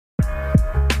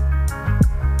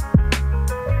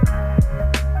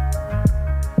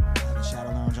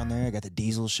there. I got the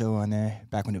Diesel show on there.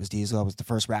 Back when it was Diesel, I was the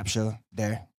first rap show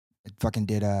there. It fucking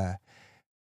did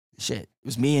shit. It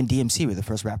was me and DMC were the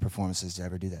first rap performances to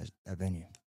ever do that venue.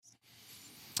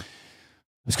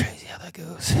 It was crazy how that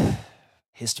goes.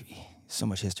 History. So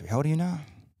much history. How old are you now?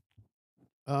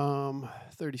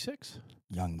 36.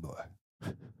 Young boy.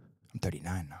 I'm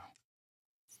 39 now.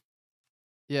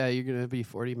 Yeah, you're gonna be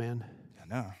 40, man. I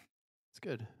know. It's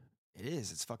good. It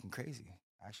is. It's fucking crazy,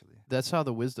 actually. That's how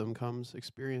the wisdom comes.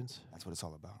 Experience. That's what it's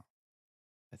all about.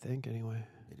 I think, anyway.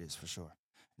 It is for sure.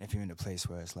 And if you're in a place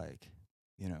where it's like,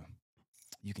 you know,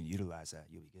 you can utilize that,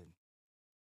 you'll be good.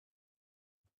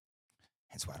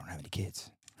 That's why I don't have any kids.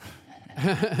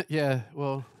 Yeah,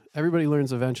 well, everybody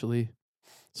learns eventually.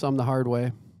 Some the hard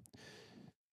way.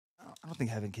 I don't think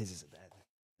having kids is a bad thing.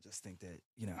 I just think that,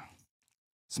 you know,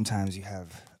 sometimes you can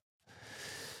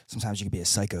be a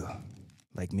psycho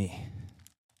like me,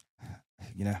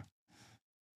 you know?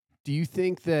 Do you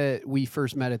think that we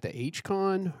first met at the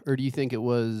H-Con, or do you think it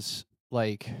was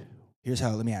like...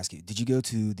 Let me ask you, did you go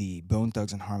to the Bone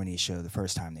Thugs and Harmony show the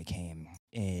first time they came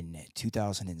in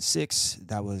 2006?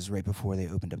 That was right before they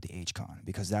opened up the H-Con,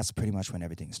 because that's pretty much when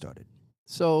everything started.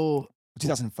 So...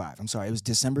 2005, I'm sorry, it was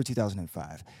December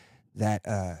 2005.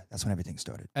 That's when everything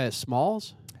started. At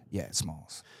Smalls? Yeah, at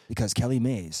Smalls. Because Kelly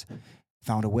Mays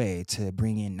found a way to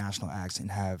bring in national acts and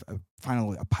have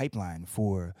finally a pipeline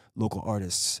for local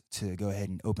artists to go ahead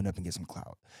and open up and get some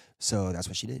clout. So that's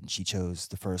what she did. And she chose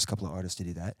the first couple of artists to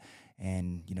do that.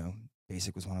 And, you know,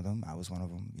 Basic was one of them. I was one of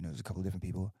them. You know, there's a couple of different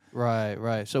people.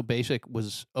 Right. So Basic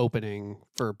was opening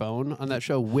for Bone on that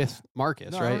show with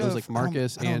Marcus, right? It was like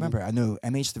Marcus and... I don't remember. I know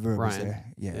MH the Verb was Ryan. there.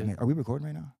 Yeah. Yeah. Are we recording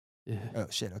right now? Yeah. Oh,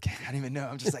 shit. Okay. I didn't even know.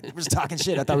 I'm just like, we're just talking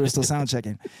shit. I thought we were still sound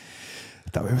checking.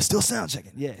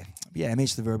 Yeah. Yeah,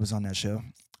 MH the Verb was on that show.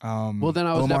 Well, then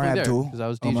I was Omar definitely Abdul, there because I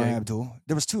was Omar DJing. Abdul.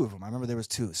 There was two of them. I remember there was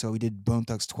two. So we did Bone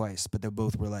Thugs twice, but they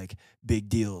both were like big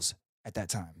deals at that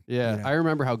time. Yeah, you know? I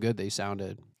remember how good they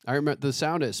sounded. I remember the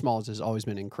sound at Smalls has always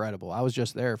been incredible. I was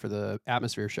just there for the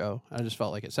Atmosphere show. I just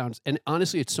felt like it sounds, and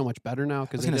honestly, it's so much better now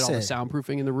because they did all the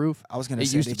soundproofing in the roof. I was going to It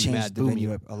say used they to be changed mad the boomy.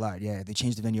 venue up a lot. Yeah, they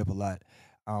changed the venue up a lot.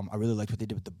 I really liked what they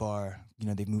did with the bar. You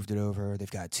know, they've moved it over.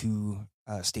 They've got two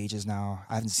stages now.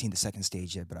 I haven't seen the second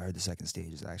stage yet, but I heard the second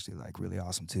stage is actually like really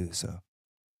awesome too. So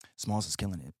Smalls is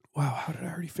killing it. Wow, how did I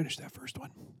already finish that first one?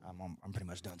 I'm pretty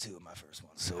much done too with my first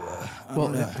one. So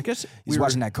I guess he's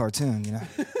watching that cartoon, you know.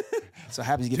 So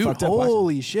happy to get Dude, fucked up. Watching.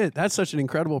 holy shit, that's such an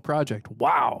incredible project.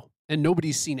 Wow, and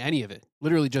nobody's seen any of it.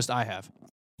 Literally, just I have.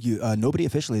 Nobody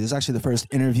officially. This is actually the first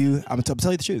interview. I'm gonna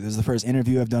tell you the truth. This is the first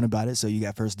interview I've done about it. So you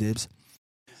got first dibs.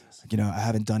 You know, I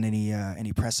haven't done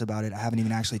any press about it. I haven't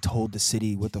even actually told the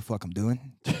city what the fuck I'm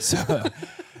doing. So,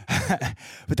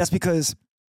 but that's because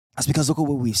look at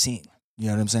what we've seen. You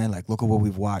know what I'm saying? Like, look at what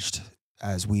we've watched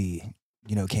as we,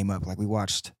 you know, came up. Like, we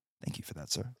watched. Thank you for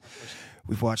that, sir.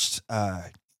 We've watched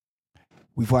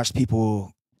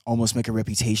people almost make a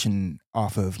reputation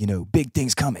off of, you know, big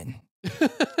things coming.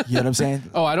 You know what I'm saying?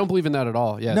 Oh, I don't believe in that at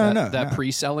all. Yeah, No, that no.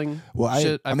 pre-selling Well,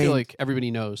 I mean, feel like everybody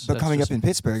knows. But That's coming just- up in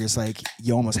Pittsburgh, it's like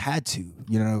you almost had to,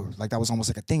 you know, like that was almost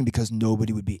like a thing because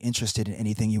nobody would be interested in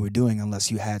anything you were doing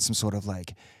unless you had some sort of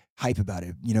like hype about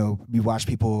it. You know, we watch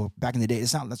people back in the day.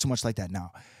 It's not so much like that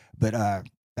now, but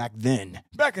back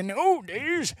in the old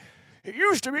days, it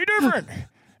used to be different.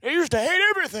 They used to hate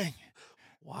everything.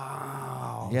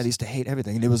 Wow. Yeah, they used to hate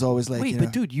everything, and it was always like, Wait, you but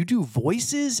know, dude, you do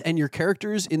voices, and your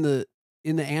characters in the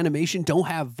animation don't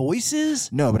have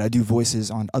voices? No, but I do voices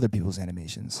on other people's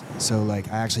animations. So,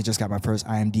 like, I actually just got my first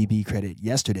IMDb credit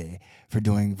yesterday for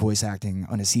doing voice acting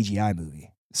on a CGI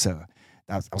movie. So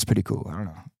that was pretty cool. I don't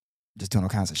know. Just doing all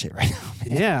kinds of shit right now,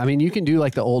 man. Yeah, I mean, you can do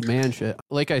like the old man shit.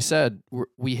 Like I said,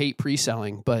 we hate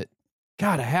pre-selling, but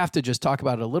God, I have to just talk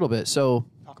about it a little bit. So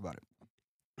Talk about it.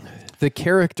 the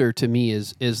character to me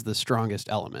is the strongest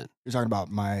element. You're talking about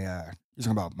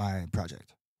my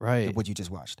project, Right. what you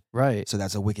just watched. Right. So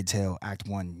that's A Wicked Tale, Act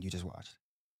 1 you just watched.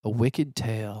 A Wicked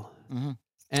Tale. Mm-hmm.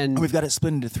 And And we've got it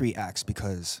split into 3 acts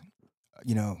because,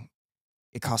 you know,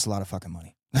 it costs a lot of fucking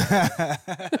money.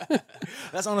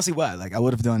 That's honestly why. Like, I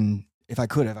would have done, if I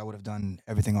could have, I would have done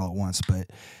everything all at once. But,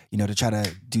 you know, to try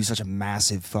to do such a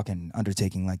massive fucking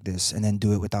undertaking like this and then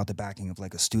do it without the backing of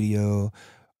like a studio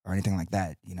or anything like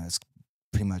that, you know, it's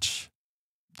pretty much,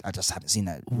 I just haven't seen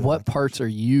that. really what like- parts are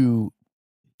you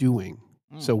doing?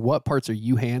 Mm. So what parts are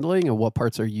you handling and what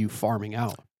parts are you farming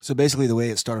out? So basically, the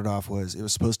way it started off was it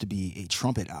was supposed to be a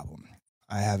trumpet album.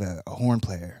 I have a horn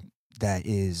player that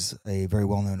is a very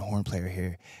well-known horn player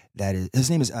here.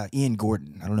 His name is Ian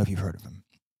Gordon. I don't know if you've heard of him.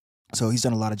 So he's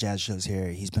done a lot of jazz shows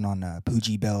here. He's been on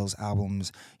Poogie Bell's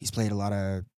albums. He's played a lot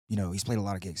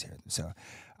of gigs here. So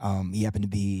He happened to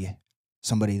be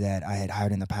somebody that I had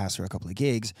hired in the past for a couple of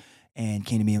gigs, and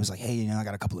came to me and was like, hey, I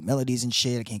got a couple of melodies and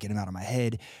shit. I can't get them out of my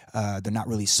head. They're not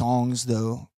really songs,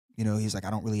 though. He's like,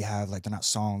 I don't really have, like, they're not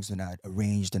songs. They're not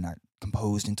arranged. They're not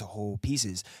composed into whole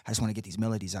pieces. I just want to get these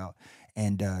melodies out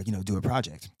and, do a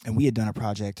project. And we had done a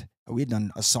project. We had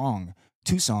done a song,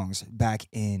 2 songs back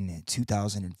in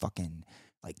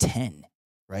 2010,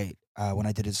 right? When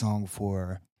I did a song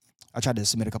I tried to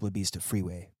submit a couple of beats to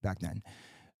Freeway back then.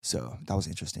 So that was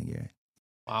interesting, yeah.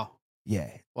 Wow.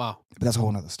 Yeah. Wow. But that's a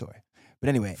whole nother story. But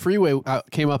anyway. Freeway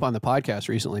came up on the podcast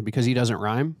recently because he doesn't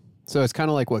rhyme. So it's kind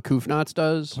of like what Koofnots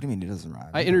does. What do you mean he doesn't rhyme?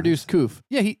 I introduced Koof.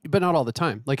 Yeah, but not all the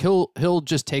time. Like he'll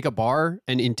just take a bar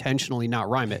and intentionally not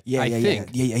rhyme it. Yeah, I think.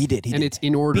 Yeah, he did. It's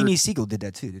in order. Beanie Siegel did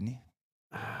that too, didn't he?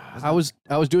 I was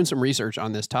doing some research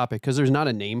on this topic because there's not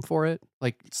a name for it.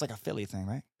 Like it's like a Philly thing,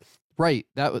 right? Right.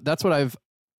 That's what I've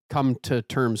come to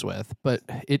terms with, but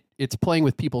it's playing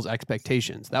with people's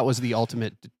expectations. That was the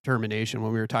ultimate determination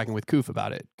when we were talking with Koof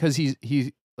about it, because he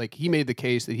made the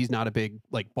case that he's not a big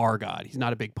like bar god. He's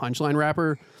not a big punchline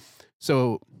rapper,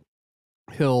 so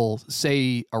he'll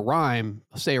say a rhyming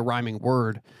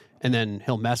word, and then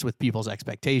he'll mess with people's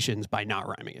expectations by not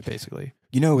rhyming it. Basically,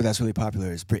 where that's really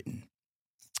popular is Britain,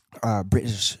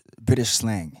 British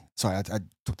slang. Sorry, I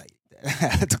took that.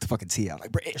 I took the fucking T out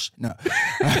like British. No.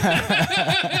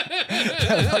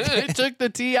 It took the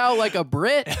T out like a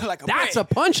Brit. That's a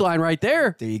punchline right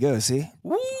there. There you go. See?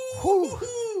 Woo.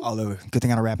 All over. Good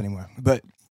thing I don't rap anymore. But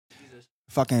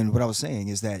fucking what I was saying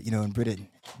is that, in Britain,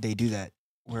 they do that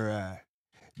where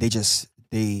they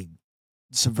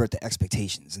subvert the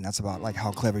expectations. And that's about like how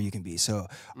clever you can be. So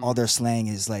all their slang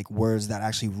is like words that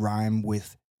actually rhyme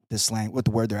with the slang, with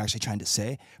the word they're actually trying to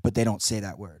say, but they don't say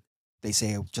that word. They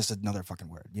say just another fucking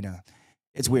word,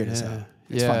 It's weird as hell.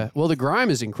 It's fun. Well, the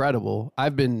grime is incredible.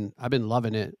 I've been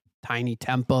loving it. Tiny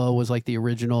Tempa was like the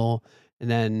original, and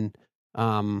then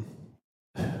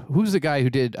who's the guy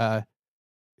who did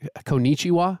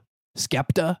Konichiwa?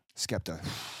 Skepta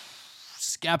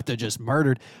just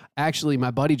murdered. Actually, my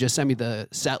buddy just sent me the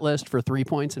set list for 3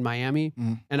 Points in Miami,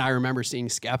 and I remember seeing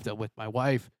Skepta with my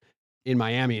wife in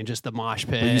Miami and just the mosh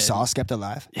pit. But you saw Skepta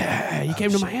live? Yeah, he came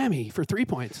to Miami for 3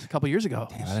 Points a couple years ago.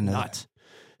 Damn, I didn't know that.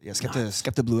 Yeah,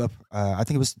 Skepta blew up. I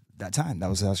think it was that time. That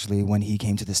was actually when he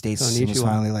came to the States and was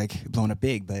finally like blowing up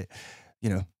big. But,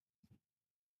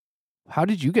 How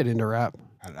did you get into rap?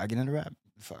 How did I get into rap?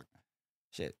 Fuck.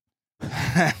 Shit.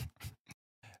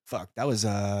 Fuck. That was,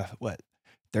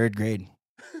 3rd grade.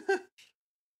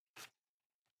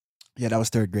 Yeah, that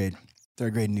was 3rd grade.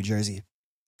 3rd grade in New Jersey.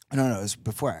 No, it was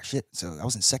before shit. So I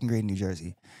was in 2nd grade in New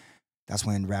Jersey. That's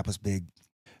when rap was big.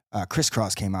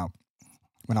 Crisscross came out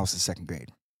when I was in 2nd grade.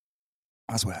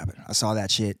 That's what happened. I saw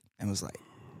that shit and was like,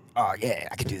 oh yeah,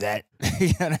 I could do that.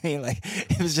 You know what I mean? Like,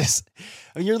 it was just,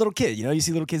 you're a little kid, you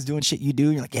see little kids doing shit you do,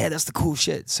 and you're like, yeah, that's the cool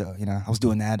shit. So, I was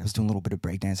doing that. I was doing a little bit of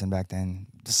breakdancing back then,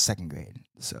 just 2nd grade.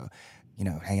 So,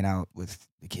 hanging out with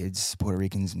the kids, Puerto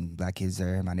Ricans and black kids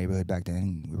there in my neighborhood back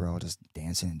then. We were all just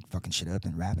dancing and fucking shit up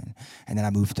and rapping. And then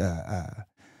I moved to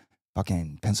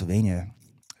fucking Pennsylvania,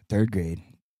 3rd grade.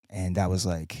 And that was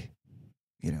like,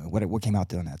 what came out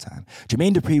during that time?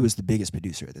 Jermaine Dupri was the biggest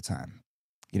producer at the time.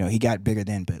 He got bigger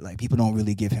then, but like people don't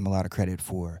really give him a lot of credit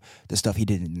for the stuff he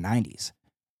did in the 90s.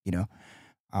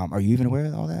 Are you even aware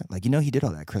of all that? Like, he did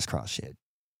all that crisscross shit.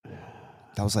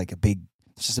 That was like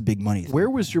it's just a big money thing. Where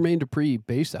was Jermaine Dupri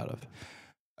based out of?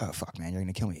 Oh, fuck, man. You're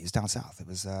going to kill me. He's down south. It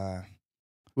was...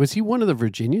 Was he one of the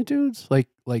Virginia dudes?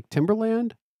 Like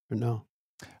Timberland? Or no?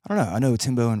 I don't know. I know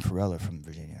Timbo and Pharrell are from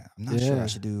Virginia. I'm not sure.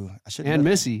 I should. And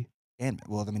Missy.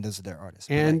 Those are their artists.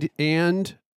 And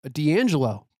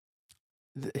D'Angelo.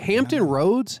 Hampton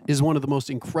Roads is one of the most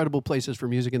incredible places for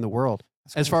music in the world,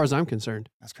 as far as I'm concerned.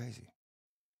 That's crazy.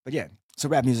 But yeah, so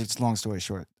rap music, long story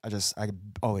short, I've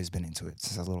always been into it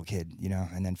since I was a little kid,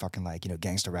 and then fucking like,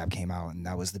 gangster rap came out and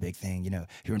that was the big thing,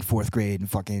 you're in 4th grade and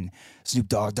fucking Snoop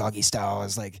Dogg, Doggy Style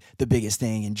is like the biggest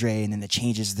thing, and Dre, and then the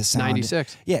changes, the sound.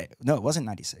 96. Yeah, no, it wasn't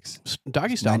 96.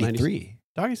 Doggy Style 93.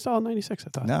 Doggy Style 96, I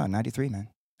thought. No, 93, man.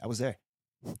 I was there.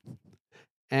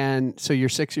 And so you're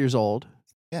 6 years old.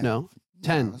 Yeah. No.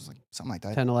 10. It was like something like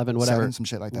that. 10, 11, whatever. 7, some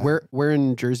shit like that. Where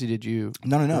in Jersey did you?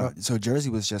 No. So Jersey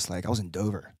was just like, I was in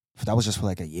Dover. That was just for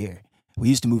like a year. We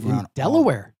used to move around.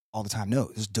 Delaware? All the time. No,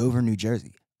 it was Dover, New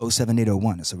Jersey.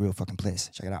 07801. It's a real fucking place.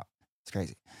 Check it out. It's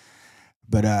crazy.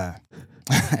 But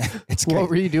it's great. What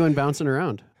were you doing bouncing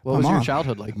around? What was your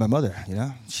childhood like? My mother,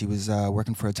 she was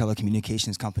working for a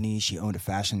telecommunications company. She owned a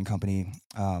fashion company.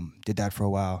 Did that for a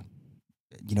while.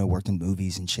 Worked in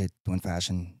movies and shit, doing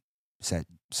fashion set.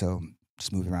 So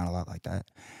just moved around a lot like that.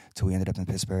 Till we ended up in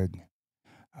Pittsburgh.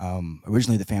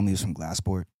 Originally, the family was from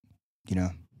Glassport, you know,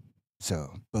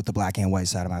 so both the black and white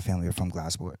side of my family are from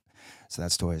Glassport. So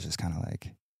that story is just kind of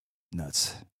like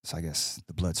nuts. So I guess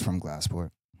the blood's from Glassport.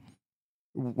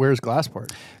 Where's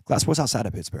Glassport? Glassport's outside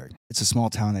of Pittsburgh. It's a small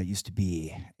town that used to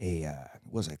be a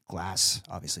what was it, glass,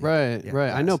 obviously. Right, Yeah, right.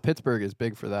 I glass. know Pittsburgh is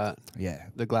big for that. Yeah,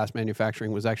 The glass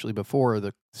manufacturing was actually before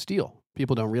the steel.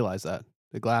 People don't realize that.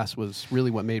 The glass was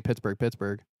really what made Pittsburgh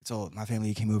Pittsburgh. so my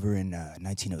family came over in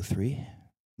 1903.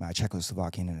 My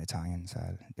Czechoslovakian and Italian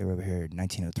side, they were over here in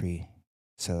 1903.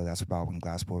 So that's about when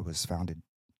Glassport was founded.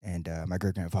 And my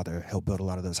great grandfather helped build a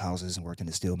lot of those houses and worked in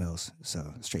the steel mills.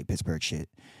 So straight Pittsburgh shit.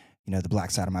 You know, the black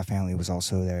side of my family was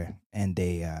also there, and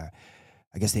they,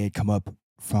 I guess they had come up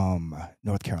from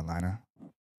North Carolina,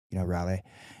 you know, Raleigh,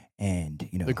 and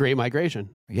you know, The Great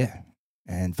Migration. yeah,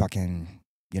 and fucking,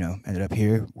 you know, ended up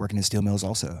here working in steel mills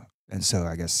also, and so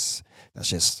I guess that's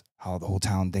just how the whole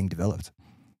town thing developed,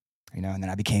 you know, and then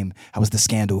I was the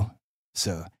scandal,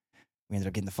 so we ended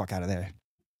up getting the fuck out of there.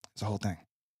 It's the whole thing,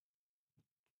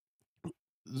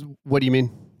 What do you mean?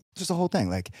 just the whole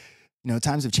thing, like. You know,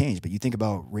 times have changed, but you think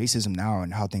about racism now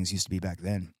and how things used to be back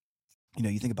then. You know,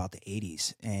 you think about the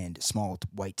 80s and small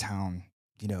white town,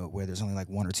 you know, where there's only like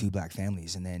one or two black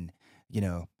families. And then, you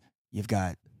know, you've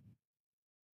got,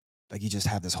 like, you just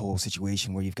have this whole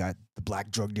situation where you've got the black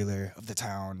drug dealer of the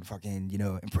town fucking, you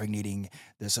know, impregnating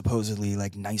the supposedly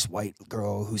like nice white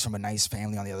girl who's from a nice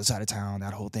family on the other side of town,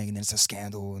 that whole thing. And then it's a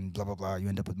scandal and blah, blah, blah. You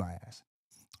end up with my ass.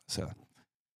 So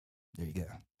there you go.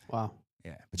 Wow.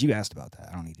 Yeah, but you asked about that.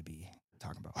 I don't need to be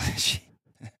talking about that shit.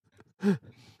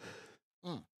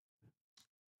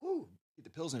 Ooh, get the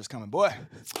Pilsner's coming, boy.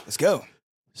 Let's go.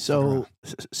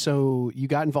 So you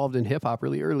got involved in hip hop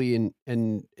really early,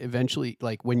 and eventually,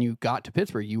 like when you got to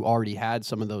Pittsburgh, you already had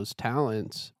some of those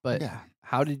talents. But Yeah.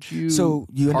 how did you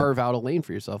end up- carve out a lane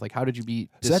for yourself? Like, how did you So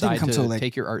that didn't decide come to till, like,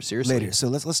 take your art seriously? later. So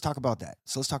let's talk about that.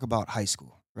 So let's talk about high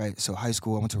school, right? So high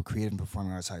school, I went to a creative and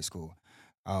performing arts high school.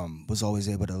 Was always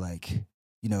able to, like,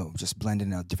 you know, just blend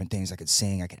in out different things. I could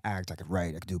sing, I could act, I could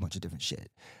write, I could do a bunch of different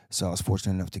shit. So I was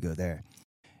fortunate enough to go there.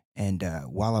 And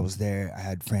while I was there, I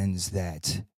had friends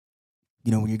that,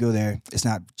 you know, when you go there, it's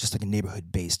not just like a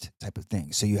neighborhood-based type of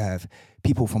thing. So you have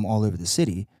people from all over the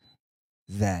city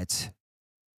that,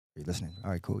 are you listening?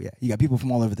 All right, cool, yeah. You got people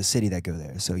from all over the city that go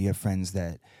there. So you have friends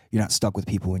that you're not stuck with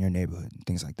people in your neighborhood and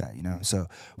things like that, you know? So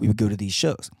we would go to these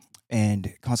shows.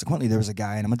 And consequently, there was a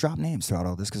guy, and I'm going to drop names throughout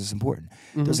all this because it's important.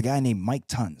 Mm-hmm. There was a guy named Mike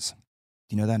Tons.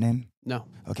 Do you know that name? No,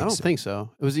 Okay, I don't think so.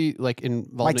 Was he like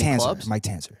involved in clubs? Mike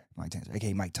Tanzer,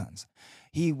 aka Mike Tons.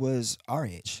 He was our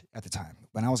age at the time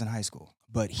when I was in high school,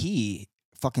 but he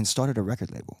fucking started a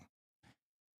record label.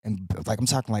 And like, I'm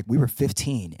talking like we were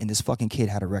 15 and this fucking kid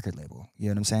had a record label. You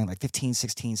know what I'm saying? Like 15,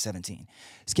 16, 17.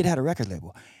 This kid had a record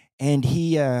label. And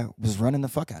he was running the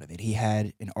fuck out of it. He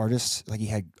had an artist, like he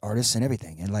had artists and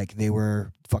everything. And like they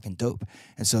were fucking dope.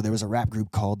 And so there was a rap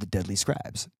group called the Deadly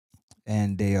Scribes.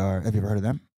 And they are, have you ever heard of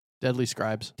them? Deadly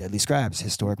Scribes. Deadly Scribes,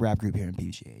 historic rap group here in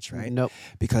PGH, right? Nope.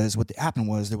 Because what happened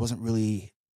was there wasn't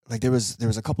really, like there was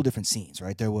a couple different scenes,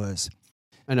 right? There was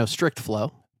I know Strict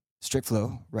Flow. Strict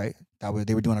Flow, right?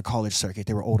 They were doing a college circuit.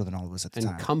 They were older than all of us at the And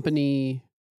time. Company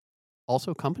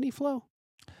Flow?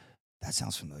 That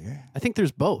sounds familiar. I think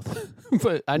there's both,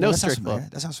 but I know that sounds Strict Flow. familiar.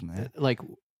 That sounds familiar. Like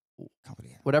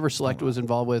Company. whatever Select was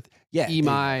involved with. Yeah.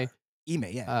 EMI.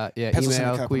 EMI, yeah. Yeah, Pencil EMI,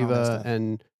 Cynic Cup and all that Alquiva, stuff.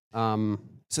 and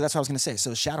So that's what I was going to say.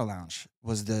 So Shadow Lounge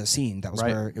was the scene. That was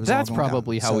right. where it was That's all going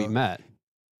probably down. how we So- met.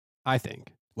 I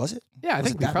think. Was it? Yeah, I Was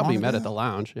think it we that probably long met at ago? the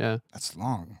lounge. Yeah. That's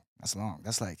long. That's long.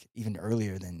 That's like even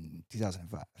earlier than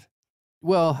 2005.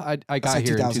 Well, I got like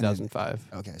here in 2000 2005.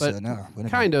 Okay, But so no.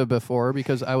 Kind of before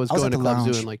because I was I was going at to the Club Zoo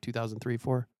lounge. in like 2003,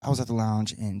 4. I was at the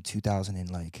lounge in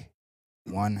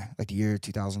 2001, like the year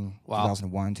 2000, Wow.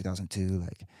 2001, 2002.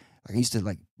 Like I used to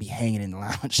like be hanging in the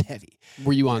lounge heavy.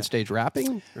 Were you on Yeah. stage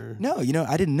rapping? Or? No, you know,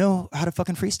 I didn't know how to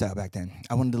fucking freestyle back then.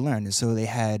 I wanted to learn. And so they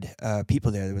had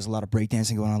people there. There was a lot of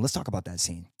breakdancing going on. Let's talk about that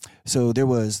scene. So there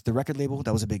was the record label.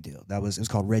 That was a big deal. It was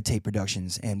called Red Tape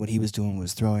Productions. And what he was doing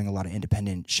was throwing a lot of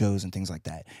independent shows and things like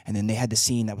that. And then they had the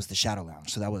scene that was the Shadow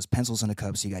Lounge. So that was Pencils in the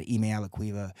Cup. So you got Ime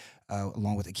Aliquiva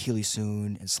along with Achilles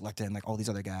Soon and Selecta and like all these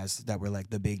other guys that were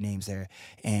like the big names there.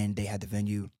 And they had the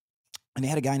venue. And they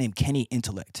had a guy named Kenny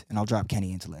Intellect, and I'll drop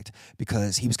Kenny Intellect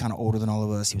because he was kind of older than all of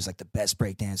us. He was like the best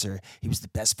breakdancer. He was the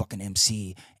best fucking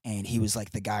MC, and he was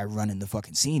like the guy running the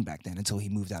fucking scene back then until he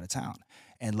moved out of town.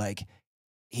 And like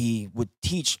he would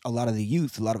teach a lot of the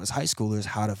youth, a lot of us high schoolers,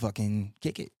 how to fucking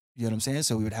kick it. You know what I'm saying?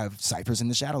 So we would have ciphers in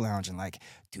the Shadow Lounge in like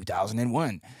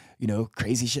 2001, you know,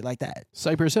 crazy shit like that.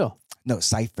 Cypress Hill. No,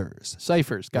 ciphers.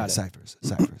 Ciphers. Got it. Ciphers. You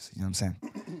know what I'm saying?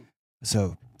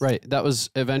 So Right. That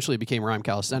was eventually became rhyme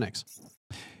calisthenics.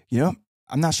 You know,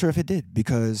 I'm not sure if it did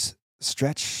because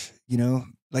Stretch, you know,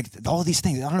 like all these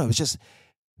things. I don't know. It's just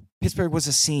Pittsburgh was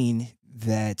a scene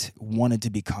that wanted to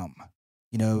become.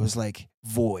 You know, it was like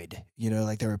void. You know,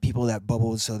 like there were people that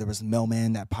bubbled. So there was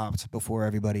Mailman that popped before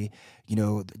everybody. You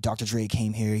know, Dr. Dre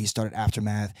came here. He started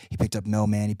Aftermath. He picked up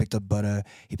Mailman. He picked up Butter.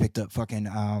 He picked up fucking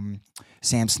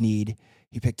Sam Snead.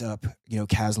 He picked up, you know,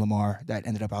 Kaz Lamar that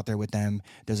ended up out there with them.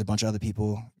 There's a bunch of other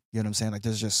people. You know what I'm saying? Like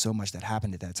there's just so much that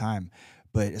happened at that time.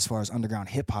 But as far as underground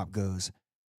hip hop goes,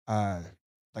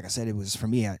 like I said, it was for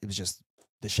me. It was just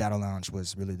the Shadow Lounge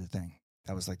was really the thing.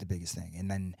 That was like the biggest thing.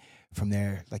 And then from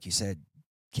there, like you said,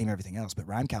 came everything else. But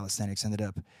Rhyme Calisthenics ended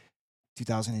up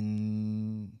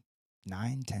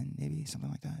 2009, 10, maybe something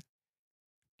like that.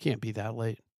 Can't be that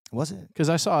late. Was it? Because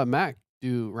I saw Mac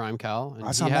do Rhyme Cal, and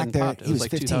I saw he Mac hadn't there. popped. It He was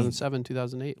was like 15. 2007,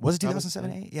 2008. Was it Probably.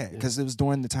 2007, 8? Yeah, because it was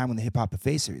during the time when the Hip Hop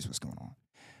Buffet series was going on.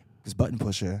 Because Button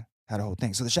Pusher had a whole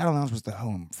thing. So the Shadow Lounge was the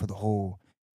home for the whole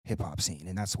hip hop scene,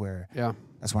 and that's where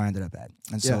I ended up at.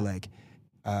 And so like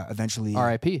eventually,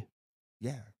 R.I.P.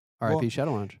 Yeah, R.I.P.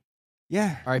 Shadow Lounge.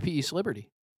 Yeah, R.I.P. East Liberty.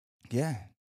 Yeah,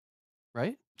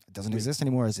 right. It doesn't exist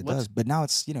anymore as it does, but now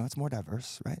it's it's more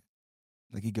diverse, right?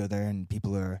 Like you go there and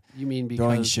people are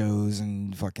throwing shows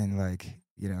and fucking like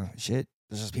shit.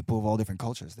 There's just people of all different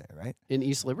cultures there, right? In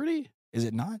East Liberty, is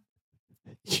it not?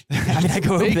 I mean, I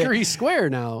go Bakery Square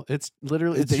now. It's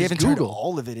literally they haven't turned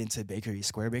all of it into Bakery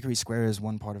Square. Bakery Square is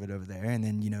one part of it over there, and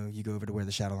then you go over to where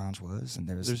the Shadow Lounge was, and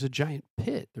there's a giant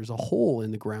pit. There's a hole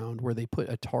in the ground where they put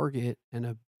a Target and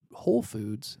a Whole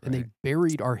Foods, and they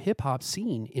buried our hip hop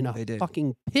scene in a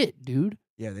fucking pit, dude.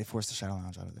 Yeah, they forced the Shadow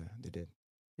Lounge out of there. They did.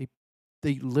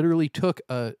 They literally took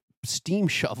a steam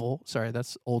shovel. Sorry,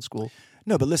 that's old school.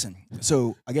 No, but listen.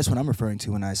 So I guess what I'm referring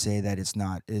to when I say that it's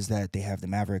not is that they have the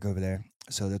Maverick over there.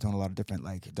 So they're doing a lot of different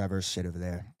diverse shit over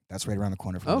there. That's right around the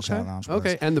corner from the Shadow Lounge.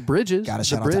 Okay, and the Bridges. Got to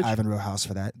shout out to Ivan Row House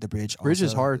for that. The Bridge. Bridge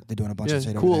is hard. They're doing a bunch of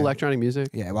shit cool over there. Electronic music.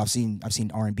 Yeah, well, I've seen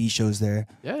R&B shows there.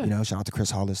 Yeah. Shout out to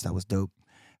Chris Hollis. That was dope.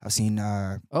 I've seen.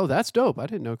 Oh, that's dope. I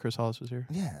didn't know Chris Hollis was here.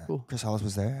 Yeah, cool. Chris Hollis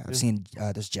was there. I've seen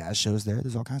there's jazz shows there.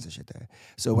 There's all kinds of shit there.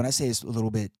 So when I say it's a little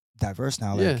bit diverse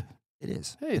now, like it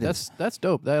is. Hey, that's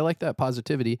dope. I like that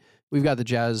positivity. We've got the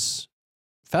Jazz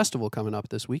Festival coming up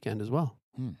this weekend as well,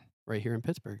 right here in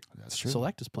Pittsburgh. That's true.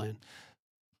 Select is playing.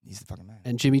 He's the fucking man.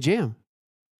 And Jimmy Jam.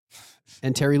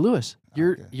 And Terry Lewis.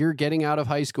 You're getting out of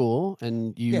high school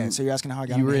and you so you're asking how I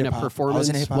got you were in a hip-hop. performance. I was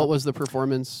in hip-hop. What was the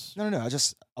performance? No.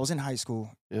 I was in high school.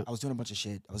 Yeah. I was doing a bunch of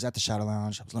shit. I was at the Shadow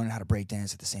Lounge. I was learning how to break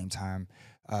dance at the same time.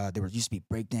 There used to be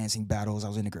breakdancing battles. I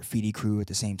was in a graffiti crew at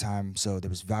the same time. So there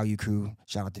was Value Crew.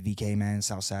 Shout out to VK, man,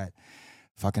 Southside.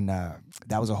 Fucking that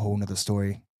was a whole nother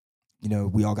story.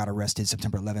 We all got arrested.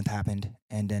 September 11th happened,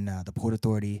 and then the Port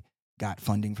Authority got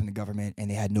funding from the government,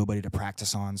 and they had nobody to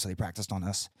practice on, so they practiced on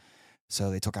us. So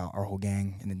they took out our whole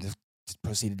gang, and then just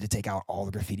proceeded to take out all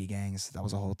the graffiti gangs. That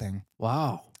was a whole thing.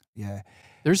 Wow. Yeah.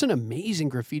 There's an amazing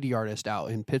graffiti artist out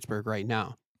in Pittsburgh right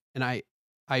now, and I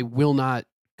will not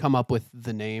come up with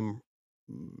the name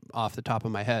off the top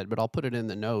of my head, but I'll put it in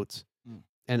the notes.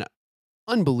 And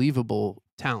unbelievable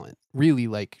talent, really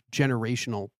like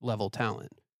generational level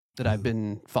talent that I've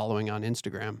been following on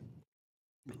Instagram.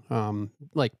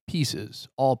 Like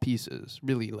all pieces,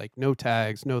 really like no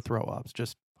tags, no throw ups,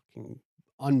 just fucking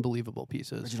unbelievable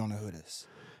pieces. But you don't know who it is.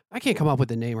 I can't come up with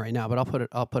the name right now, but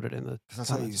I'll put it in the. Because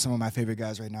I'll tell you some of my favorite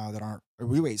guys right now that aren't.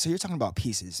 Wait, so you're talking about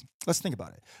pieces. Let's think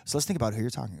about it. So let's think about who you're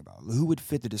talking about. Who would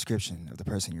fit the description of the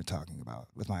person you're talking about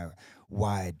with my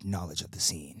wide knowledge of the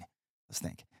scene? Let's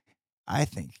think. I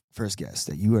think, first guess,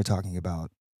 that you are talking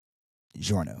about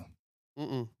Giorno.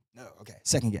 Mm-mm. No, okay.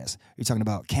 Second guess, you're talking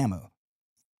about Camo.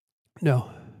 No.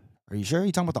 Are you sure? Are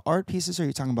you talking about the art pieces, or are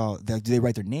you talking about, do they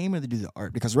write their name or do they do the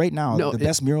art? Because right now, the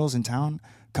best murals in town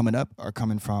coming up are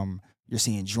coming from, you're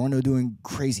seeing Giorno doing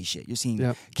crazy shit. You're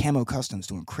seeing Camo Customs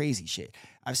doing crazy shit.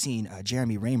 I've seen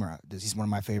Jeremy Raymer. He's one of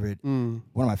my favorite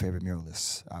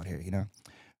muralists out here,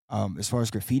 As far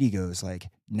as graffiti goes, like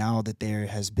now that there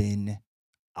has been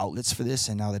outlets for this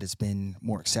and now that it's been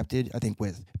more accepted, I think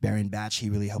with Baron Batch, he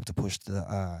really helped to push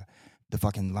the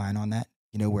fucking line on that.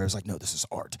 Where it's like, no, this is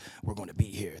art. We're going to be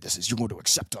here. You're going to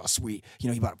accept us.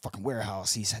 He bought a fucking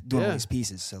warehouse. He's doing all these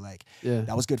pieces. So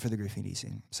that was good for the graffiti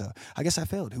scene. So I guess I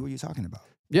failed. Who were you talking about?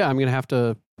 Yeah, I'm going to have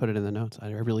to put it in the notes. I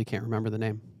really can't remember the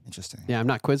name. Interesting. Yeah, I'm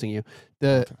not quizzing you.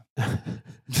 But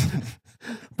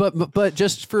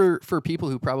just for people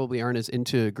who probably aren't as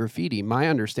into graffiti, my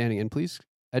understanding, and please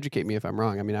educate me if I'm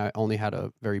wrong. I mean, I only had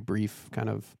a very brief kind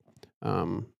of,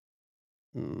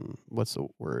 what's the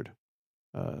word?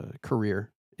 Career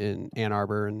in Ann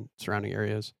Arbor and surrounding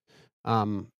areas.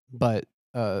 But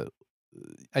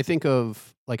I think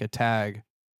of like a tag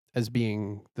as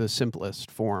being the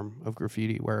simplest form of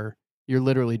graffiti, where you're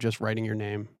literally just writing your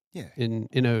name Yeah.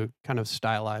 in a kind of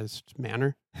stylized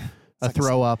manner. A like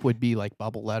throw up would be like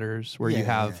bubble letters, where you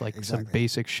have like some exactly.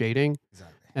 basic shading.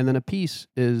 Exactly. And then a piece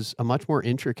is a much more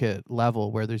intricate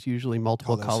level where there's usually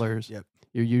multiple colors. Yep.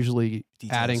 You're usually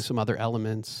Details. adding some other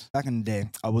elements. Back in the day,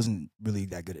 I wasn't really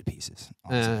that good at pieces.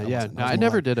 Honestly. I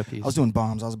never did a piece. I was doing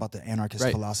bombs. I was about the anarchist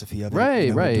philosophy of it. Right,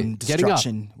 We were right. doing Getting up.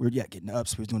 destruction. We were getting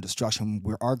ups. We were doing destruction.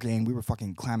 Our gang, we were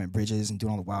fucking climbing bridges and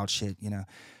doing all the wild shit.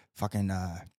 Fucking.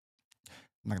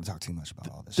 I'm not gonna talk too much about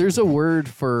all this. There's a word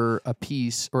for a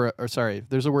piece, or sorry,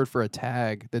 there's a word for a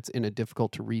tag that's in a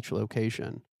difficult to reach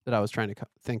location that I was trying to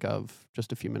think of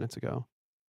just a few minutes ago.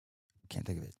 Can't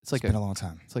think of it. It's like been a long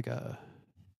time. It's like a.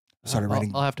 Started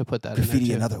writing. I'll have to put that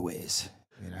graffiti in in other ways.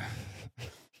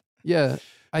 Yeah,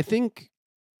 I think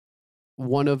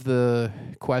one of the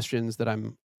questions that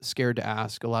I'm scared to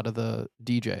ask a lot of the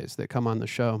DJs that come on the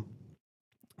show,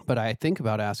 but I think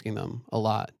about asking them a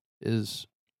lot, is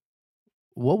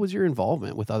what was your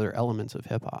involvement with other elements of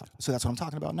hip hop? So that's what I'm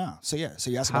talking about now. So yeah,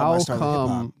 so you asked about why I started hip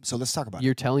hop. So let's talk about it.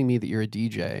 You're telling me that you're a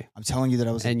DJ. I'm telling you that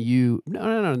I was. And you,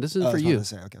 no, this isn't for you.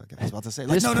 Okay. I was about to say,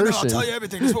 This no, person- I'll tell you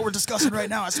everything. This is what we're discussing right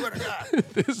now. I swear to God.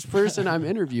 This person I'm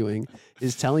interviewing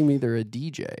is telling me they're a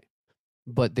DJ,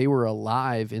 but they were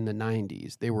alive in the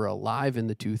 90s. They were alive in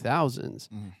the 2000s,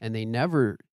 and they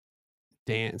never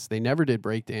danced. They never did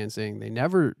breakdancing. They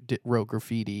never wrote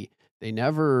graffiti. They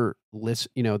never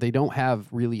listen. They don't have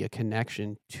really a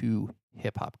connection to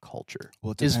hip hop culture.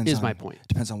 Well, is my point.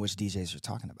 Depends on which DJs you're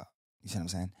talking about. You see what I'm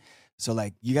saying? So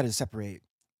like, you got to separate.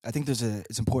 I think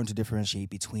it's important to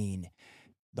differentiate between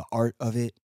the art of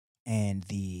it and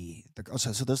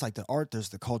so there's like the art, there's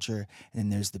the culture, and then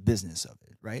there's the business of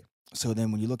it, right? So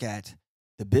then when you look at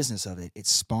the business of it, it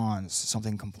spawns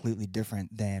something completely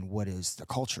different than what is the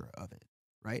culture of it,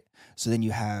 right? So then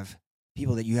you have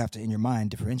people that you have to, in your mind,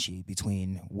 differentiate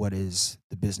between what is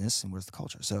the business and what is the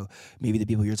culture. So maybe the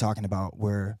people you're talking about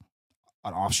were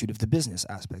an offshoot of the business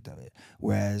aspect of it,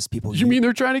 whereas people... You mean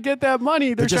they're trying to get that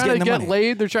money? They're trying to get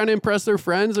laid. They're trying to impress their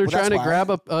friends. They're trying to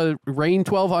grab a Rain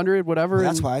 1200, whatever. Well,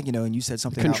 that's why, and you said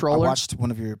something. Controller. I watched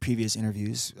one of your previous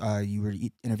interviews. You were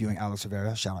interviewing Alex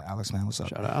Rivera. Shout out Alex, man. What's up?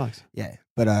 Shout out Alex. Yeah,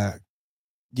 but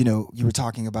you were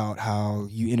talking about how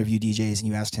you interview DJs and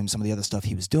you asked him some of the other stuff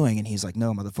he was doing, and he's like,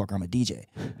 "No, motherfucker, I'm a DJ,"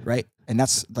 right? And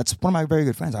that's one of my very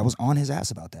good friends. I was on his ass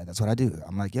about that. That's what I do.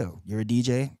 I'm like, "Yo, you're a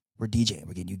DJ. We're DJing.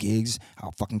 We're getting you gigs.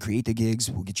 I'll fucking create the gigs.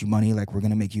 We'll get you money. Like, we're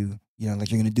gonna make you, like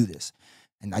you're gonna do this."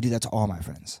 And I do that to all my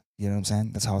friends. You know what I'm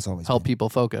saying? That's how it's always help been. people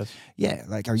focus. Yeah,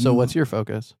 like, So what's your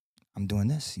focus? I'm doing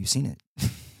this. You've seen it.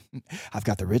 I've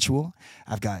got the ritual.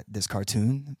 I've got this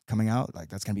cartoon coming out. Like,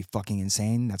 that's gonna be fucking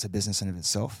insane. That's a business in of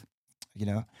itself.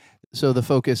 So the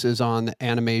focus is on the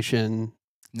animation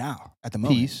now at the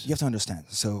moment. Piece. You have to understand.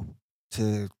 So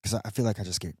because I feel like I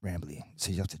just get rambly.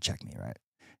 So you have to check me, right?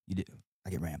 You do. I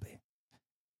get rambly.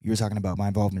 You were talking about my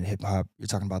involvement in hip hop. You're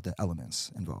talking about the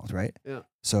elements involved, right? Yeah.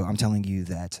 So I'm telling you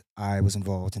that I was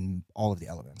involved in all of the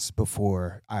elements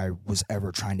before I was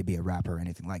ever trying to be a rapper or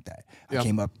anything like that. Yep. I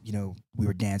came up, we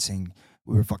were dancing,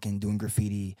 we were fucking doing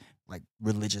graffiti, like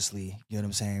religiously, you know what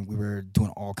I'm saying? We were doing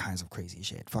all kinds of crazy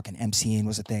shit. Fucking MCing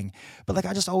was a thing. But like,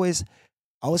 I always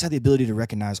had the ability to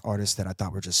recognize artists that I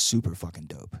thought were just super fucking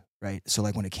dope, right? So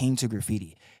like, when it came to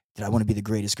graffiti, did I want to be the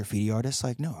greatest graffiti artist?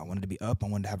 Like, no, I wanted to be up. I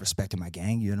wanted to have respect in my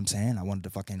gang. You know what I'm saying? I wanted to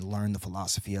fucking learn the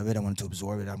philosophy of it. I wanted to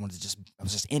absorb it. I was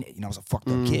just in it. I was a fucked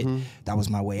up kid. That was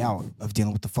my way out of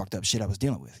dealing with the fucked up shit I was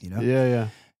dealing with, Yeah.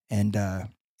 And,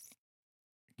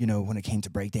 when it came to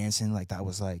breakdancing, like, that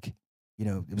was like,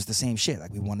 it was the same shit.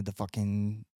 Like, we wanted to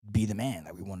fucking be the man.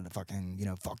 Like, we wanted to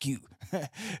fucking, fuck you, But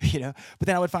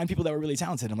then I would find people that were really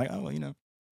talented. I'm like, oh, well,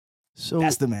 so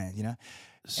that's the man,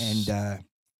 And,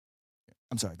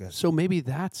 I'm sorry, go ahead. So maybe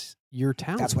that's your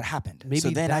talent. That's what happened. Maybe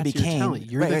so then that's I became, your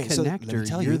talent. You're the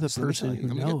connector. You're the person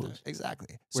who knows.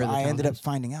 Exactly. where So the I ended talent up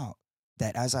finding out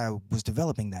that as I was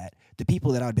developing that, the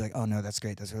people that I would be like, oh no, that's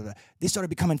great, they started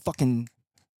becoming fucking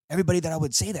everybody that I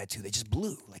would say that to. They just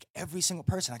blew. Like, every single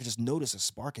person, I could just notice a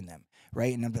spark in them,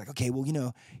 right? And I'd be like, okay, well,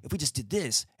 if we just did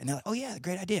this, and they're like, oh yeah,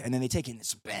 great idea, and then they take it and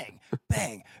it's bang,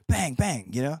 bang, bang, bang,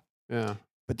 Yeah.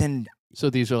 But then, so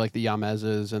these are like the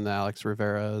Yamezes and the Alex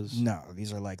Riveras. no,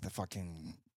 these are like the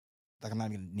fucking, like, I'm not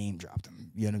even gonna name drop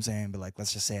them. You know what I'm saying? But like,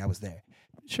 let's just say I was there.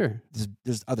 Sure.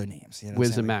 There's other names.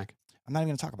 Wiz and Mac. I'm not even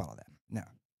gonna talk about all that. No.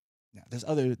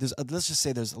 Let's just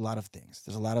say there's a lot of things.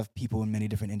 There's a lot of people in many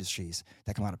different industries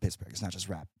that come out of Pittsburgh. It's not just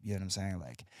rap. You know what I'm saying?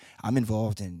 Like, I'm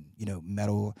involved in,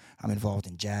 metal. I'm involved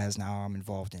in jazz now. I'm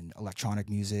involved in electronic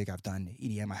music. I've done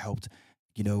EDM. I helped,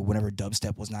 You know, whenever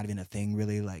dubstep was not even a thing,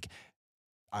 really, like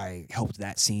I helped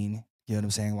that scene. You know what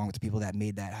I'm saying? Along with the people that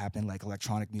made that happen, like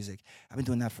electronic music. I've been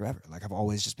doing that forever. Like I've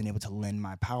always just been able to lend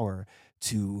my power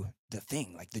to the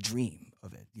thing, like the dream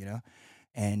of it, you know?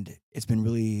 And it's been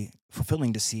really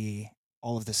fulfilling to see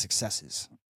all of the successes.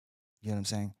 You know what I'm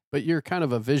saying? But you're kind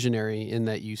of a visionary in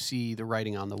that you see the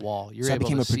writing on the wall. You're So I able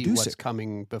became to a see producer. what's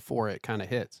coming before it kind of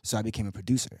hits. So I became a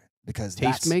producer because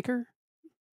Tastemaker?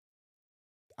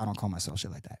 I don't call myself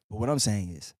shit like that. But what I'm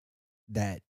saying is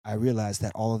that I realized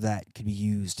that all of that could be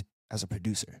used as a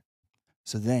producer.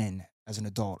 So then, as an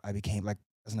adult, I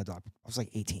was like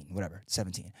 18, whatever,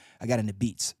 17. I got into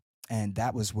beats. And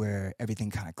that was where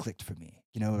everything kind of clicked for me.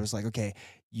 You know, it was like, okay,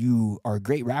 you are a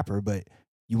great rapper, but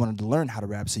you wanted to learn how to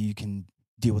rap so you can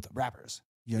deal with the rappers.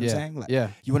 You know what I'm saying? Like,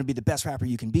 you want to be the best rapper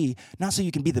you can be, not so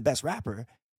you can be the best rapper,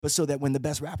 but so that when the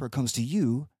best rapper comes to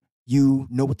you, you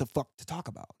know what the fuck to talk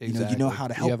about. Exactly. You know how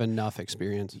to help. You have enough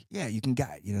experience. Yeah, you can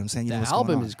guide. You know what I'm saying? You know The what's going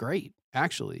album on. is great,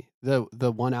 actually.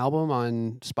 The one album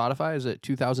on Spotify, is it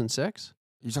 2006?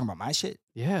 You talking about my shit?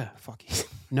 Yeah. Fuck you.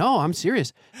 No, I'm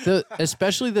serious.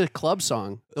 Especially the club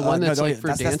song, the one that's like for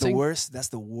dancing. That's the worst. That's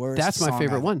the worst. That's my song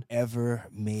favorite I've one. ever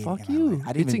made. Fuck in my you.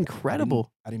 life. It's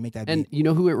incredible. I didn't make that beat. And you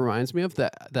know who it reminds me of? The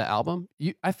album.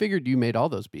 I figured you made all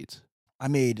those beats. I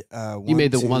made you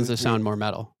made the ones that sound more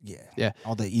metal. Yeah.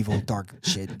 All the evil dark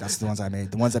shit. That's the ones I made.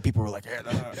 The ones that people were like,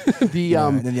 yeah,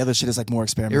 and then the other shit is like more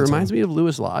experimental. It reminds me of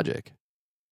Lewis Logic.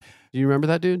 Do you remember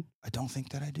that dude? I don't think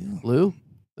that I do. Lou?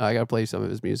 I gotta play some of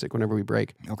his music whenever we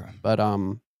break. Okay. But I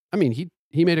mean,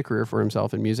 he made a career for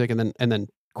himself in music and then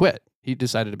quit. He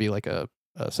decided to be like a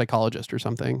psychologist or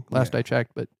something. Last I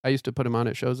checked, but I used to put him on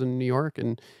at shows in New York,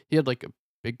 and he had like a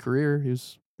big career. He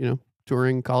was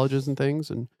touring colleges and things.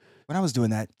 And when I was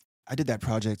doing that, I did that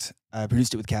project. I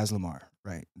produced it with Kaz Lamar,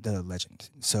 right, the legend.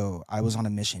 So I was on a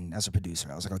mission as a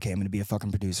producer. I was like, okay, I'm going to be a fucking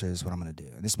producer is what I'm going to do.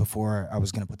 And this is before I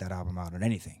was going to put that album out or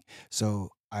anything. So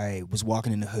I was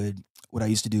walking in the hood. What I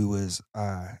used to do was,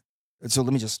 so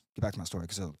let me just get back to my story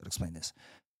because it'll explain this.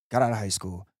 Got out of high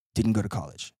school, didn't go to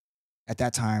college. At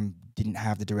that time, didn't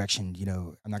have the direction,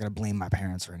 I'm not going to blame my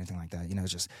parents or anything like that.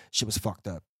 It's just shit was fucked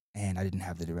up and I didn't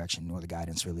have the direction or the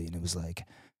guidance really. And it was like,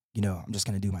 I'm just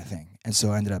going to do my thing. And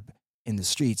so I ended up in the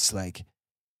streets, like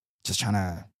just trying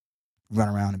to run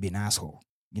around and be an asshole.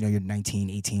 You're 19,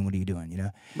 18, what are you doing,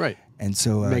 Right. And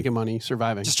so making money,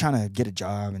 surviving. Just trying to get a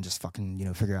job and just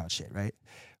fucking, figure out shit, right?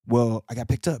 Well, I got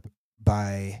picked up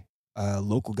by a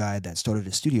local guy that started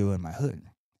a studio in my hood.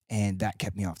 And that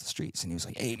kept me off the streets. And he was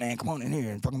like, hey, man, come on in here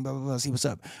and fucking blah, blah, blah, see what's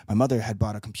up. My mother had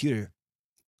bought a computer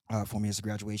for me as a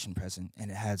graduation present,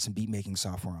 and it had some beat making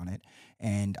software on it.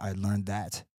 And I learned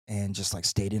that and just like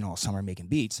stayed in all summer making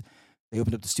beats. They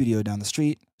opened up the studio down the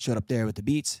street, showed up there with the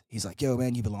beats. He's like, yo,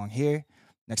 man, you belong here.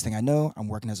 Next thing I know, I'm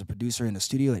working as a producer in the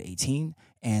studio at 18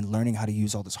 and learning how to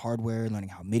use all this hardware, learning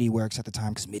how MIDI works at the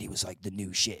time, because MIDI was like the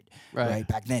new shit. Right?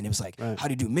 Back then, it was like, how do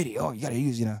you do MIDI? Oh, you got to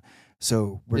use,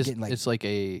 So we're getting like... It's like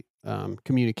a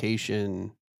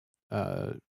communication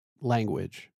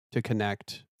language to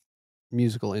connect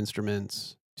musical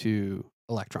instruments to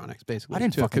electronics, basically. I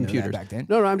didn't to fucking computers. know that back then.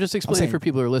 No, I'm just explaining for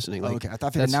people who are listening. Like, okay, I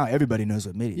thought now everybody knows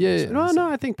what MIDI is. So no,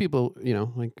 I think people,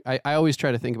 like I always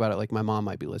try to think about it like my mom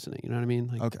might be listening. You know what I mean?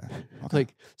 Like, okay.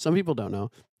 Like some people don't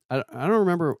know. I don't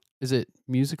remember. Is it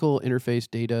musical interface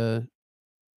data?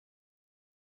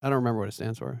 I don't remember what it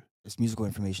stands for. It's musical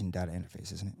information data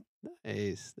interface, isn't it?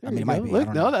 Nice. I mean, it might be.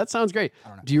 Look, no, that sounds great.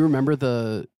 Do you remember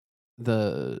the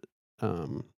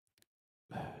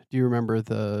do you remember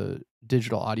the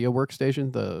digital audio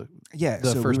workstation? The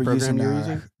so first we were program you were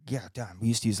using? Yeah, damn. We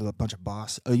used to use a bunch of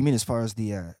Boss. Oh, you mean as far as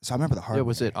the? So I remember the hardware. Yeah,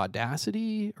 was it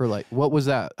Audacity or like what was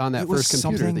that on that first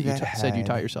computer that you said you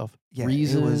taught yourself? Yeah,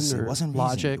 Reason it wasn't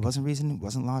Logic. Reason. It wasn't Reason. It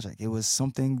wasn't Logic. It was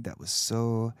something that was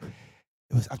so.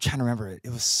 I'm trying to remember it. It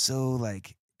was so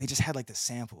like they just had like the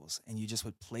samples, and you just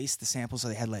would place the samples. So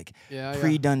they had like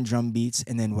pre-done drum beats,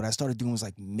 and then what I started doing was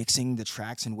like mixing the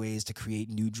tracks in ways to create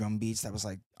new drum beats that was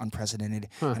like unprecedented.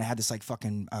 And I had this like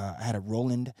fucking I had a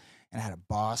Roland and I had a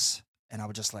Boss, and I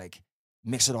would just like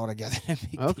mix it all together and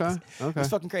make beats. It was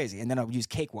fucking crazy. And then I would use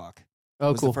Cakewalk. Oh,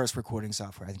 it was cool. the first recording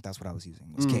software. I think that's what I was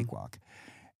using. Was Cakewalk.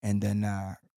 And then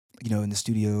in the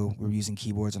studio we were using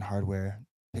keyboards and hardware.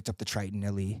 Picked up the Triton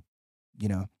LE.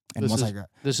 And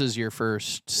this is your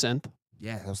first synth?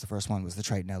 Yeah, that was the first one, was the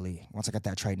Triton LE. Once I got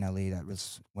that Triton LE, that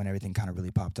was when everything kind of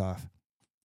really popped off.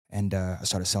 And I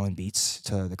started selling beats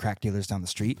to the crack dealers down the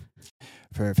street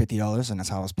for $50, and that's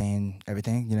how I was paying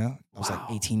everything, I was like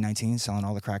 18, 19, selling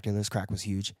all the crack dealers. Crack was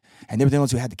huge. And they were the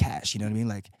ones who had the cash, you know what I mean?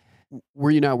 Like,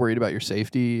 were you not worried about your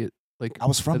safety? Like, I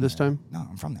was from at this time? No,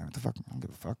 I'm from there. What the fuck? I don't give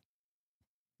a fuck.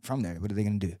 from there. What are they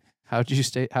going to do? How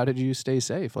did you stay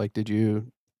safe? Like, did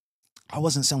you? I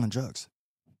wasn't selling drugs.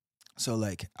 So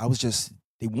like I was just,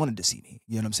 they wanted to see me.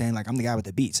 You know what I'm saying? Like I'm the guy with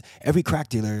the beats. Every crack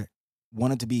dealer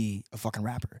wanted to be a fucking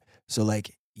rapper. So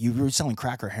like you were selling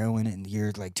crack or heroin in the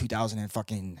year like 2000 and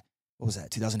fucking, what was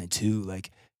that? 2002.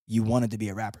 Like you wanted to be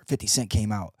a rapper. 50 Cent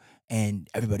came out and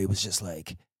everybody was just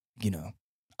like, you know,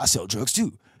 I sell drugs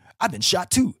too. I've been shot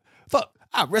too. Fuck,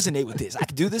 I resonate with this. I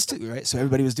could do this too, right? So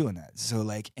everybody was doing that. So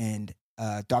like, and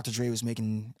Dr. Dre was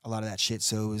making a lot of that shit.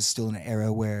 So it was still in an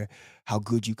era where how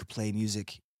good you could play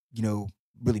music, you know,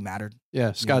 really mattered.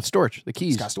 Yeah, Scott Storch, the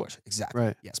keys. Scott Storch, exactly.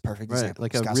 Right. Yes, perfect Right, example.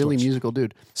 like a Scott really Storch. musical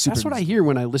dude. Super That's what I musical. hear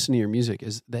when I listen to your music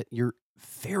is that you're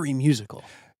very musical.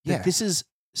 That Yeah. this is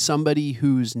somebody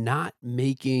who's not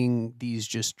making these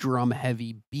just drum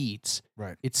heavy beats.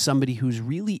 Right. It's somebody who's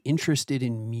really interested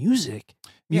in music,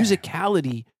 Yeah.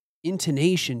 musicality,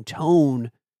 intonation,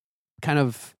 tone, kind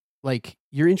of like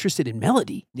you're interested in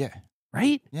melody, Yeah.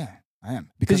 right? Yeah, I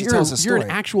am. Because it tells a you're story. an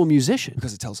actual musician.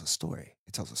 Because it tells a story.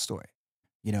 It tells a story.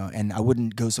 You know, and I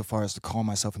wouldn't go so far as to call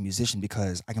myself a musician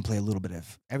because I can play a little bit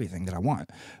of everything that I want,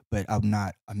 but I'm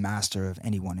not a master of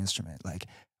any one instrument. Like,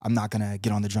 I'm not going to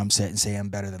get on the drum set and say I'm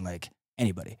better than, like,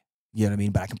 anybody. You know what I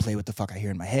mean? But I can play what the fuck I hear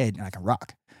in my head and I can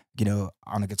rock. You know,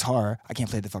 on a guitar, I can't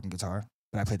play the fucking guitar,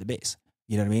 but I play the bass.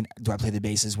 You know what I mean? Do I play the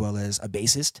bass as well as a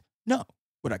bassist? No.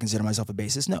 Would I consider myself a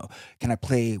bassist? No. Can I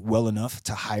play well enough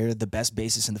to hire the best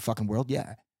bassist in the fucking world?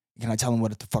 Yeah. Can I tell him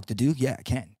what the fuck to do? Yeah, I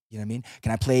can. You know what I mean?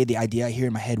 Can I play the idea I hear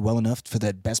in my head well enough for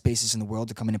the best bassist in the world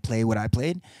to come in and play what I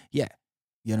played? Yeah.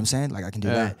 You know what I'm saying? Like I can do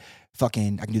that.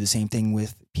 Fucking, I can do the same thing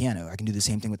with piano. I can do the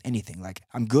same thing with anything. Like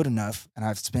I'm good enough and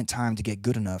I've spent time to get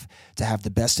good enough to have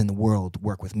the best in the world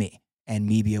work with me and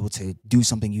me be able to do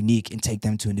something unique and take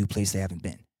them to a new place they haven't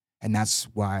been. And that's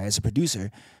why as a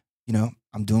producer, you know,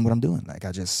 I'm doing what I'm doing. Like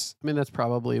I mean, that's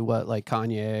probably what like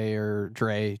Kanye or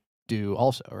Dre do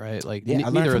also, right? Like Yeah,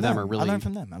 neither of them are really I learned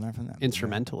from them.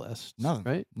 instrumentalists. No,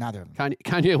 right? neither of them.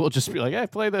 Kanye will just be like, "Hey,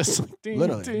 play this." Like, ding,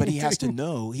 Literally, ding, but he has ding. to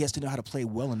know. He has to know how to play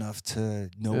well enough to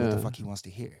know what the fuck he wants to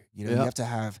hear. You know, you have to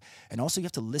have, and also you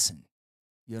have to listen.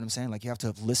 You know what I'm saying? Like you have to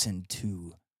have listened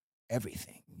to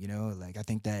everything. You know, like I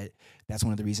think that's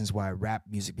one of the reasons why rap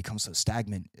music becomes so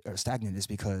stagnant is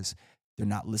because they're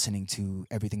not listening to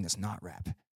everything that's not rap.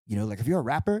 You know, like if you're a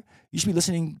rapper, you should be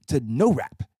listening to no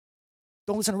rap.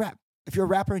 Don't listen to rap. If you're a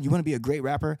rapper and you want to be a great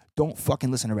rapper, don't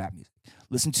fucking listen to rap music.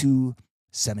 Listen to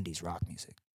 70s rock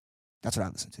music. That's what I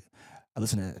listen to. I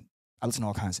listen to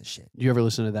all kinds of shit. You ever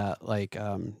listen to that like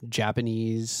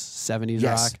Japanese 70s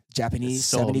Yes, rock? Japanese It's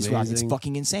so 70s rock. It's amazing.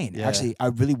 fucking insane. Yeah. Actually, I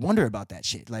really wonder about that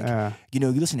shit. Like, you know,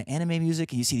 you listen to anime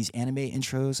music and you see these anime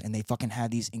intros and they fucking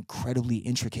have these incredibly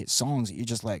intricate songs that you're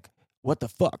just like, what the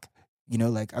fuck? You know,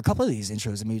 like a couple of these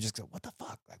intros, I mean, you just go, what the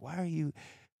fuck? Like, why are you,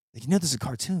 like, you know, this is a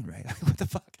cartoon, right? Like, what the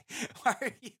fuck? Why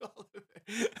are you all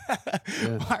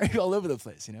over? Why are you all over the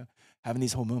place? You know, having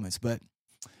these whole moments. But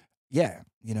yeah,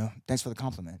 you know, thanks for the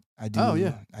compliment. I do. Oh,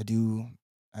 yeah. I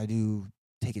do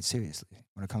take it seriously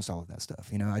when it comes to all of that stuff.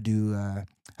 You know, I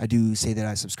do say that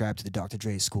I subscribe to the Dr.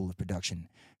 Dre school of production.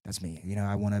 That's me. You know,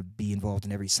 I want to be involved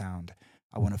in every sound.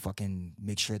 I want to fucking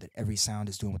make sure that every sound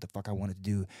is doing what the fuck I want it to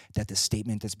do, that the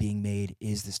statement that's being made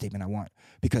is the statement I want.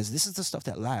 Because this is the stuff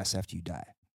that lasts after you die.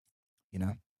 You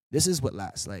know? This is what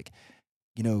lasts. Like,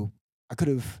 you know,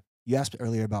 you asked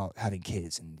earlier about having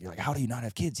kids, and you're like, how do you not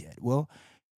have kids yet? Well,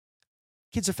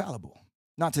 kids are fallible.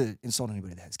 Not to insult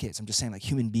anybody that has kids. I'm just saying, like,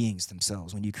 human beings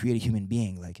themselves, when you create a human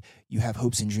being, like, you have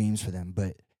hopes and dreams for them,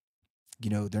 but, you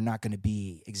know, they're not going to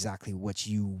be exactly what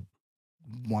you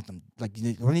want them. Like,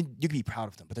 you can be proud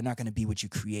of them, but they're not going to be what you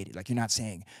created. Like, you're not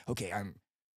saying, okay, I'm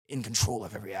in control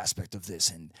of every aspect of this,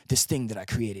 and this thing that I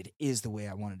created is the way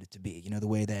I wanted it to be. You know, the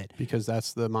way that... Because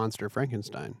that's the monster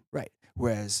Frankenstein. Right.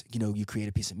 Whereas, you know, you create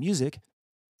a piece of music,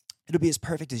 it'll be as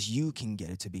perfect as you can get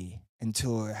it to be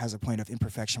until it has a point of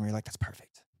imperfection where you're like, that's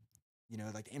perfect. You know,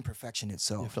 like the imperfection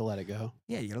itself. You have to let it go.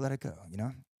 Yeah, you gotta let it go, you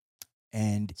know?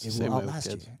 And It's it the same will way with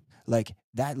outlast you. kids. Like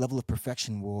that level of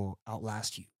perfection will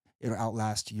outlast you. It'll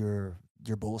outlast your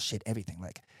bullshit, everything.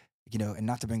 Like, you know, and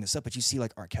not to bring this up, but you see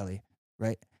like R. Kelly,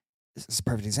 right? This is a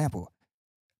perfect example.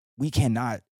 We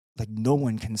cannot, like, no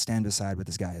one can stand beside what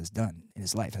this guy has done in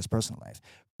his life, his personal life.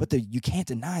 But you can't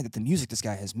deny that the music this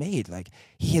guy has made, like,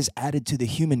 he has added to the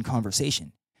human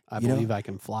conversation. I believe I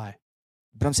can fly.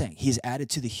 But I'm saying he's added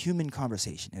to the human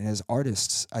conversation. And as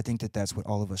artists, I think that that's what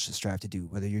all of us should strive to do,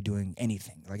 whether you're doing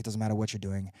anything. Like, it doesn't matter what you're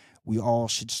doing. We all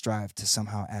should strive to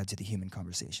somehow add to the human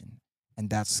conversation. And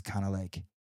that's kind of like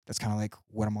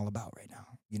what I'm all about right now.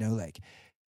 You know, like,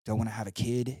 do I want to have a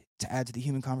kid to add to the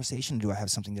human conversation? Or do I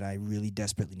have something that I really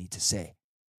desperately need to say?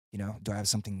 You know, do I have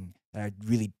something that I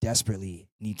really desperately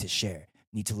need to share,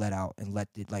 need to let out and let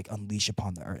it like unleash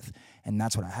upon the earth? And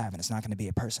that's what I have. And it's not going to be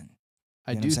a person.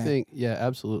 I You know what do I'm saying? think, yeah,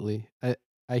 absolutely.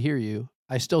 I hear you.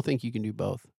 I still think you can do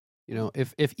both. You know,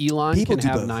 if Elon People can do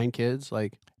have both. 9 kids,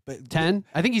 like But 10,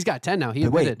 I think he's got 10 now. He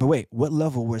But wait, admitted what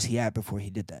level was he at before he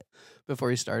did that? before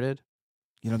he started.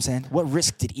 You know what I'm saying? What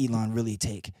risk did Elon really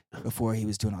take before he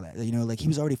was doing all that? You know, like he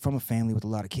was already from a family with a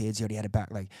lot of kids. He already had it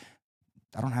back. Like,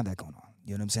 I don't have that going on.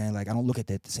 You know what I'm saying? Like, I don't look at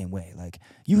that the same way. Like,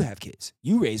 you have kids.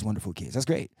 You raise wonderful kids. That's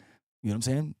great. You know what I'm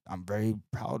saying? I'm very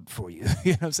proud for you.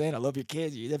 You know what I'm saying? I love your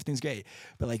kids. Everything's great.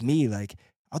 But like me, like,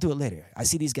 I'll do it later. I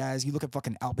see these guys. You look at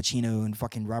fucking Al Pacino and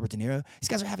fucking Robert De Niro. These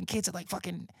guys are having kids at like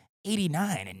fucking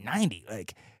 89 and 90.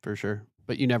 Like, For sure.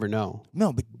 But you never know.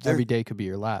 no, but Every day could be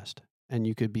your last. And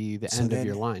you could be the So end of then-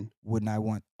 your line. wouldn't I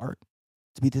want art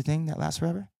to be the thing that lasts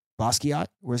forever? Basquiat,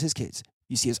 where's his kids?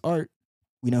 You see his art.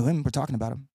 We know him. We're talking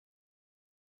about him.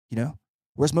 You know?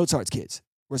 Where's Mozart's kids?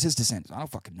 Where's his descendants? I don't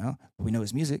fucking know. But we know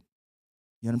his music.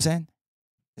 You know what I'm saying?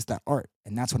 It's that art.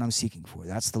 And that's what I'm seeking for.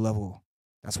 That's the level.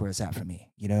 That's where it's at for me.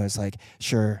 You know, it's like,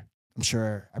 sure, I'm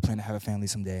sure I plan to have a family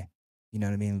someday. You know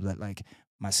what I mean? But like,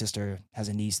 my sister has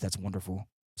a niece that's wonderful.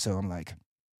 So I'm like,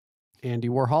 Andy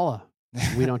Warhola.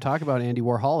 We don't talk about Andy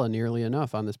Warhola nearly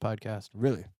enough on this podcast.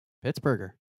 really?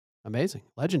 Pittsburgher. Amazing.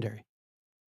 Legendary.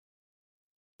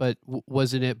 But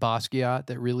wasn't it Basquiat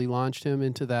that really launched him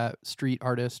into that street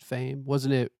artist fame?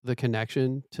 Wasn't it the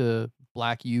connection to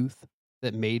black youth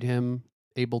that made him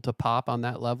able to pop on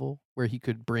that level where he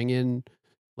could bring in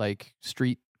like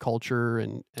street culture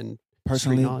and street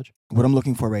Personally, knowledge? what I'm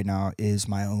looking for right now is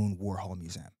my own Warhol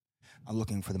museum. I'm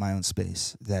looking for my own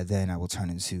space that then I will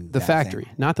turn into The that factory,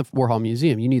 thing. not the Warhol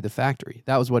Museum. You need the factory.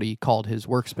 That was what he called his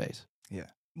workspace.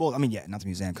 Well, I mean, yeah, not the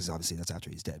museum because obviously that's after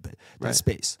he's dead, but that Right.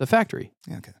 space. The factory.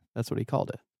 Yeah, okay. That's what he called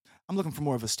it. I'm looking for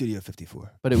more of a Studio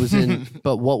 54. But it was in.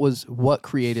 But what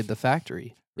created the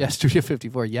factory? Yeah, Studio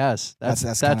 54. Yes, that's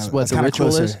kinda, what the kinda ritual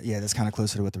closer, is. Yeah, that's kind of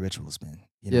closer to what the ritual's been.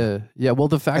 You know? Yeah. Well,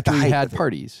 the factory height had of it.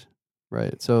 parties,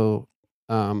 right? So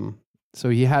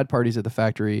he had parties at the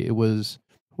factory. It was,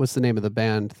 what's the name of the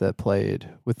band that played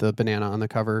with the banana on the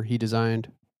cover? He designed.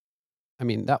 I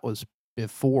mean, that was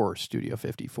before Studio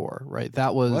 54, right?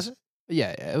 That Was it? Yeah,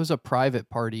 it was a private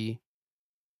party,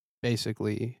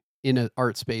 basically in an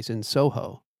art space in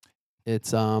Soho.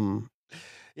 It's Yeah,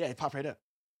 it popped right up.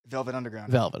 Velvet Underground.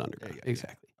 Velvet There Underground, you go, yeah.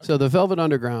 exactly. So the Velvet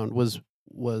Underground was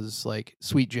like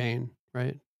Sweet Jane,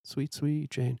 right? Sweet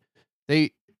Jane.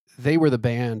 They were the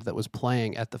band that was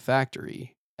playing at the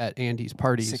factory at Andy's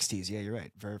parties. 60s. Yeah, you're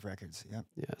right. Verve Records. Yep.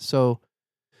 Yeah. So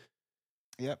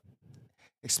Yep.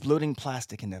 Exploding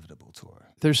Plastic Inevitable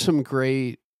tour. there's some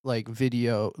great like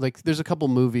video, like there's a couple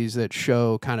movies that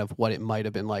show kind of what it might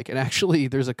have been like, and actually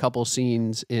there's a couple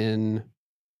scenes in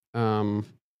what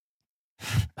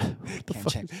the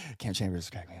fuck? Cam Chambers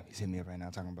cracking me up. He's hitting me up right now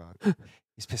talking about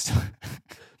he's pissed off.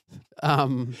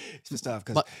 He's pissed off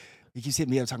because but- he keeps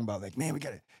hitting me up talking about like, man, we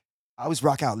got to. I always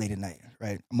rock out late at night,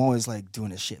 right? I'm always like doing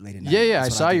this shit late at night. Yeah, I That's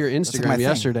what saw do. your That's, like, Instagram my thing.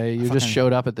 yesterday. I You just fucking-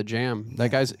 showed up at the jam. That Yeah.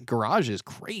 guy's garage is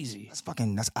crazy.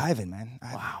 That's Ivan, man.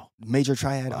 Wow. Major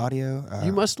Triad Audio.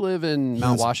 You must live in he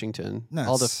Mount was- Washington. No,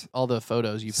 all it's the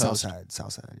photos you post,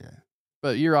 Southside, yeah.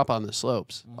 but you're up on the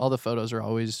slopes. Mhm. All the photos are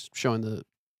always showing the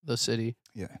city.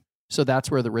 Yeah. So that's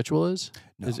where the ritual is.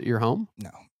 No. Is it your home? No,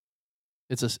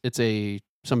 It's a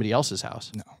somebody else's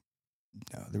house. no.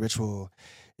 The ritual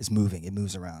is moving. It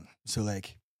moves around. So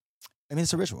like, I mean,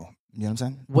 it's a ritual. You know what I'm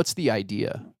saying? What's the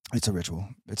idea? It's a ritual.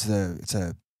 It's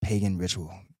a pagan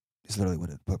ritual. It's literally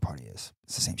what a party is.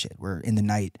 It's the same shit. We're in the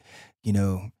night, you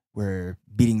know, we're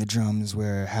beating the drums,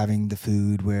 we're having the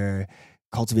food, we're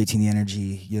cultivating the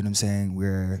energy, you know what I'm saying?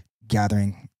 We're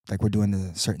gathering, like we're doing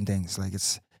the certain things. Like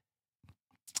it's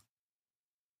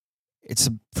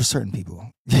for certain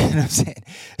people. You know what I'm saying?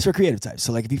 It's for creative types.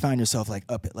 So like if you find yourself like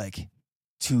up at like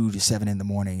 2 to 7 in the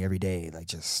morning every day, like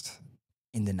just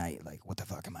in the night, like what the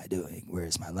fuck am I doing? Where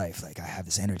is my life? Like I have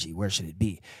this energy. Where should it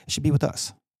be? It should be with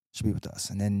us. It should be with us.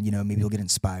 And then, you know, maybe you'll get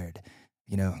inspired.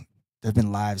 You know, there have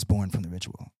been lives born from the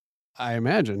ritual. I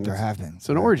imagine There have been. it's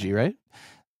an orgy, right?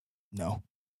 No.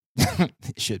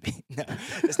 It should be. No,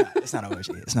 it's not. It's not an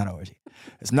orgy. It's not an orgy.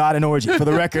 It's not an orgy. For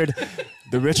the record,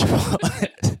 the ritual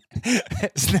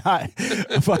it's not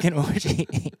a fucking orgy.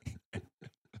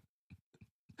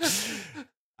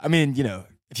 I mean, you know,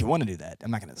 if you want to do that,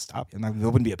 I'm not going to stop you. I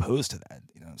wouldn't be opposed to that.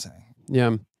 You know what I'm saying?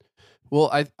 Yeah.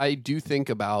 Well, I do think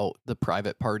about the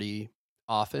private party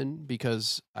often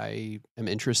because I am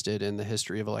interested in the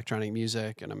history of electronic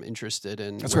music and I'm interested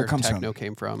in That's where it comes techno from.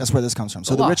 came from. That's where this comes from.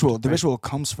 So A the lot, ritual, right? ritual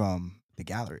comes from the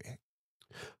gallery.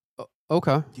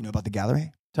 Okay. Do you know about the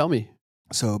gallery? Tell me.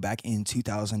 So back in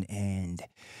 2000 and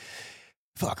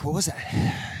fuck, what was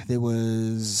that? There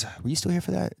was. Were you still here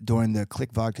for that during the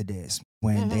Click Vodka days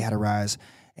when they had a rise?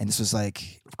 And this was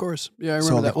like, Of course. Yeah, I So,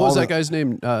 remember like, that. What was all that the- guy's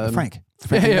name? Frank.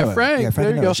 Yeah, and yeah, Noah. Frank. Yeah, There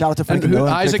and you Noah. go. Shout out to Frank And and who-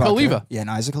 Noah. Isaac Click Vodka. Oliva. Yeah, and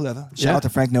Isaac Oliva. Shout Yeah. out to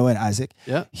Frank, Noah, and Isaac.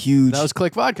 Yeah. Huge. That was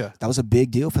Click Vodka. That was a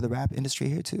big deal for the rap industry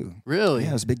here too. Really? Yeah,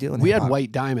 it was a big deal. In We had hip-hop.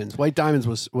 White Diamonds. White Diamonds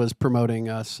was promoting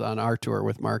us on our tour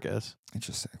with Marcus.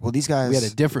 Interesting. Well, these guys. We had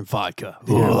a different vodka.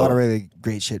 They did a lot of really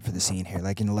great shit for the scene here,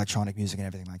 like in electronic music and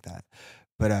everything like that.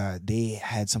 But they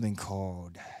had something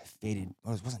called Faded.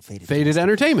 Well, it wasn't Faded. Faded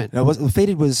Entertainment. No,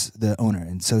 Faded was the owner,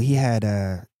 and so he had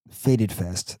Faded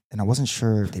Fest, and I wasn't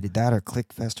sure if they did that or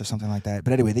Click Fest or something like that.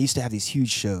 But anyway, they used to have these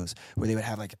huge shows where they would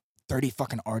have like 30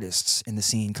 fucking artists in the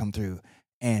scene come through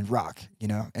and rock, you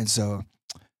know. And so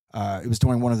it was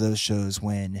during one of those shows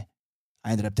when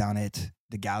I ended up down at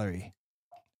the gallery,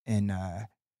 and I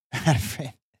had a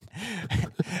friend.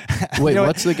 Wait, You know what?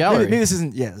 what's the gallery? Maybe this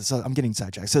isn't. Yeah, so I'm getting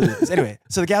sidetracked. So anyway,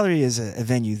 so the gallery is a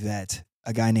venue that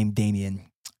a guy named Damien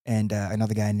and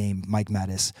another guy named Mike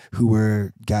Mattis, who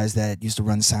were guys that used to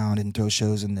run sound and throw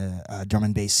shows in the drum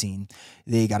and bass scene.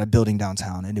 They got a building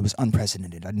downtown, and it was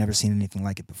unprecedented. I'd never seen anything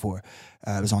like it before.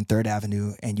 It was on 3rd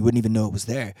Avenue, and you wouldn't even know it was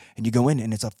there. And you go in,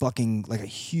 and it's a fucking, like a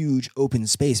huge open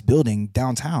space building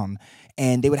downtown,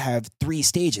 and they would have 3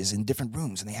 stages in different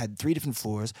rooms, and they had 3 different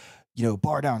floors, you know,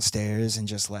 bar downstairs, and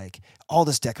just like all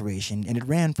this decoration. And it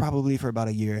ran probably for about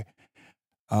a year.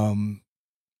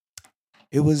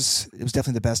 It was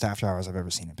definitely the best after hours I've ever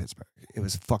seen in Pittsburgh. It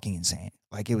was fucking insane.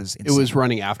 Like it was insane. It was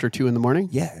running after 2 a.m?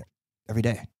 Yeah, every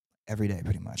day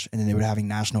pretty much. And then they were having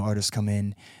national artists come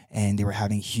in, and they were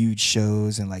having huge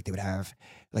shows, and like they would have,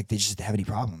 like they just didn't have any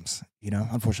problems, you know.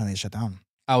 Unfortunately, they shut down.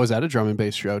 I was at a drum and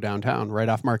bass show downtown, right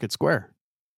off Market Square.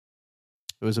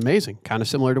 It was amazing. Kind of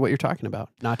similar to what you're talking about.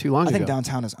 Not too long I ago. think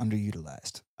downtown is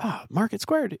underutilized. Market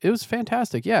Square. It was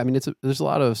fantastic. Yeah, I mean, there's a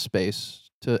lot of space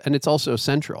to, and it's also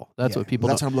central. That's Yeah, what people.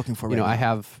 That's don't, what I'm looking for. you know, right I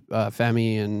now. have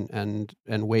Femi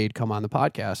and Wade come on the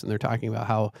podcast, and they're talking about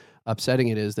how upsetting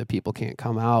it is that people can't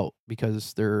come out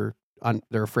because they're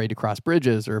afraid to cross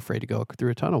bridges or afraid to go through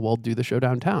a tunnel. Well, do the show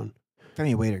downtown. Femi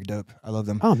and Wade are dope. I love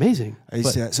them. Oh, amazing! I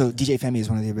used to, so DJ Femi is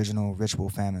one of the original Ritual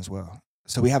fam as well.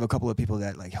 So we have a couple of people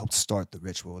that like helped start the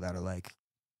Ritual that are like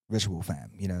Ritual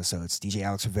fam, you know. So it's DJ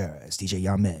Alex Rivera, it's DJ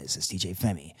Yamez, it's DJ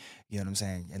Femi. You know what I'm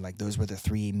saying? And like those were the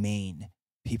 3 main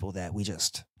people that we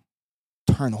just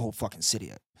turned the whole fucking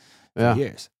city up for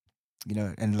years. You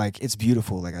know, and like it's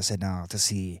beautiful, like I said now, to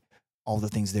see all the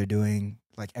things they're doing,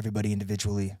 like everybody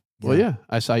individually. Well, yeah,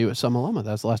 I saw you at Sumalama.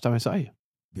 That's the last time I saw you.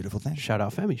 Beautiful thing. Shout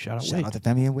out Femi. Shout out Shout Wade. out to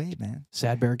Femi and Wade, man.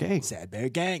 Sad Bear Gang. Sad Bear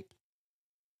Gang.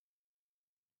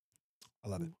 I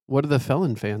love it. What are the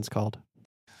Phelan fans called?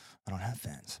 I don't have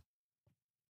fans.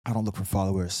 I don't look for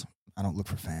followers. I don't look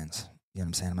for fans. You know what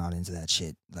I'm saying? I'm not into that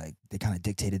shit. Like, they kind of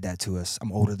dictated that to us.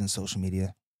 I'm older than social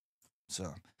media. So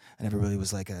I never really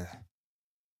was like I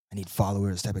need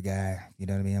followers type of guy. You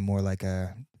know what I mean? I'm more like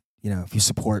you know, if you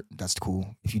support, that's cool.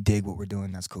 If you dig what we're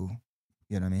doing, that's cool.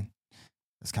 You know what I mean?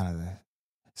 That's kind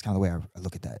of the way I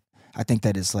look at that. I think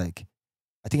that it's like,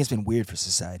 I think it's been weird for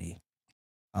society.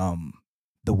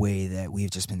 The way that we've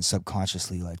just been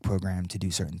subconsciously like programmed to do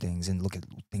certain things and look at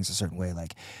things a certain way.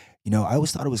 Like, you know, I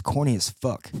always thought it was corny as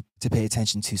fuck to pay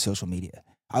attention to social media.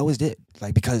 I always did.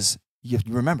 Like, because you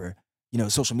remember, you know,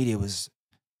 social media was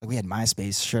like, we had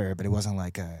MySpace, sure, but it wasn't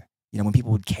like you know, when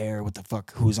people would care what the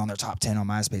fuck who was on their top 10 on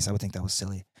MySpace, I would think that was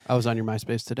silly. I was on your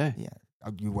MySpace today. Yeah.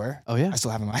 You were? Oh, yeah. I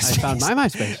still have a I MySpace. found my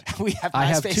MySpace. We have I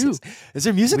have MySpaces. 2. Is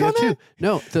there music We on have there? 2.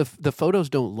 No, the photos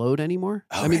don't load anymore.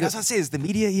 Oh, I mean, that's what I say. Is the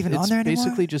media even it's on there anymore?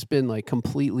 basically just been like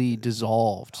completely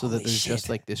dissolved so that Holy there's just shit.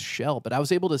 like this shell. But I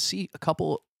was able to see a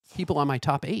couple people on my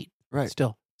top 8 Right.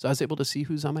 still. So I was able to see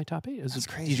who's on my top 8. It was That's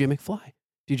crazy. DJ McFly.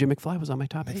 DJ McFly was on my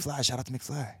top 8. McFly. Shout out to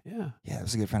McFly. Yeah. Yeah, it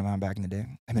was a good friend of mine back in the day.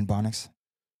 Him and Bonix.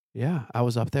 Yeah. I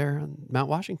was up there on Mount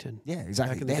Washington. Yeah, Back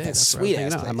exactly. in They the had day. that That's where I was sweet hanging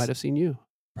ass out. I place. might have seen you.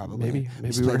 Probably. Maybe We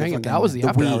used to we play were the hanging. fucking, That was the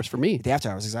after weed. hours for me. The after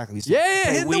hours, exactly. We used to Yeah,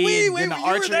 play hitting the weed. then the You were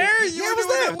archery. there. Yeah, You I were was doing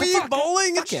there. the What the weed fuck? bowling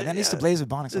and Fuck yeah, shit, man. I used to yeah. blaze with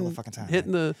Bonix all the And fucking time.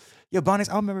 hitting the Yo, Bonix,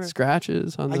 I remember.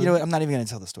 scratches on the. You know what? I'm not even going to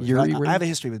tell the story. Yuri I ring? have a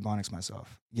history with Bonix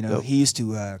myself. You know, Dope. he used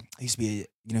to be,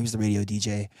 he was the radio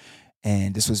DJ.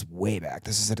 And this was way back.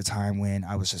 This is at a time when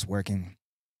I was just working.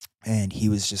 And he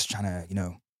was just trying to, you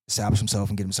know, establish himself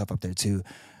and get himself up there too.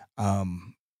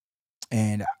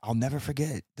 And I'll never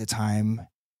forget the time.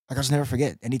 Like, I'll just never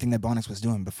forget anything that Bonix was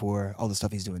doing before all the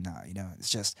stuff he's doing now. You know, it's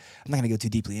just, I'm not going to go too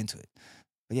deeply into it.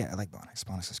 But yeah, I like Bonix.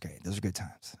 Bonix was great. Those were good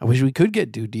times. I wish we could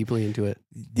get too deeply into it.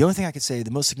 The only thing I could say,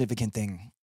 the most significant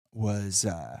thing was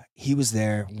he was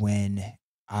there when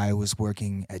I was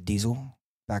working at Diesel,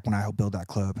 back when I helped build that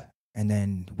club. and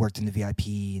then worked in the VIP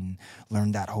and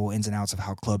learned that whole ins and outs of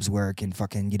how clubs work and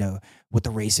fucking, what the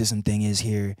racism thing is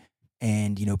here,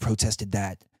 and, protested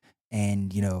that,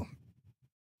 and,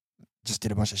 just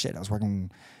did a bunch of shit.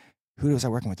 Who was I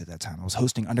working with at that time? I was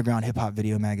hosting Underground Hip Hop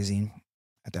Video Magazine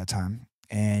at that time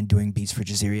and doing beats for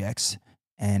Jaziri X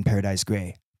and Paradise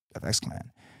Gray of X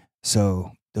Clan.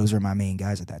 So those were my main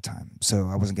guys at that time. So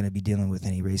I wasn't going to be dealing with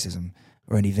any racism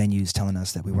or any venues telling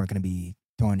us that we weren't going to be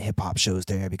throwing hip hop shows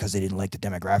there because they didn't like the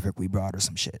demographic we brought or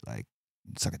some shit. Like,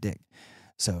 suck a dick.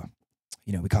 So,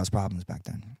 we caused problems back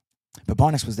then. But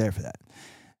Bonix was there for that.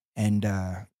 And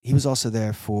he was also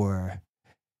there for...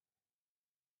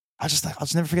 I'll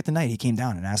just never forget the night he came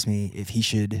down and asked me if he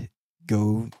should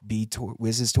go be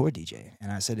Wiz's tour DJ.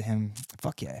 And I said to him,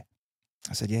 fuck yeah.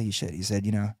 I said, yeah, you should. He said, I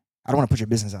don't want to put your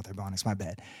business out there, Bonix, my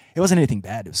bad. It wasn't anything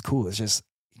bad. It was cool. It's just,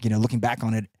 looking back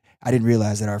on it, I didn't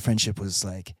realize that our friendship was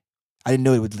like, I didn't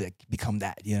know it would like become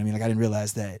that. You know what I mean? Like, I didn't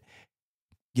realize that,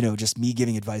 just me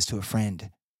giving advice to a friend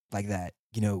like that,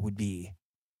 would be,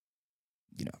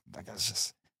 like,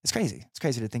 it's crazy. It's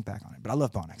crazy to think back on it. But I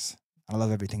love Bonix. I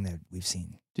love everything that we've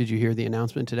seen. Did you hear the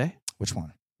announcement today? Which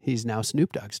one? He's now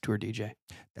Snoop Dogg's tour DJ.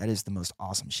 That is the most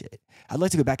awesome shit. I'd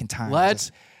like to go back in time.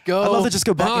 Let's go. I'd love to just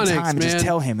go back Bonix, in time and man. just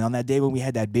tell him on that day when we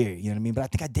had that beer. You know what I mean? But I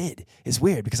think I did. It's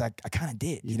weird because I kind of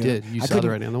did. You did. You saw the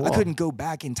writing on the wall. I couldn't go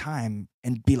back in time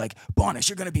and be like, Bonix,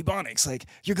 you're going to be Bonix. Like,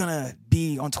 you're going to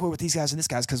be on tour with these guys and this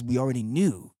guys because we already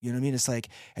knew. You know what I mean? It's like,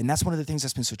 and that's one of the things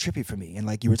that's been so trippy for me. And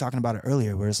like you were talking about it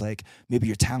earlier, where it's like, maybe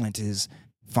your talent is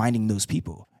finding those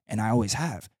people. And I always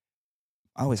have.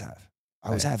 I always have.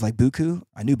 Like Buku,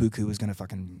 I knew Buku was gonna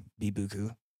fucking be Buku.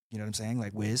 You know what I'm saying?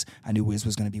 Like Wiz, I knew Wiz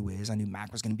was gonna be Wiz. I knew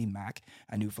Mac was gonna be Mac.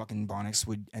 I knew fucking Bonix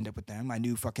would end up with them. I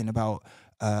knew fucking about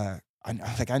I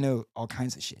know all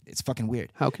kinds of shit. It's fucking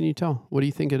weird. How can you tell? What do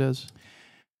you think it is?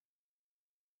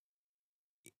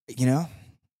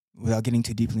 Without getting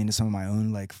too deeply into some of my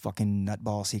own like fucking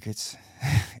nutball secrets,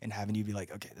 and having you be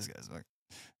like, okay, this guy's like,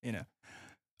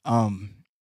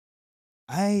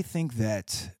 I think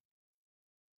that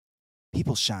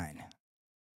people shine.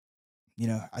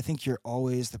 I think you're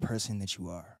always the person that you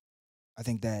are. I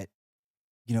think that,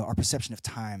 our perception of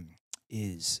time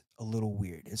is a little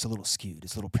weird. It's a little skewed.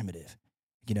 It's a little primitive,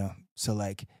 So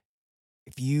like,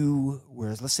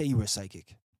 let's say you were a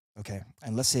psychic, okay?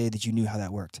 And let's say that you knew how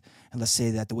that worked. And let's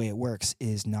say that the way it works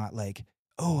is not like,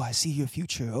 oh, I see your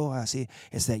future. Oh, I see.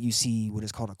 It's that you see what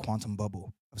is called a quantum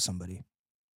bubble of somebody.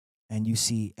 And you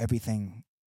see everything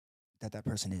that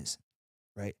person is,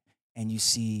 right? And you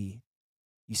see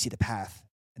the path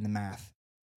and the math,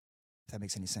 if that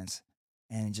makes any sense.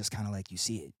 And just kind of like you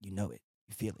see it, you know it,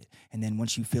 you feel it. And then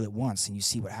once you feel it once and you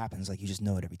see what happens, like you just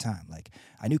know it every time. Like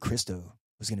I knew Christo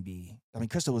was going to be,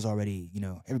 Christo was already,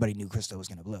 everybody knew Christo was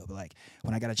going to blow. But like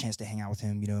when I got a chance to hang out with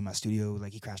him, in my studio,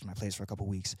 like he crashed my place for a couple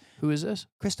weeks. Who is this?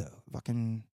 Christo,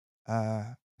 fucking,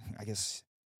 he's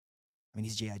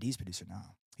JID's producer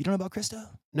now. You don't know about Christo?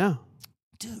 No.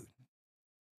 Dude.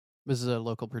 This is a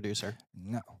local producer.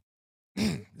 No.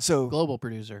 So global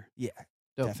producer. Yeah.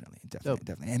 Dope.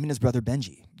 Definitely. Him and his brother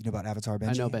Benji. You know about Avatar Benji?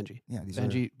 I know Benji. Yeah.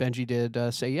 Benji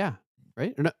did Say Yeah,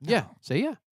 right? Or no? Yeah. Say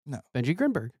Yeah. No. Benji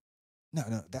Grinberg. No.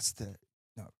 No.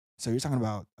 So you're talking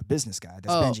about a business guy.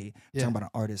 That's Benji. You're talking about an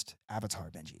artist, Avatar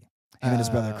Benji. Him and his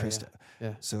brother Christo.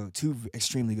 Yeah. So two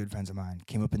extremely good friends of mine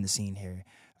came up in the scene here.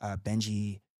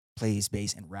 Benji plays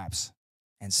bass and raps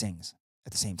and sings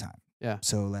at the same time. Yeah.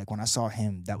 So like when I saw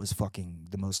him, that was fucking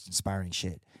the most inspiring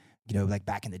shit. Like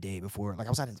back in the day before, like I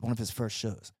was at one of his first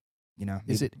shows.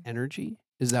 Is it energy?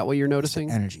 Is that what you're noticing?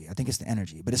 It's the energy. I think it's the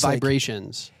energy, but it's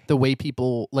vibrations. Like, the way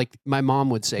people, like my mom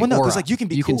would say, well, no, because like you can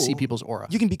be, you cool. can see people's aura.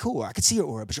 You can be cool. I could see your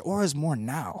aura, but your aura is more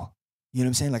now. You know what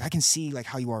I'm saying? Like I can see like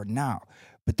how you are now,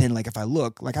 but then like if I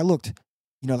look, like I looked,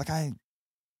 I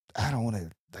don't want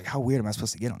to. Like, how weird am I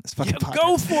supposed to get on this fucking podcast?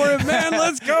 Go for it, man.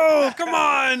 Let's go. Come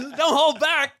on. Don't hold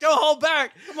back. Come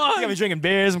on. You got me drinking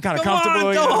beers. I'm kind of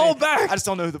comfortable. Don't hold back. I just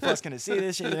don't know who the fuck's going to see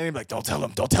this shit. And they're like, don't tell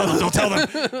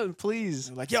them. Please.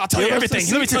 I'm like, yeah, I'll tell you everything.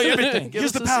 Let me tell you everything.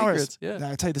 Here's the powers. Yeah.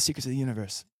 I'll tell you the secrets of the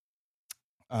universe.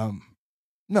 No,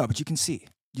 but you can see.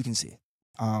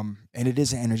 And it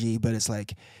is an energy, but it's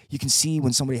like, you can see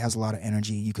when somebody has a lot of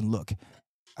energy, you can look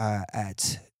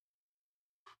at...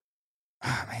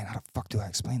 man, how the fuck do I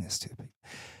explain this to you?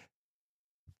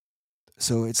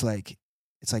 So it's like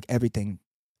everything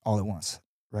all at once,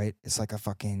 right? It's like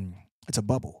it's a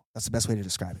bubble. That's the best way to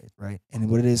describe it, right? And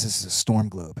what it is a storm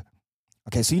globe.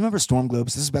 Okay, so you remember storm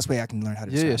globes? This is the best way I can learn how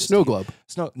to describe it. Yeah, snow globe.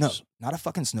 No, not a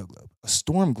fucking snow globe. A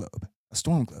storm globe.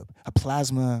 A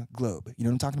plasma globe. You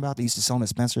know what I'm talking about? They used to sell them at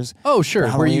Spencer's. Oh, sure.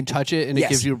 Where you touch it and it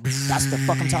gives you... That's the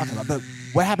fuck I'm talking about. But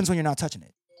what happens when you're not touching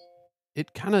it?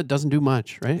 it kind of doesn't do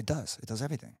much, right? It does. It does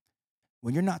everything.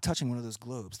 When you're not touching one of those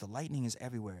globes, the lightning is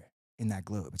everywhere in that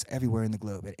globe. It's everywhere in the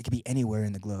globe. It could be anywhere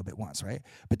in the globe at once, right?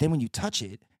 But then when you touch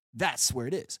it, that's where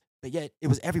it is. But yet it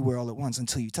was everywhere all at once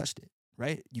until you touched it,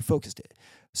 right? You focused it.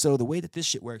 So the way that this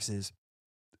shit works is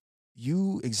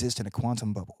you exist in a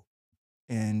quantum bubble.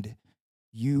 And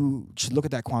you should look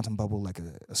at that quantum bubble like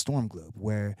a storm globe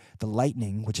where the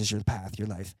lightning, which is your path, your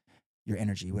life, your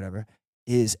energy, whatever,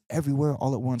 is everywhere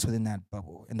all at once within that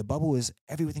bubble. And the bubble is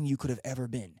everything you could have ever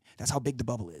been. That's how big the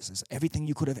bubble is. It's everything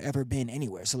you could have ever been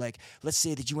anywhere. So like, let's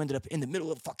say that you ended up in the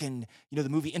middle of fucking, the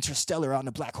movie Interstellar out in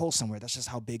a black hole somewhere. That's just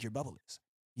how big your bubble is.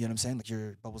 You know what I'm saying? Like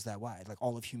your bubble's that wide. Like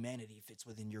all of humanity fits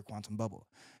within your quantum bubble.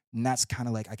 And that's kind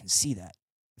of like, I can see that,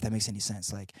 if that makes any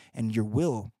sense. Like, and your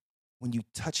will, when you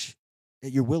touch,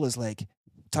 your will is like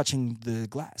touching the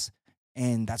glass.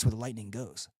 And that's where the lightning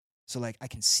goes. So like, I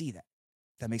can see that.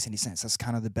 That makes any sense. That's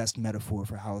kind of the best metaphor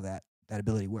for how that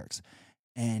ability works.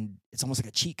 And it's almost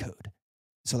like a cheat code.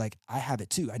 So like I have it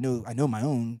too. I know my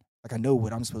own, like I know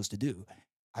what I'm supposed to do.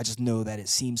 I just know that it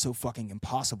seems so fucking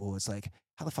impossible. It's like,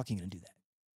 how the fuck are you gonna do that?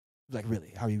 Like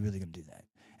really, how are you really gonna do that?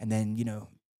 And then,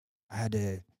 I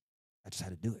just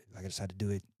had to do it. Like I just had to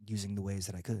do it using the ways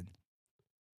that I could.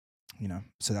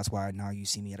 So that's why now you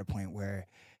see me at a point where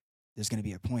there's gonna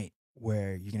be a point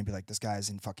where you're going to be like, this guy's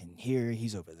in fucking here,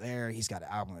 he's over there, he's got an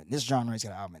album in this genre, he's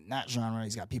got an album in that genre,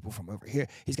 he's got people from over here,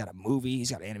 he's got a movie, he's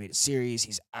got an animated series,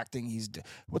 he's acting,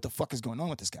 what the fuck is going on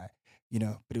with this guy?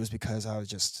 But it was because I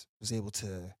was able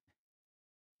to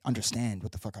understand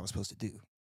what the fuck I was supposed to do.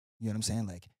 You know what I'm saying?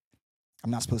 Like,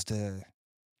 I'm not supposed to,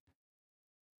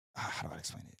 how do I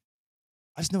explain it?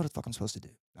 I just know what the fuck I'm supposed to do.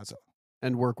 That's all.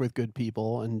 And work with good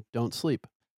people and don't sleep.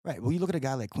 Right. Well, you look at a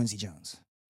guy like Quincy Jones,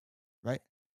 right?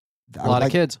 A lot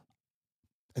of kids.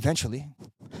 Eventually,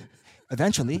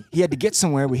 he had to get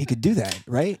somewhere where he could do that,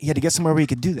 right? He had to get somewhere where he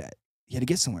could do that.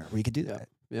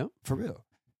 Yeah. For real.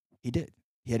 He did.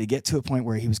 He had to get to a point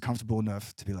where he was comfortable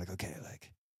enough to be like, okay,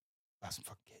 like, I have some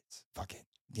fucking kids. Fuck it.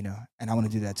 And I want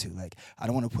to do that too. Like, I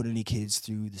don't want to put any kids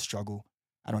through the struggle.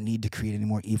 I don't need to create any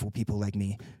more evil people like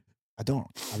me. I don't.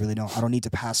 I really don't. I don't need to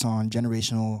pass on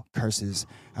generational curses.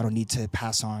 I don't need to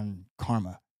pass on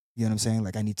karma. You know what I'm saying?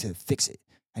 Like, I need to fix it.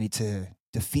 I need to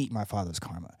defeat my father's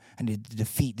karma. I need to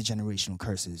defeat the generational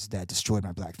curses that destroyed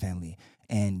my black family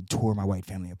and tore my white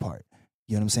family apart.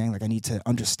 You know what I'm saying? Like, I need to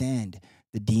understand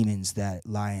the demons that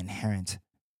lie inherent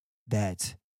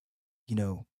that,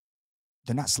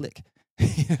 they're not slick.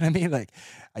 You know what I mean? Like,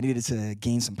 I needed to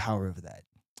gain some power over that.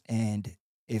 And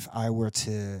if I were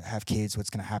to have kids, what's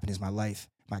going to happen is my life,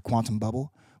 my quantum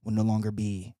bubble will no longer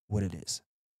be what it is.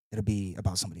 It'll be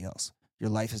about somebody else. Your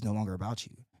life is no longer about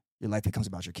you. Your life becomes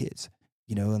about your kids,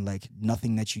 and like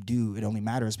nothing that you do, it only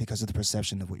matters because of the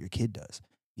perception of what your kid does.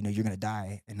 You're going to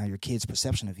die, and now your kid's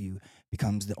perception of you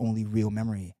becomes the only real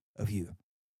memory of you.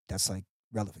 That's like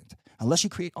relevant. Unless you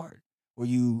create art or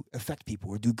you affect people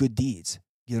or do good deeds,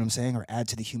 you know what I'm saying? Or add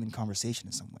to the human conversation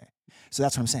in some way. So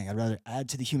that's what I'm saying. I'd rather add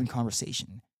to the human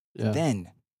conversation and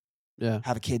then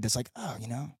have a kid that's like, oh,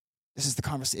 this is the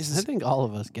conversation. I think all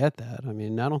of us get that. I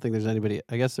mean, I don't think there's anybody.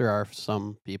 I guess there are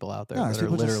some people out there that are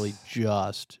literally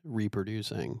just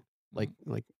reproducing, like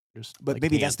just. But like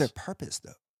maybe ants. that's their purpose,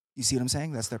 though. You see what I'm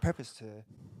saying? That's their purpose to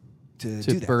do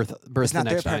that. birth It's the not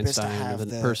their next purpose to Einstein, or have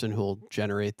the person who will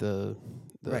generate the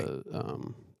Right.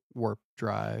 Warp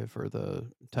drive or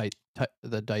the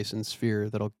the Dyson sphere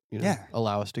that'll Yeah.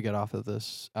 allow us to get out of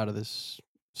this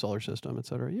solar system, et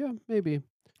cetera. Yeah, maybe.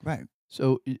 Right.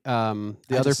 So the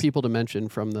other people to mention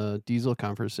from the diesel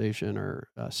conversation are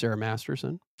Sarah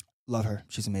Masterson. Love her.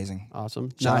 She's amazing.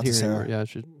 Awesome. Shout out Not to here Sarah. anymore. Yeah,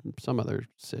 she's some other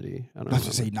city. I don't I know. was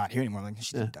going to say not here anymore. Like,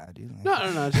 she didn't die, dude. Like,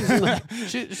 No. She's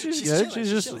good. chilling, She's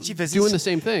just chilling. She visits- doing the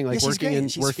same thing, like yeah, she's working great. in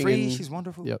She's working free. in. She's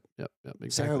wonderful. Yep. Exactly.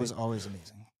 Sarah was always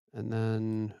amazing. And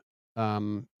then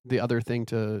the other thing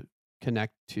to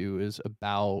connect to is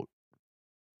about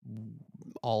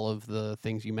all of the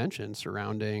things you mentioned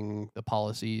surrounding the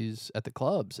policies at the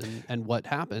clubs and what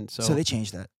happened. So they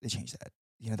changed that.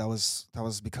 That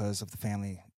was because of the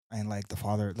family and like the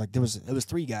father. Like it was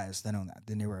 3 guys that owned that.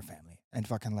 Then they were a family and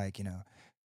fucking like it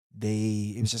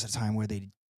was just a time where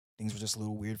things were just a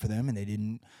little weird for them and they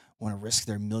didn't want to risk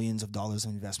their millions of dollars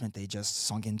of investment. They just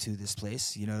sunk into this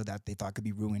place, that they thought could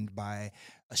be ruined by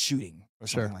a shooting or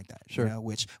something like that. Sure.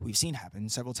 Which we've seen happen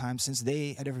several times since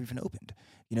they had ever even opened.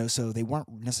 So they weren't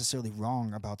necessarily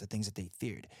wrong about the things that they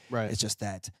feared. Right. It's just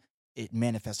that it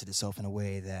manifested itself in a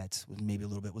way that maybe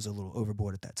was a little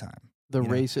overboard at that time. The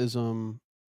racism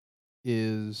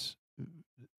is,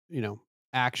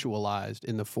 actualized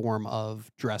in the form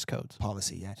of dress codes.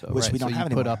 Policy, yeah. So, Which we don't so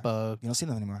have you anymore. put up You don't see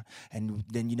them anymore. And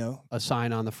then, a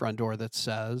sign on the front door that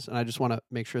says, and I just want to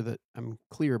make sure that I'm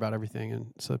clear about everything,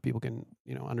 and so that people can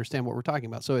understand what we're talking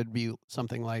about. So it'd be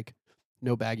something like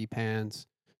no baggy pants,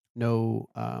 no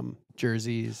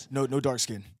jerseys, no dark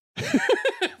skin.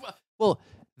 Well,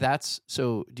 that's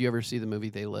so. Do you ever see the movie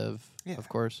They Live? Yeah, of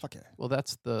course. Fuck yeah. Well,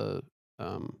 that's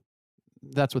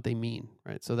what they mean,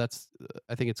 right? So that's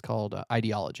I think it's called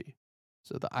ideology.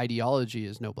 So the ideology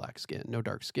is no black skin, no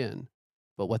dark skin,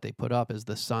 but what they put up is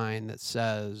the sign that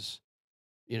says,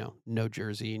 no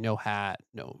jersey, no hat,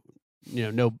 no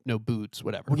boots,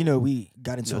 whatever. Well, we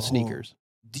got into no sneakers.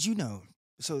 Did you know?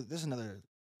 So there's another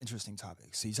interesting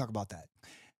topic. So you talk about that,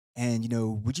 and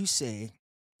would you say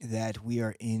that we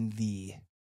are in the?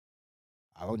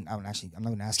 I'm not going to ask you. I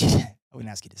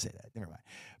wouldn't ask you to say that. Never mind.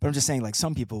 But I'm just saying, like,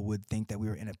 some people would think that we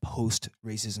were in a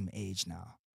post-racism age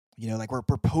now. Like we're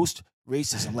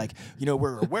post-racism. Like,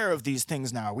 we're aware of these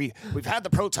things now. We've had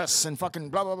the protests and fucking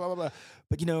blah blah blah blah blah.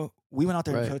 But we went out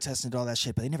there and protested and did all that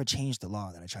shit. But they never changed the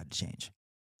law that I tried to change.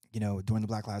 During the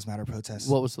Black Lives Matter protests.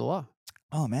 What was the law?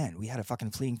 Oh man, we had a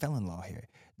fucking fleeing felon law here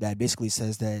that basically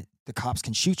says that the cops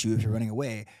can shoot you if you're running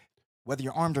away, whether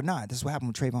you're armed or not. This is what happened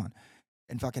with Trayvon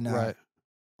and fucking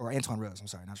or Antoine Rose. I'm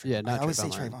sorry, not Trayvon. Yeah, not I always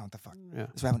Trayvon, say right? Trayvon. What the fuck? Yeah,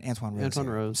 this is what happened with Antoine Rose. Antoine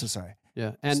Rose. I'm so sorry.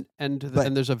 Yeah,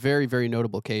 and there's a very, very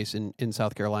notable case in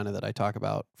South Carolina that I talk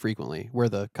about frequently, where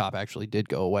the cop actually did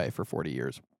go away for 40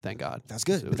 years. Thank God. That's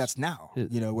good, but that's now.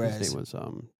 Whereas his name was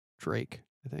Drake,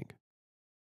 I think.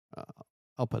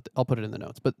 I'll put it in the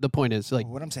notes. But the point is, like,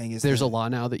 what I'm saying is, there's a law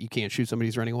now that you can't shoot somebody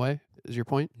who's running away. Is your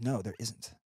point? No, there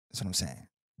isn't. That's what I'm saying.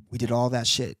 We did all that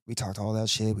shit. We talked all that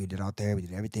shit. We did out there. We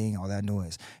did everything, all that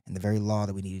noise. And the very law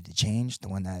that we needed to change, the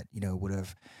one that, would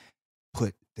have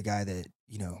put the guy that,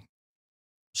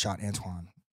 shot Antoine,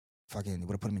 fucking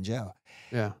would have put him in jail.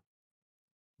 Yeah.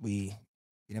 We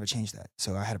never changed that.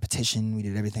 So I had a petition. We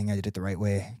did everything. I did it the right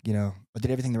way. I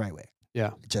did everything the right way.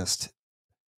 Yeah.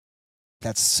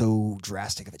 That's so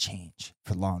drastic of a change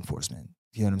for law enforcement.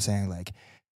 You know what I'm saying? Like,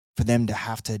 for them to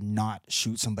have to not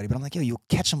shoot somebody. But I'm like, yo, you'll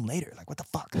catch him later. Like, what the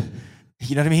fuck?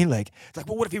 You know what I mean? Like,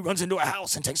 well, what if he runs into a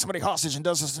house and takes somebody hostage and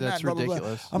does this and that's that? Blah,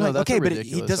 ridiculous. blah, blah. I'm like, okay, but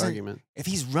he doesn't. Argument. If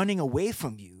he's running away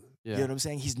from you, you know what I'm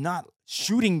saying? He's not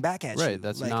shooting back at you. Right.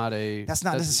 That's like, not a. That's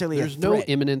not necessarily there's a threat. no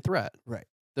imminent threat. Right.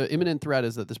 The imminent threat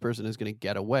is that this person is going to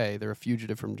get away. They're a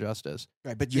fugitive from justice.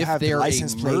 Right, but you have the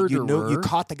license plate. You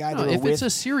caught the guy. If it's a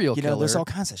serial killer, there's all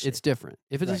kinds of shit. It's different.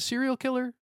 If it's a serial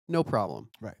killer, no problem.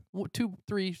 Right. 2,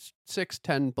 3, 6,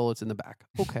 10 bullets in the back.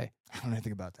 Okay. I don't know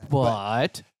anything about that.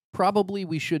 But probably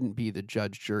we shouldn't be the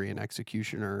judge, jury, and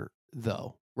executioner,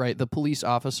 though. Right? The police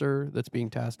officer that's being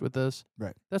tasked with this.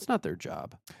 Right. That's not their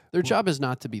job. Their job is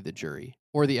not to be the jury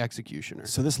or the executioner.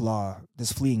 So this law,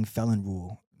 this fleeing felon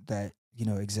rule that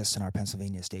exists in our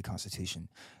Pennsylvania state constitution,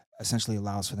 essentially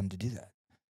allows for them to do that.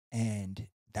 And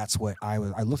that's what I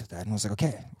looked at that and was like,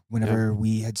 okay, whenever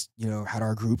we had, had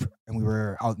our group and we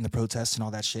were out in the protests and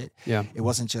all that shit, it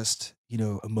wasn't just,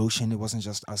 emotion. It wasn't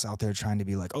just us out there trying to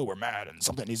be like, oh, we're mad and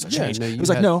something needs to change. No, it was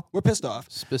like, no, we're pissed off.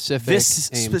 This aim.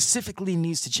 specifically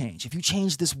needs to change. If you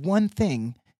change this one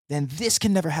thing, then this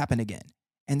can never happen again.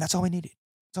 And that's all we needed.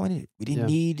 That's all we needed. We didn't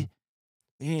need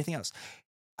anything else.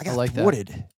 I got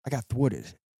thwarted. I got thwarted.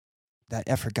 That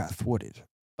effort got thwarted.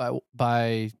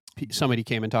 By somebody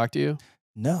came and talked to you?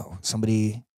 No.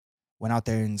 Somebody went out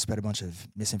there and spread a bunch of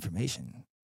misinformation,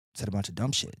 said a bunch of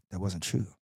dumb shit that wasn't true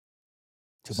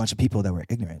to a bunch of people that were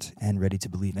ignorant and ready to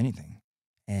believe anything.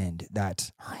 And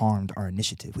that harmed our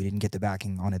initiative. We didn't get the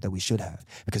backing on it that we should have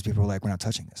because people were like, we're not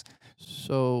touching this.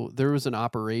 So there was an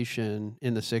operation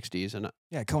in the 60s. And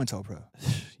yeah, COINTELPRO.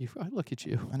 Look at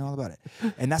you. I know all about it.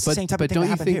 And that's the same type of thing that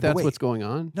happened here. But don't you think that's what's going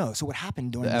on? No. So what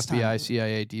happened during the this FBI, time,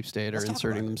 CIA, deep state are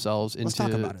inserting themselves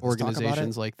into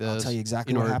organizations like this I'll tell you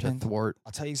exactly in what order happened. to thwart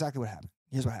I'll tell you exactly what happened.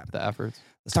 Here's what happened. The efforts.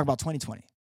 Let's talk about 2020.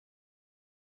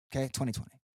 Okay, 2020.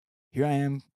 Here I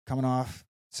am coming off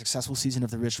successful season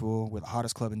of The Ritual. We're the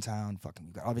hottest club in town. Fucking,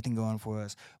 we've got everything going for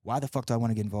us. Why the fuck do I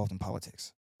want to get involved in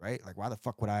politics? Right? Like, why the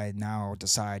fuck would I now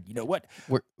decide, you know what?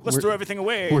 Let's throw everything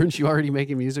away. Weren't you already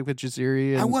making music with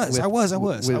Jaziri? I was.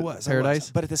 Paradise?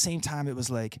 But at the same time, it was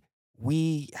like,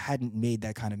 we hadn't made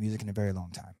that kind of music in a very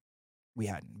long time. We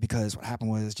hadn't. Because what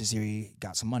happened was Jaziri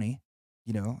got some money,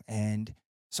 and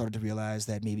started to realize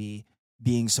that maybe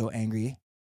being so angry,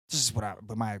 this is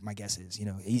but my guess is,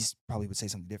 he's probably would say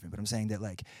something different, but I'm saying that,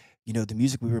 like, the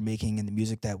music we were making and the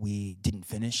music that we didn't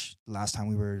finish the last time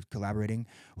we were collaborating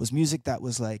was music that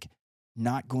was, like,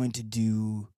 not going to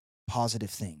do positive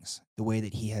things the way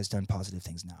that he has done positive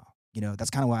things now. You know, that's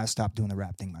kind of why I stopped doing the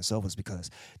rap thing myself, was because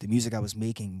the music I was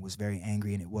making was very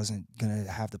angry and it wasn't going to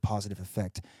have the positive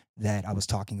effect that I was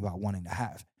talking about wanting to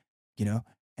have, you know?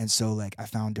 And so, like, I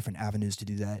found different avenues to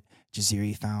do that.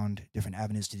 Jaziri found different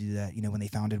avenues to do that. You know, when they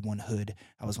founded One Hood,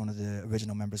 I was one of the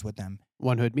original members with them.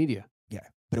 One Hood Media. Yeah,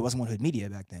 but it wasn't One Hood Media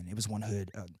back then. It was One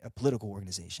Hood, a political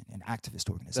organization, an activist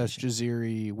organization. That's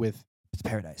Jaziri with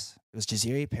Paradise. It was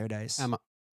Jaziri, Paradise,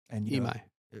 and you know, Imai.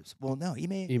 well, no,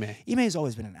 Ime Imai. has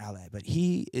always been an ally, but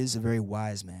he is a very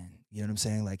wise man. You know what I'm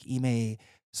saying? Like, Ime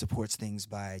supports things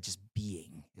by just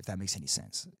being, if that makes any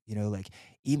sense. You know, like,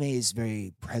 Ime's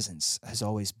very presence has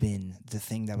always been the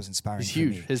thing that was inspiring. He's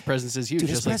huge. For me. His presence is huge, Dude,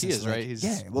 just like he is, right?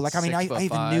 He's well, like, I mean, I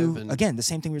even knew, again, the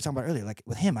same thing we were talking about earlier. Like,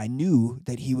 with him, I knew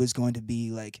that he was going to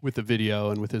be like, with the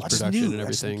video and with his production and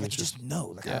everything. You just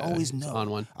know. Like, I always know. On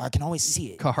one. I can always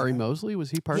see it. Kahari Mosley,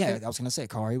 was he part of it? Yeah, I was gonna say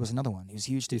Kahari was another one. He was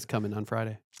huge too. He's coming on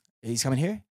Friday. He's coming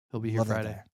here. He'll be here Friday.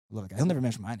 I love that guy. He'll never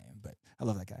mention my name, but I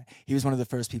love that guy. He was one of the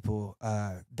first people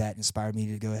that inspired me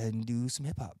to go ahead and do some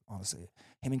hip hop, honestly.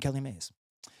 Him and Kelly Mays.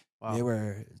 Wow. They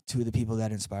were two of the people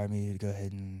that inspired me to go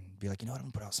ahead and be like, you know what, I'm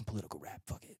going to put out some political rap.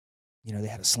 Fuck it. You know, they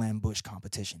had a Slam Bush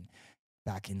competition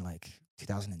back in like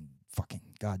 2000 and fucking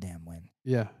goddamn when.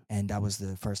 Yeah. And that was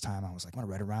the first time I was like, I'm going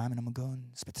to write a rhyme and I'm going to go and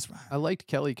spit this rhyme. I liked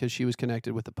Kelly because she was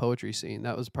connected with the poetry scene.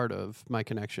 That was part of my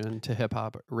connection to hip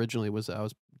hop originally, was I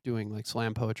was doing like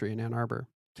slam poetry in Ann Arbor.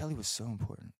 Kelly was so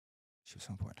important. She was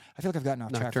so important. I feel like I've gotten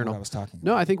off track from what I was talking about.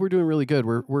 No, I think we're doing really good.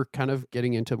 We're kind of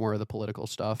getting into more of the political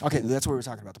stuff. Okay, that's what we were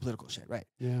talking about, the political shit, right?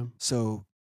 Yeah. So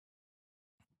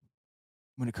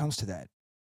when it comes to that,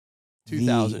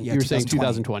 2000. You were saying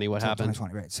 2020. What happened?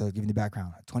 2020, right? So giving the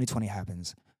background, 2020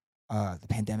 happens. The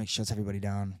pandemic shuts everybody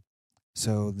down.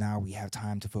 So now we have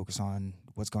time to focus on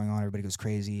what's going on. Everybody goes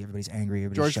crazy. Everybody's angry.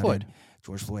 Everybody's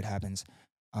George Floyd happens.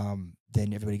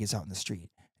 Then everybody gets out in the street.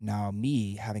 Now,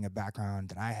 me having a background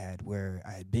that I had, where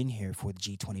I had been here for the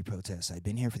G20 protests, I had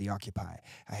been here for the Occupy,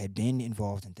 I had been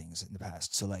involved in things in the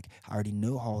past. So, like, I already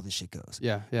know how all this shit goes.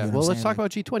 Yeah, yeah. You know, well, let's talk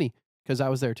about G20, because I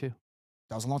was there too.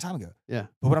 That was a long time ago. Yeah.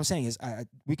 But what I'm saying is,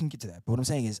 we can get to that. But what I'm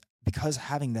saying is, because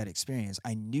having that experience,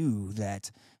 I knew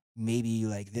that maybe,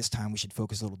 like, this time we should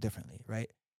focus a little differently, right?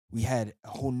 We had a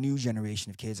whole new generation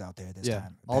of kids out there this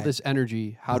time. All this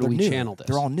energy, how do we channel this?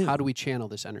 They're all new. How do we channel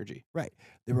this energy? Right.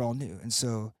 They were all new. And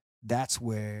so that's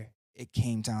where it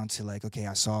came down to, like, okay,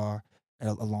 I saw,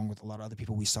 along with a lot of other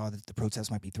people, we saw that the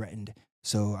protests might be threatened.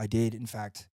 So I did, in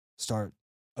fact, start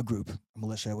a group, a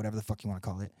militia, whatever the fuck you want to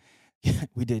call it.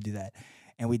 We did do that.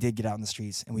 And we did get out in the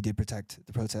streets and we did protect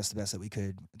the protests the best that we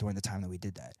could during the time that we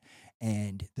did that.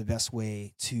 And the best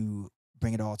way to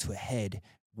bring it all to a head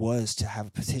was to have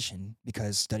a petition,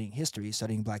 because studying history,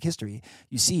 studying Black history,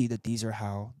 you see that these are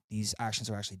how these actions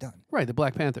are actually done. Right, the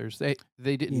Black Panthers, they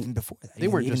didn't, even before that, they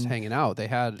weren't just hanging out. They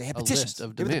had petitions. List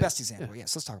of demands. They were the best example.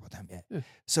 Yes, let's talk about them. Yeah.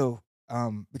 So,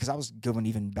 because I was going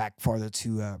even back farther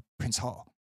to Prince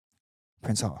Hall.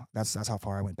 That's how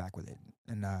far I went back with it,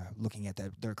 and looking at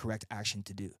that, their correct action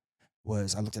to do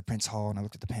was, I looked at Prince Hall and I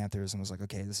looked at the Panthers and was like,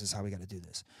 okay, this is how we got to do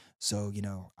this. So, you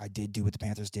know, I did do what the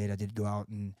Panthers did. I did go out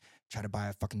and try to buy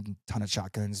a fucking ton of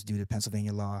shotguns, do the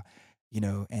Pennsylvania law, you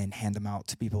know, and hand them out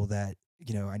to people that,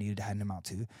 you know, I needed to hand them out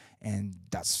to. And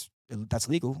that's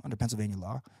legal under Pennsylvania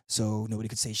law. So nobody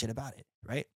could say shit about it,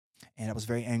 right? And I was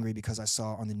very angry because I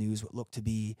saw on the news what looked to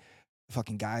be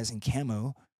fucking guys in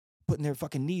camo putting their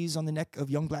fucking knees on the neck of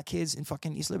young Black kids in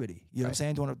fucking East Liberty. You know what I'm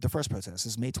saying? Doing the first protest. This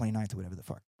is May 29th or whatever the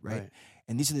fuck, right?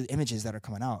 And these are the images that are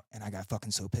coming out. And I got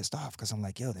fucking so pissed off because I'm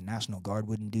like, yo, the National Guard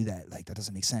wouldn't do that. Like, that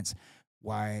doesn't make sense.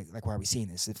 Why are we seeing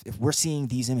this? If we're seeing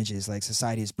these images, like,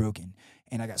 society is broken.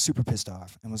 And I got super pissed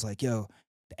off and was like, yo,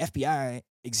 the FBI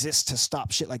exists to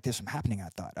stop shit like this from happening, I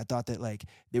thought that, like,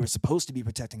 they were supposed to be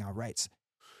protecting our rights.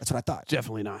 That's what I thought.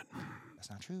 Definitely not. That's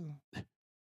not true.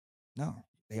 No.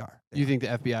 They are. You think the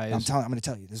FBI is? I'm going to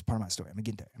tell you. This is part of my story. I'm going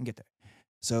to get there.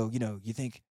 So, you know, you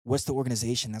think, what's the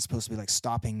organization that's supposed to be, like,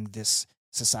 stopping this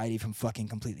society from fucking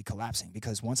completely collapsing?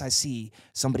 Because once I see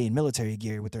somebody in military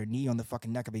gear with their knee on the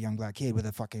fucking neck of a young Black kid with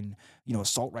a fucking, you know,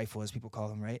 assault rifle, as people call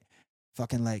them, right?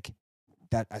 Fucking, like,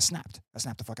 that, I snapped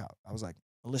the fuck out. I was like,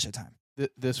 militia time.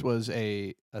 This was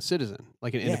a citizen,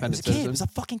 like an independent citizen. Kid. It was a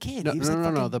fucking kid.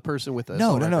 No. The person with the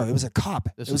no. It was a cop.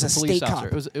 It was a police state officer.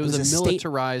 cop. It was a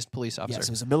militarized police officer. Yes,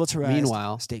 it was a militarized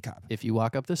Meanwhile, state cop. If you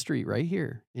walk up the street right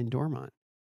here in Dormont,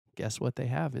 guess what they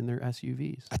have in their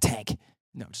SUVs? A tank.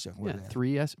 No, just joking.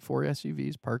 Yeah, 4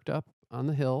 SUVs parked up on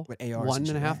the hill, with ARs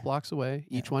 1.5 blocks away.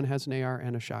 Each one has an AR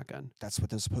and a shotgun. That's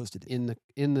what they're supposed to do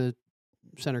in the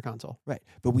center console. Right,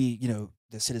 but we, you know,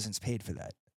 the citizens paid for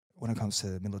that when it comes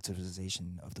to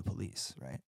militarization of the police,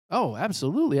 right? Oh,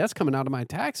 absolutely. That's coming out of my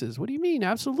taxes. What do you mean?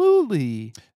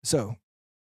 Absolutely. So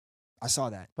I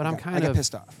saw that, But I got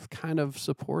pissed off. Kind of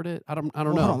support it. I don't Well,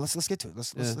 know. hold on, let's get to it.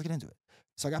 Let's get into it.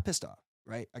 So I got pissed off,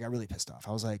 right? I got really pissed off.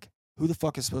 I was like, who the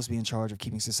fuck is supposed to be in charge of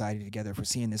keeping society together? If we're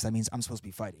seeing this, that means I'm supposed to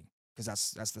be fighting,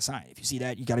 because that's the sign. If you see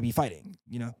that, you got to be fighting,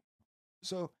 you know?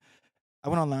 So I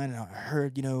went online and I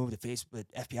heard, the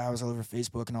FBI was all over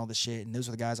Facebook and all this shit, and those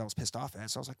were the guys I was pissed off at.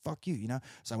 So I was like, fuck you,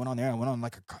 So I went on there. I went on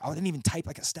I didn't even type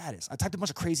like a status. I typed a bunch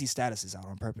of crazy statuses out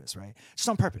on purpose, right? Just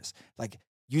on purpose, like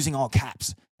using all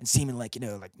caps and seeming like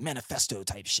like manifesto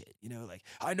type shit. Like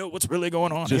I know what's really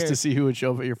going on Just here. to see who would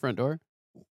show up at your front door.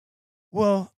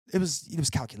 Well, it was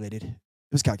calculated. It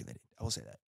was calculated. I will say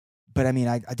that. But I mean,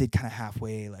 I did kind of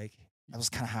halfway. Like I was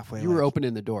kind of halfway. You were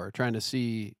opening the door, trying to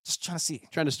see,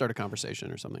 trying to start a conversation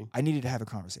or something. I needed to have a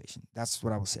conversation. That's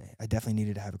what I will say. I definitely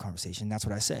needed to have a conversation. That's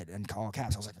what I said in all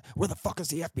caps. I was like, "Where the fuck is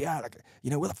the FBI? Like,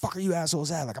 where the fuck are you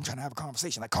assholes at? Like, I'm trying to have a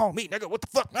conversation. Like, call me, nigga. What the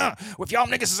fuck? If y'all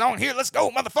niggas is on here, let's go,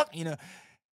 motherfucker.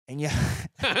 And yeah,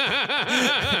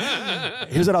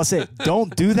 here's what I'll say: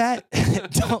 don't do that.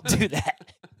 Don't do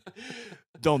that.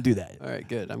 Don't do that. All right,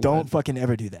 good. Don't fucking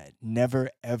ever do that. Never,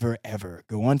 ever, ever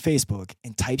go on Facebook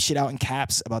and type shit out in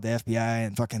caps about the FBI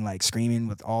and fucking like screaming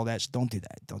with all that. Don't do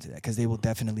that. Don't do that, because they will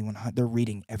definitely they're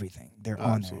reading everything. They're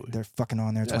on there. They're fucking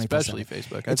on there 24/7. Especially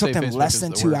Facebook. It took them less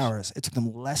than 2 hours. It took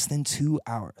them less than 2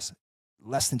 hours.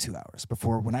 Less than 2 hours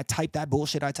before when I typed that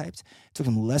bullshit I typed. It took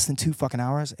them less than 2 fucking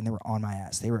hours, and they were on my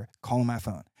ass. They were calling my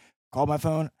phone. Called my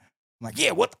phone. I'm like,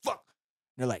 yeah, what the fuck?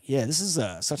 They're like, yeah, this is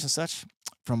such and such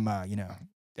from FBI.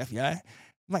 I'm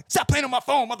like, stop playing on my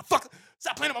phone, motherfucker.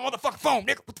 Stop playing on my motherfucking phone,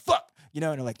 nigga. What the fuck? And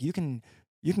they're like, you can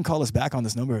call us back on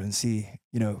this number and see,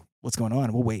 what's going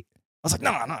on. We'll wait. I was like,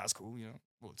 no, that's cool.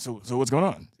 So what's going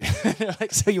on? They're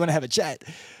like, so you want to have a chat?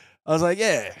 I was like,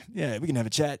 yeah, we can have a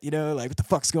chat. Like, what the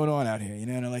fuck's going on out here? And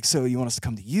they're like, so you want us to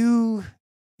come to you?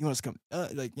 You want us to come? I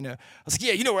was like,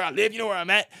 yeah, you know where I live. You know where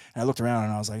I'm at. And I looked around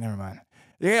and I was like, never mind.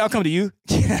 Yeah, I'll come to you.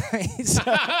 You're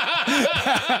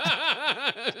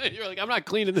like, I'm not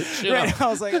cleaning this shit up. I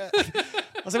was like,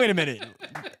 wait a minute.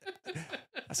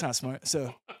 That's not smart.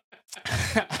 So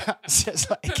it's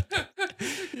just like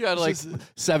you had like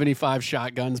 75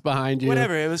 shotguns behind you.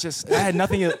 Whatever. It was just I had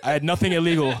nothing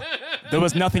illegal. There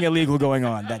was nothing illegal going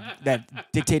on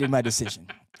that dictated my decision.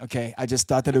 Okay, I just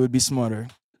thought that it would be smarter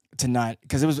to not,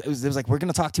 because it was like, we're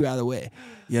gonna talk to you out of the way.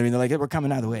 You know what I mean? They're like, we're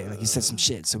coming out of the way. Like, you said some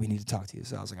shit, so we need to talk to you.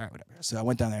 So I was like, all right, whatever. So I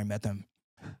went down there and met them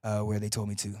where they told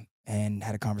me to, and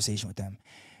had a conversation with them.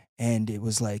 And it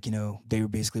was like, they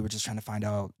were just trying to find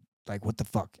out, like, what the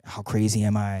fuck? How crazy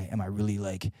am I? Am I really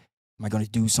like, am I gonna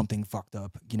do something fucked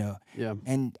up? Yeah.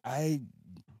 And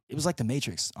it was like the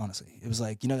Matrix, honestly. It was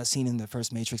like, that scene in the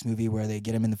first Matrix movie where they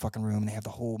get him in the fucking room and they have the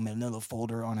whole manila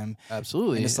folder on him.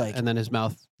 Absolutely. And it's like, and then his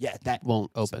mouth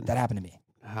won't open. That happened to me.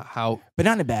 How? But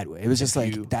not in a bad way. It was just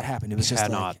like, that happened. It was just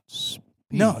like,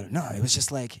 no. It was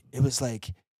just like, it was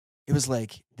like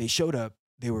they showed up.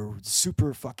 They were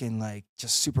super fucking like,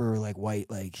 just super like white,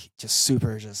 like just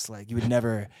super, just like you would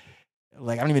never,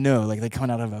 like, I don't even know, like they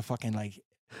coming out of a fucking like,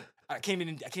 I can't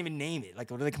even name it.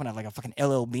 Like, what are they coming out, like a fucking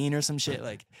LL Bean or some shit?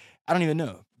 Like, I don't even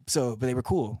know. So, but they were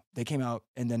cool. They came out,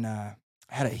 and then I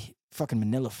had a fucking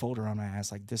manila folder on my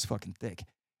ass, like this fucking thick,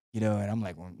 and I'm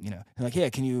like, well, they're like, yeah,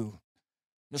 can you,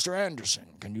 Mr. Anderson,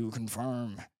 can you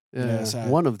confirm? So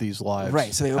one of these lives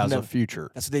right, so they has a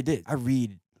future. That's what they did. I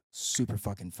read super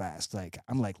fucking fast. Like,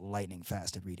 I'm like lightning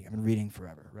fast at reading. I've been reading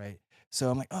forever, right?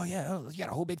 So I'm like, oh yeah, you got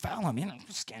a whole big file on me. And I'm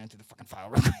just scanning through the fucking file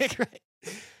real quick, right?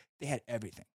 They had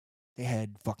everything. They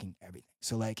had fucking everything.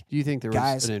 So like, do you think there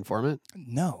was an informant?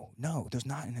 No, there's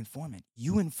not an informant.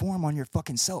 You inform on your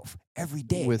fucking self every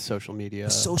day. With social media.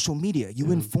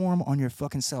 You inform on your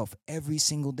fucking self every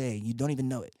single day. You don't even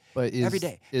know it. But every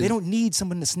day. They don't need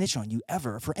someone to snitch on you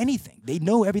ever for anything. They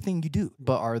know everything you do.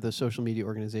 But are the social media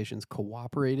organizations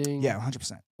cooperating? Yeah,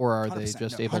 100%. Or are they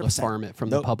just able to farm it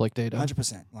from the public data?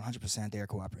 100%. They are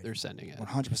cooperating. They're sending it.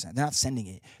 100%. They're not sending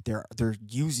it. They're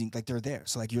using, like, they're there.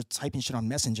 So like, you're typing shit on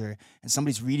Messenger and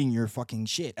somebody's reading your fucking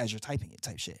shit as you're typing it,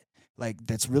 type shit. Like,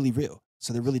 that's really real.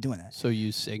 So they're really doing that. So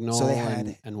you Signal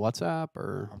and WhatsApp,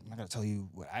 or I'm not gonna tell you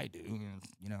what I do. What do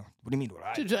you mean what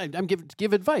I do? I'm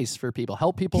give advice for people,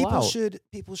 help people out.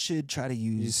 People should try to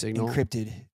use Signal.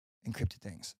 encrypted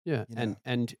things. Yeah,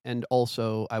 and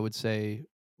also I would say,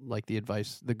 like, the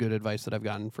good advice that I've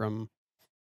gotten from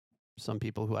some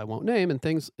people who I won't name and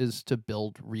things is to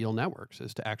build real networks,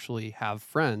 is to actually have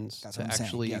friends, That's to what I'm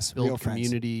actually saying. build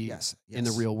community in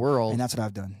the real world. And that's what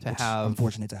I've done. I'm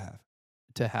fortunate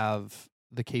to have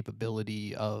the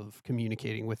capability of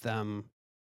communicating with them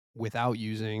without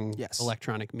using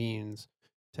electronic means.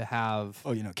 to have.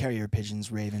 Oh, carrier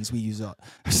pigeons, ravens. We use all.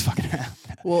 I was fucking around.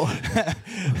 Well,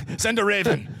 send a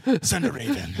raven. Send a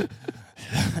raven.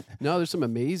 No, there's some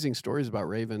amazing stories about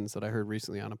ravens that I heard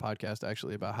recently on a podcast,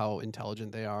 actually, about how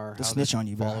intelligent they are. They'll how snitch they on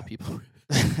you, follow bro. people.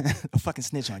 They'll fucking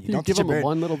snitch on you. You Don't give teach a them bird.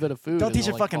 one little bit of food. Don't and teach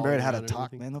a they'll, like, fucking follow bird you how to around and talk,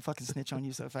 everything. man. They'll fucking snitch on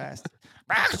you so fast.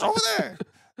 It's over there.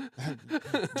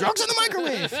 Drugs in the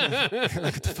microwave.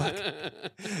 Like, what the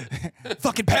fuck?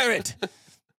 Fucking parrot.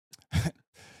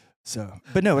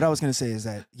 But no, what I was going to say is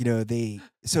that,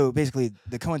 so basically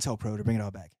the COINTELPRO, to bring it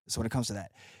all back. So when it comes to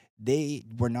that, they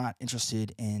were not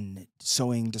interested in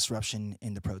sowing disruption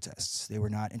in the protests. They were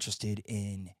not interested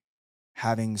in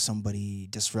having somebody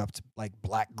disrupt like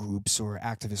black groups or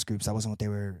activist groups. That wasn't what they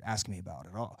were asking me about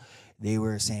at all. They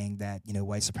were saying that,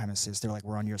 white supremacists, they're like,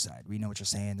 we're on your side. We know what you're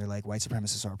saying. They're like, white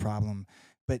supremacists are a problem.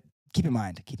 But keep in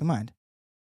mind,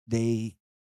 they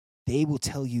will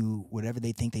tell you whatever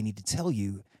they think they need to tell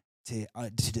you to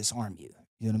disarm you.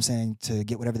 You know what I'm saying? To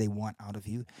get whatever they want out of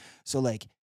you. So like,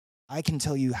 I can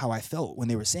tell you how I felt when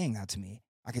they were saying that to me.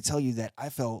 I could tell you that I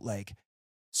felt like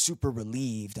super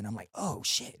relieved, and I'm like, oh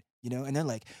shit. And they're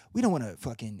like, we don't want to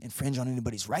fucking infringe on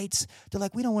anybody's rights. They're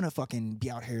like, we don't want to fucking be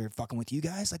out here fucking with you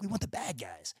guys. Like, we want the bad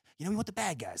guys. We want the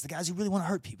bad guys, the guys who really want to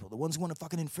hurt people, the ones who want to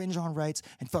fucking infringe on rights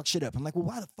and fuck shit up. I'm like, well,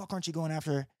 why the fuck aren't you going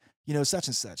after, such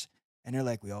and such? And they're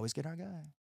like, we always get our guy.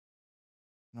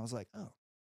 And I was like, oh.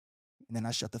 And then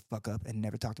I shut the fuck up and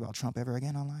never talked about Trump ever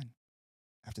again online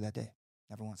after that day.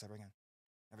 Never once, ever again.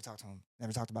 Never talked to him.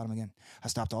 Never talked about him again. I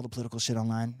stopped all the political shit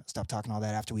online. I stopped talking all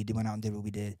that after we went out and did what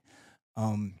we did.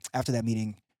 After that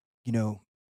meeting, the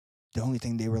only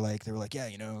thing they were like, yeah,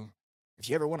 if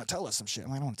you ever want to tell us some shit, I'm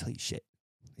like, I don't want to tell you shit.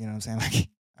 You know what I'm saying? Like,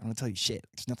 I don't want to tell you shit.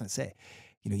 There's nothing to say.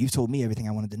 You've told me everything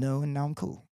I wanted to know, and now I'm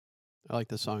cool. I like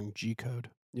the song G Code.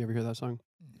 You ever hear that song?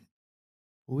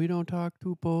 We don't talk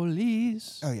to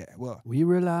police. Oh, yeah. Well, we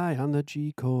rely on the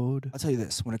G Code. I'll tell you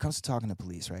this. When it comes to talking to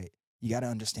police, right, you got to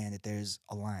understand that there's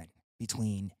a line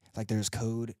between, like, there's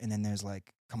code, and then there's,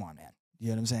 like, come on, man. You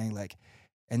know what I'm saying? Like,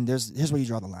 and here's where you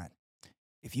draw the line.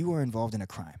 If you were involved in a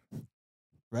crime,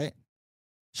 right,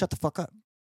 shut the fuck up.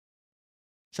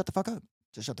 Shut the fuck up.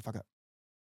 Just shut the fuck up.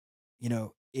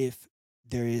 If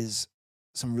there is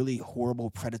some really horrible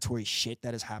predatory shit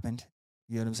that has happened,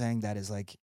 you know what I'm saying, that is,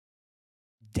 like,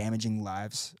 damaging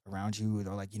lives around you,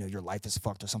 or, like, your life is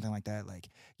fucked or something like that, like,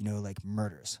 like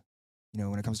murders.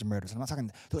 When it comes to murders. I'm not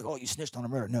talking, they're like, oh, you snitched on a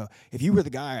murder. No, if you were the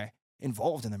guy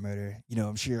involved in the murder,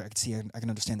 I'm sure I can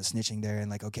understand the snitching there,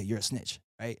 and like, okay, you're a snitch,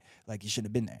 right? Like, you shouldn't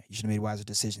have been there. You should have made wiser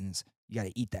decisions. You got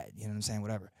to eat that. You know what I'm saying?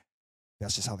 Whatever.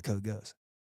 That's just how the code goes.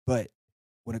 But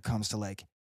when it comes to like,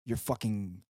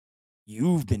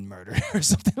 you've been murdered or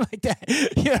something like that.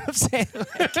 You know what I'm saying?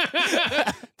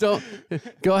 Like, don't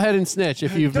go ahead and snitch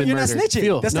if you've been you're murdered. Not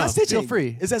snitching. That's not snitching. Feel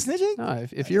free. Is that snitching? No,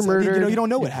 if you're murdered, you don't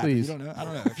know what happened. Please. You don't know. I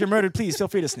don't know. If you're murdered, please feel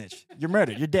free to snitch. You're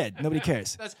murdered. You're dead. Nobody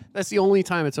cares. That's the only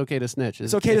time it's okay to snitch.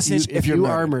 It's okay to snitch if you you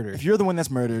are murdered. If you're the one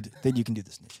that's murdered, then you can do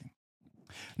the snitching.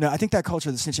 No, I think that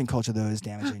culture, the snitching culture, though, is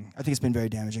damaging. I think it's been very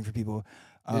damaging for people.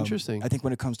 Interesting. I think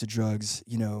when it comes to drugs,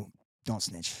 don't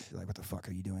snitch. Like, what the fuck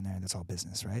are you doing there? That's all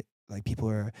business, right? Like, people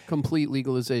are... Complete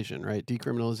legalization, right?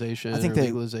 Decriminalization. I think that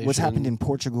legalization. What's happened in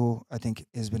Portugal, I think,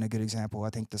 has been a good example. I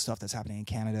think the stuff that's happening in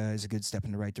Canada is a good step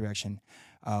in the right direction.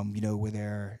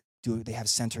 Where they have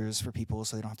centers for people,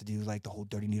 so they don't have to do like the whole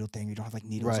dirty needle thing. You don't have like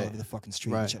needles all over the fucking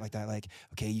street and shit like that. Like,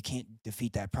 okay, you can't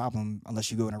defeat that problem unless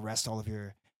you go and arrest all of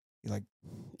your... but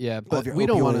we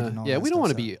don't want to. Yeah, we don't want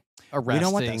to be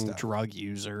arresting drug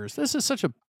users. This is such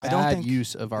a bad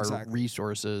use of our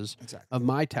resources, of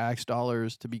my tax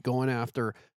dollars, to be going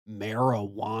after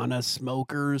marijuana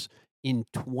smokers in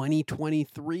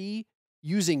 2023,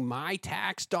 using my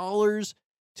tax dollars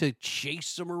to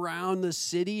chase them around the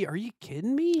city. Are you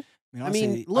kidding me? I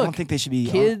mean, look, I don't think they should be.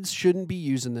 Kids shouldn't be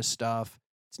using this stuff.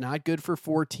 It's not good for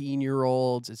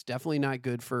 14-year-olds. It's definitely not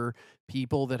good for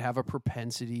people that have a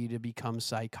propensity to become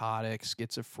psychotic,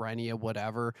 schizophrenia,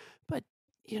 whatever. But,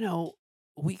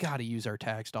 we got to use our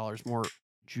tax dollars more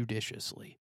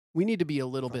judiciously. We need to be a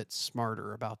little bit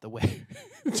smarter about the way.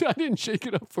 I didn't shake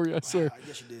it up for you, I swear. I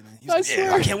guess you did, man. I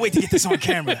swear. I can't wait to get this on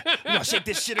camera. Shake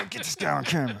this shit up. Get this guy on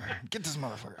camera. Get this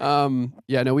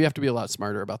motherfucker. We have to be a lot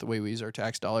smarter about the way we use our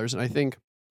tax dollars. And I think,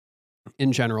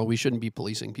 in general, we shouldn't be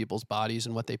policing people's bodies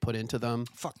and what they put into them.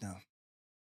 Fuck no.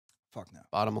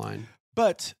 Bottom line.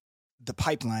 But the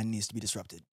pipeline needs to be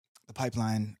disrupted. The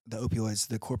pipeline, the opioids,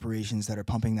 the corporations that are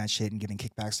pumping that shit and giving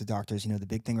kickbacks to doctors. The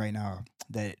big thing right now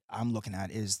that I'm looking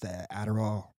at is the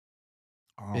Adderall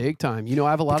Big time. You know,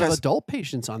 I have a lot of because adult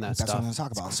patients on that that's stuff. what I'm going to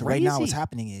talk It's about. So right now, what's crazy.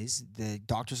 happening is the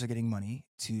doctors are getting money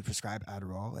to prescribe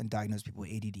Adderall and diagnose people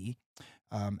with ADD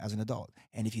as an adult.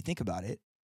 And if you think about it,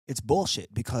 it's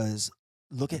bullshit because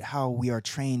look at how we are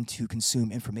trained to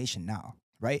consume information now,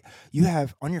 right? You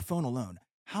have on your phone alone,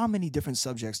 how many different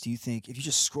subjects do you think, if you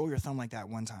just scroll your thumb like that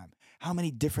one time, how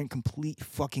many different complete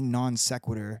fucking non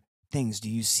sequitur things do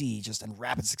you see just in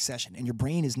rapid succession? And your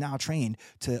brain is now trained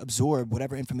to absorb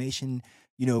whatever information,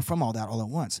 from all that all at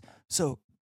once. So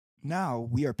now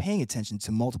we are paying attention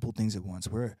to multiple things at once.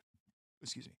 We're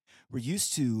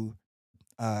used to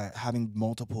having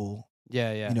multiple,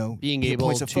 Yeah. Being points able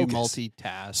of to focus.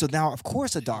 multitask. So now, of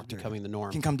course, a is doctor becoming the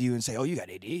norm. can come to you and say, "Oh, you got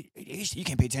ADHD. You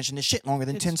can't pay attention to shit longer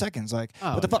than 10 seconds." Like,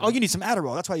 Oh, what the fuck? no. Oh, you need some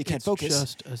Adderall. That's why you can't It's focus.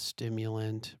 just a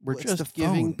stimulant. We're Well, it's the just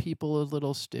giving phone. people a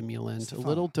little stimulant, the a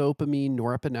little dopamine,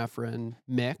 norepinephrine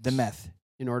mix. The meth.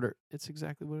 In order, it's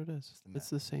exactly what it is. the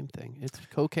It's the same thing. It's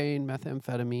cocaine,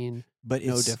 methamphetamine, But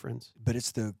no it's difference. But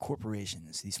it's the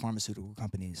corporations, these pharmaceutical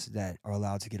companies that are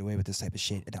allowed to get away with this type of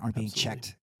shit and aren't being Absolutely.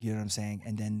 checked. You know what I'm saying?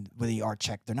 And then when they are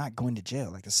checked, they're not going to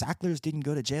jail. Like the Sacklers didn't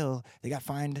go to jail. They got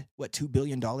fined, $2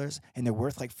 billion? And they're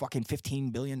worth like fucking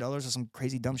 $15 billion or some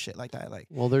crazy dumb shit like that. Like,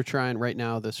 Well, they're trying right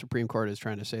now. The Supreme Court is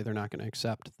trying to say they're not going to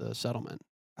accept the settlement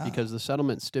because the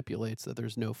settlement stipulates that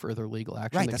there's no further legal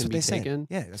action right, that that's can what they be said. taken.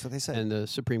 Yeah, that's what they said. And the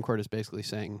Supreme Court is basically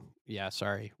saying, "Yeah,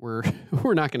 sorry, we're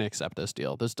we're not going to accept this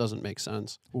deal. This doesn't make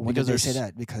sense." Well, when because did they say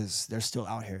there's- that? Because they're still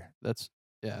out here. That's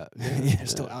yeah, They're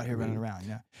still out here running around.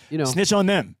 Yeah, You know, snitch on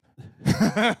them.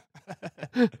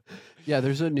 yeah.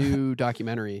 There's a new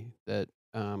documentary that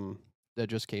that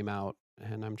just came out,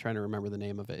 and I'm trying to remember the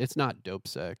name of it. It's not Dope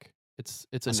Sick. It's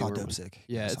a I saw newer Dope one. Sick.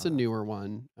 Yeah, I it's saw a that. newer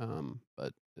one.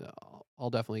 But I'll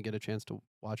definitely get a chance to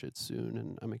watch it soon,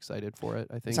 and I'm excited for it.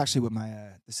 I think It's actually what my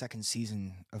the second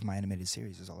season of my animated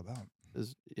series is all about.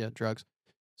 drugs.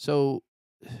 So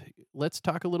let's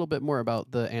talk a little bit more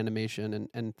about the animation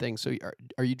and things. So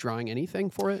are you drawing anything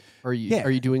for it? Or Yeah.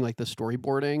 are you doing like the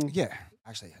storyboarding? Yeah,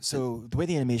 actually. So the way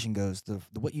the animation goes, the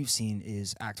what you've seen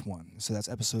is Act 1. So that's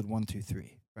episode 1 through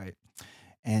 3, right?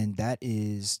 And that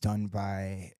is done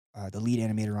by the lead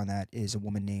animator on that is a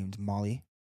woman named Molly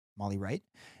Wright,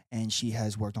 and she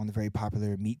has worked on the very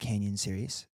popular Meat Canyon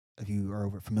series. If you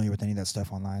are familiar with any of that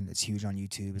stuff online, it's huge on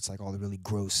YouTube. It's like all the really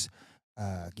gross,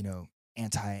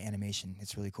 anti-animation.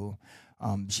 It's really cool.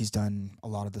 She's done a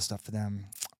lot of the stuff for them.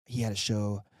 He had a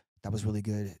show that was really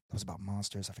good. It was about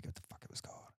monsters. I forget what the fuck it was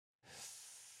called.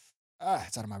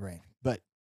 It's out of my brain. But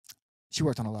she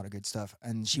worked on a lot of good stuff,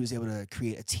 and she was able to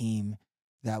create a team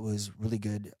that was really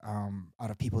good out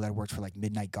of people that worked for like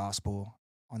Midnight Gospel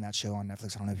on that show on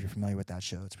Netflix. I don't know if you're familiar with that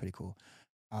show. It's pretty cool.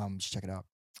 You should check it out.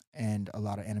 And a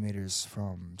lot of animators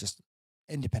from just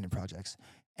independent projects.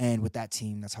 And with that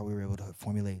team, that's how we were able to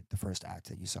formulate the first act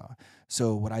that you saw.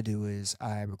 So what I do is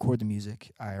I record the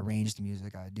music, I arrange the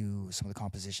music, I do some of the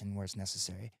composition where it's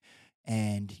necessary.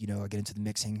 And, I get into the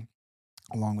mixing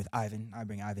along with Ivan. I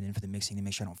bring Ivan in for the mixing to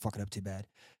make sure I don't fuck it up too bad.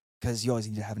 Because you always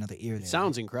need to have another ear there.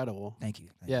 Sounds incredible. Thank you.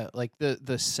 Yeah, like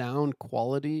the sound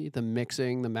quality, the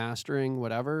mixing, the mastering,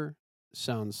 whatever,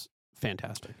 sounds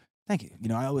fantastic. Thank you.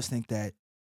 I always think that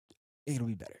it'll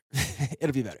be better.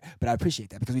 It'll be better. But I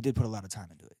appreciate that because we did put a lot of time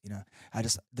into it.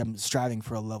 I'm striving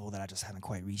for a level that I just haven't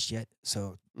quite reached yet.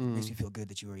 So it makes me feel good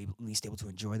that you were at least able to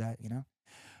enjoy that, It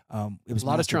was a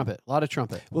lot of mastered- trumpet. Well,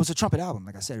 it was a trumpet album,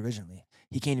 like I said originally.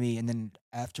 He came to me, and then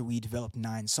after we developed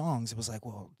 9 songs, it was like,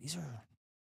 well, these are,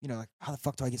 like, how the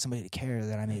fuck do I get somebody to care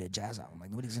that I made a jazz album? Like,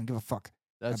 nobody's gonna give a fuck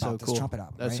That's about so this cool. trumpet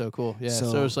album. That's right? so cool. Yeah.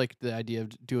 So- So it's like the idea of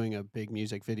doing a big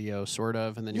music video, sort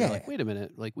of, and then you're Yeah. like, wait a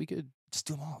minute, like we could. Just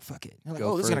do them all. Fuck it. You're like,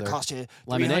 Go this is gonna further. cost you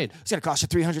Lemonade. It's gonna cost you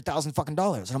 $300,000 fucking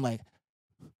dollars. And I'm like,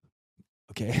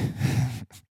 okay,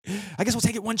 I guess we'll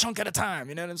take it one chunk at a time.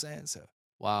 You know what I'm saying? So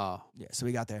Wow. yeah, so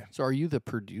we got there. So are you the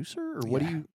producer, or what Yeah.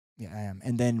 do you? Yeah, I am.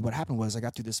 And then what happened was I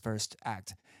got through this first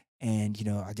act, and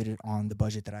I did it on the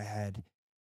budget that I had,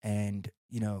 and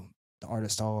the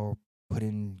artists all put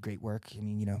in great work. I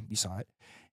mean, you saw it,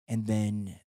 and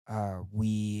then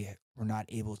we were not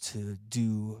able to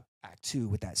do Act 2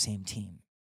 with that same team.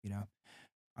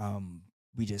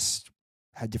 We just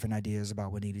had different ideas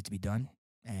about what needed to be done,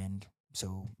 and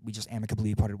so we just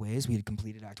amicably parted ways. We had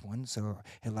completed Act 1, so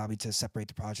it allowed me to separate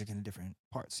the project into different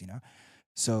parts.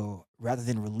 So rather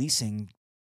than releasing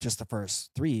just the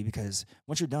first 3, because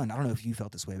once you're done, I don't know if you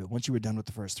felt this way, but once you were done with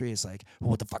the first 3, it's like, well,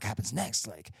 what the fuck happens next?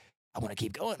 Like, I want to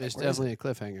keep going. There's Like, where is it? definitely a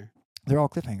cliffhanger. They're all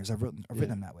cliffhangers. I've written Yeah.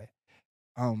 them that way.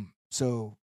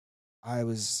 So I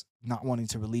was not wanting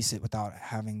to release it without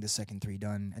having the second 3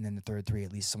 done, and then the third 3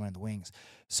 at least somewhere in the wings.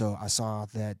 So I saw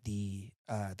that the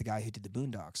guy who did the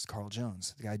Boondocks, Carl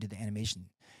Jones, the guy who did the animation,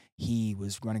 he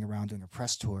was running around doing a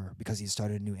press tour because he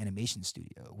started a new animation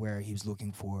studio where he was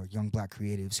looking for young black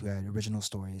creatives who had original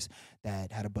stories,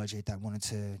 that had a budget, that wanted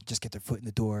to just get their foot in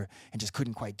the door and just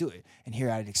couldn't quite do it. And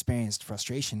here I had experienced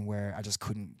frustration where I just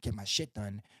couldn't get my shit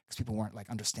done because people weren't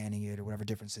like understanding it or whatever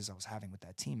differences I was having with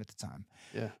that team at the time.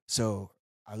 Yeah. So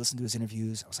I listened to his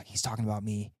interviews. I was like, he's talking about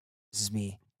me. This is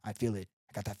me. I feel it.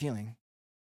 I got that feeling.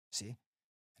 See?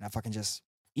 And I fucking just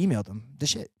emailed them the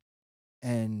shit.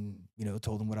 And,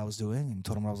 told them what I was doing and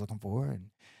told them what I was looking for. And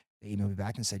they emailed me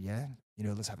back and said, yeah,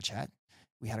 let's have a chat.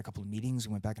 We had a couple of meetings.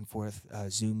 We went back and forth,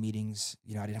 Zoom meetings.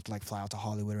 I didn't have to like fly out to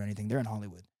Hollywood or anything. They're in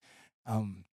Hollywood.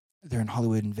 They're in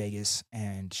Hollywood and Vegas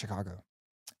and Chicago.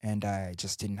 And I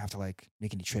just didn't have to like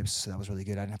make any trips. So that was really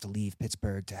good. I didn't have to leave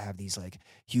Pittsburgh to have these like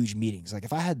huge meetings. Like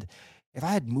if I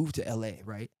had moved to LA,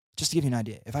 right? Just to give you an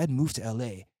idea, if I had moved to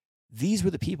LA, these were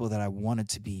the people that I wanted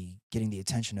to be getting the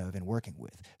attention of and working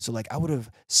with. So like I would have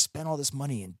spent all this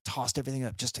money and tossed everything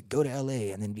up just to go to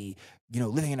LA and then be,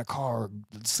 living in a car, or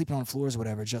sleeping on floors or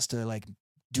whatever, just to like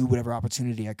do whatever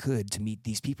opportunity I could to meet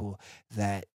these people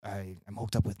that I am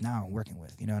hooked up with now and working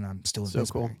with, and I'm still in So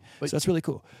Pittsburgh. cool. But, so that's really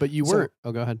cool. But you weren't.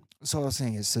 Oh, go ahead. So what I was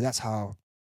saying is, so that's how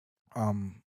I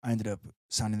ended up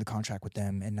signing the contract with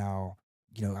them, and now,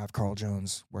 I have Carl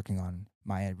Jones working on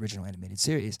my original animated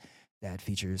series that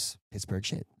features Pittsburgh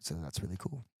shit. So that's really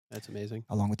cool. That's amazing.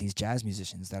 Along with these jazz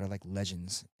musicians that are like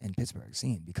legends in Pittsburgh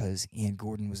scene, because Ian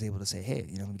Gordon was able to say, hey,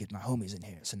 let me get my homies in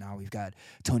here. So now we've got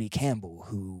Tony Campbell,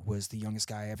 who was the youngest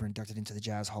guy ever inducted into the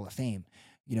Jazz Hall of Fame.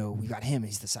 We've got him,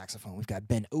 he's the saxophone. We've got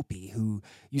Ben Opie, who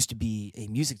used to be a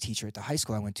music teacher at the high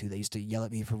school I went to. They used to yell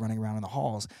at me for running around in the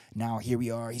halls. Now here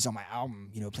we are, he's on my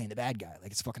album, playing the bad guy.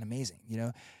 Like, it's fucking amazing,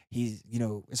 He's,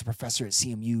 is a professor at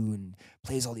CMU and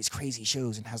plays all these crazy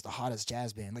shows and has the hottest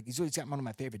jazz band. Like, he's got one of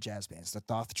my favorite jazz bands, the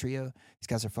Thoth Trio. These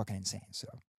guys are fucking insane. So,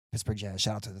 Pittsburgh Jazz,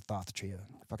 shout out to the Thoth Trio.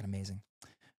 They're fucking amazing.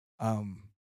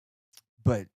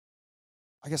 But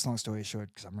I guess long story short,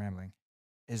 because I'm rambling,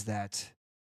 is that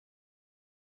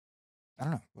I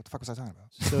don't know what the fuck was I talking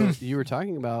about. So you were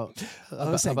talking about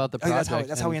the project.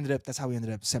 That's how we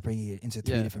ended up separating it into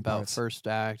 3 different about parts. First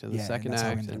act and the second that's act.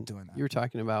 How we ended up doing that. You were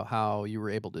talking about how you were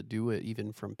able to do it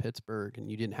even from Pittsburgh, and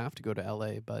you didn't have to go to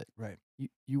LA. But right,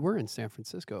 you were in San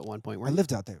Francisco at one point. I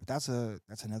lived out there. That's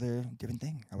another different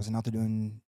thing. I wasn't out there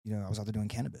doing I was out there doing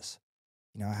cannabis.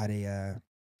 I had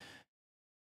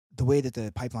the way that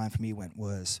the pipeline for me went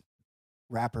was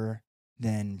rapper,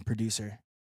 then producer,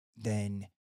 then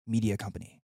media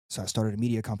company. So I started a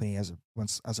media company as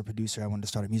a producer. I wanted to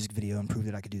start a music video and prove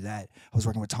that I could do that. I was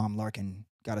working with Tom Larkin.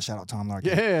 Got to shout out Tom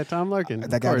Larkin. Yeah, Tom Larkin.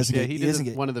 That guy doesn't get. He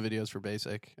did one of the videos for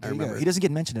Basic. I remember. He doesn't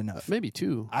get mentioned enough. Maybe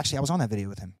 2. Actually, I was on that video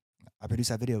with him. I produced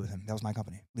that video with him. That was my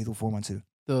company, Lethal 412.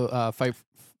 The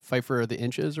Pfeiffer the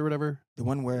Inches or whatever. The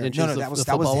one where Inches, that was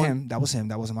him. One? That was him.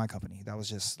 That wasn't my company. That was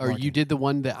just. Or Larkin. you did the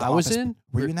one that the I was office, in.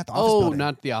 Were you in that? The office building?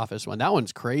 Not the office one. That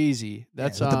one's crazy.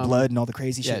 That's with the blood and all the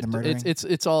crazy shit. The murdering. It's an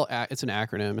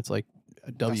acronym. It's like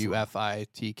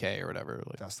WFITK or whatever.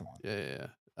 Like, that's the one. Yeah.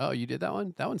 Oh, you did that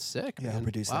one? That one's sick. Yeah, man. I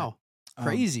produced wow. that.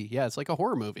 Crazy. Yeah, it's like a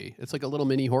horror movie. It's like a little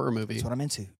mini horror movie. That's what I'm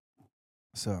into.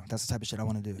 So that's the type of shit I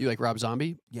want to do. You like Rob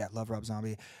Zombie? Yeah, love Rob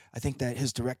Zombie. I think that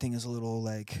his directing is a little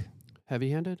like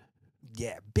heavy-handed.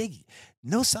 Yeah, big,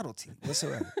 no subtlety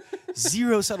whatsoever.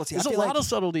 Zero subtlety. There's a lot of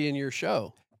subtlety in your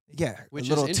show. Yeah, which a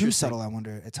little is too subtle. I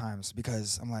wonder at times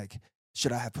because I'm like,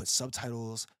 should I have put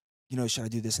subtitles? Should I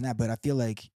do this and that? But I feel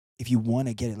like if you want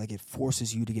to get it, like it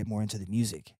forces you to get more into the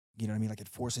music. You know what I mean? Like it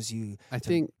forces you. I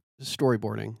think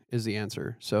storyboarding is the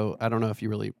answer. So I don't know if you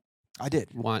really. I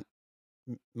did want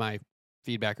my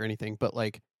feedback or anything, but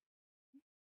like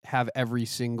have every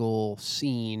single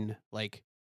scene like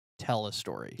tell a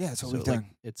story. Yeah, that's what we've done.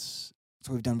 That's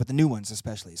what we've done with the new ones,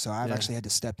 especially. So I've actually had to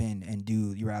step in and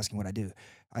do. You were asking what I do.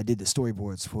 I did the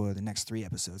storyboards for the next 3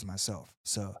 episodes myself.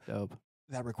 So dope.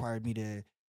 That required me to,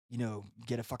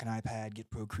 get a fucking iPad, get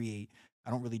Procreate. I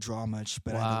don't really draw much,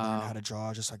 but I had to learn how to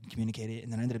draw just so I can communicate it.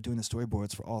 And then I ended up doing the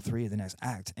storyboards for all 3 of the next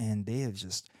act, and they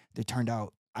turned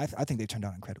out. I think they turned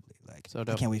out incredibly. Like, so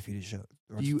I can't wait for you to show.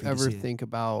 Do you ever think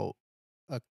about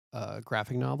a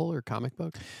graphic novel or comic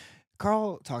book?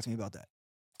 Carl talked to me about that.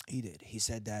 He did. He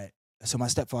said that. So my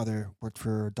stepfather worked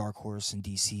for Dark Horse and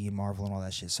DC and Marvel and all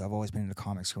that shit. So I've always been into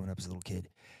comics growing up as a little kid.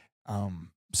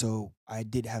 So I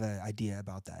did have an idea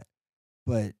about that.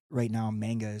 But right now,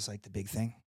 manga is like the big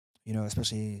thing.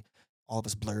 Especially all of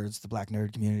us blurs, the black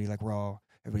nerd community. Like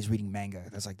everybody's reading manga.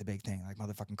 That's like the big thing. Like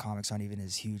motherfucking comics aren't even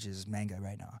as huge as manga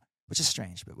right now, which is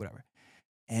strange, but whatever.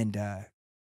 And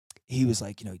he was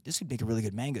like, this would make a really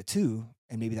good manga too,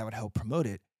 and maybe that would help promote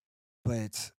it.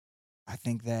 But I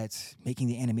think that making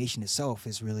the animation itself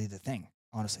is really the thing,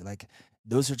 honestly. Like,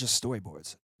 those are just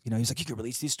storyboards. He's like, you could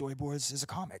release these storyboards as a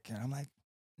comic. And I'm like,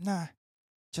 nah,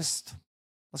 let's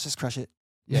just crush it.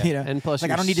 Yeah, and plus,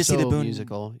 like, I don't need to see the boon.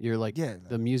 Musical. You're like, Yeah,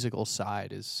 the musical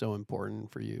side is so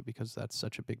important for you because that's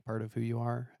such a big part of who you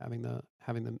are. Having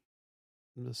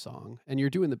the song, and you're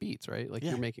doing the beats, right? Like,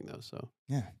 you're making those. So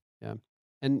yeah.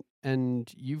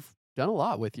 And you've done a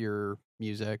lot with your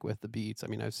music, with the beats. I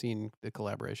mean, I've seen the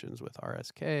collaborations with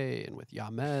RSK and with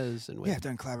Yamez and with I've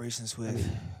done collaborations with.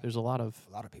 There's a lot of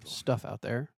people. Stuff out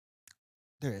there.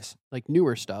 There is like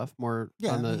newer stuff, more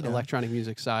on the you know. electronic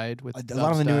music side. With a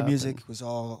lot of the newer music was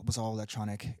all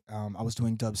electronic. I was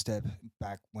doing dubstep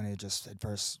back when it just at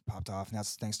first popped off, and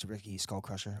that's thanks to Ricky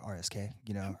Skullcrusher, RSK.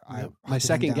 My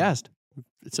second guest.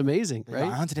 It's amazing, right?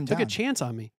 I hunted him down. Took a chance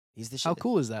on me. He's the shit. How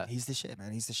cool is that? He's the shit,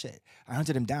 man. He's the shit. I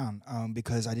hunted him down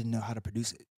because I didn't know how to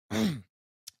produce it.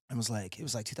 It was like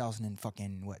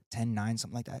 2010, 9,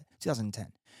 something like that.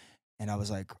 2010. And I was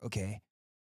like, okay,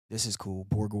 this is cool.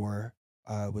 Borgor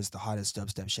was the hottest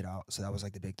dubstep shit out, so that was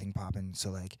like the big thing popping.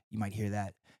 So like you might hear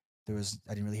that. I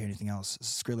didn't really hear anything else.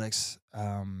 Skrillex,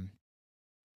 and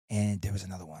there was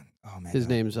another one. Oh man, his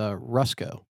name's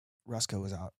Rusko. Rusko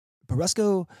was out. But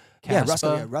Rusko,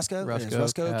 Kaspa, Rusko,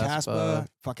 Kaspa,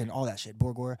 fucking all that shit,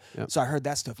 Borgor. Yep. So I heard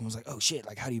that stuff and was like, oh shit,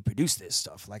 like how do you produce this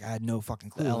stuff? Like I had no fucking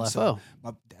clue. The LFO. So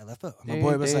the LFO. My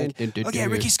boy was like, okay,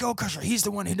 Ricky Skullcrusher, he's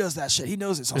the one who does that shit. He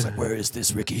knows it. So I was like, where is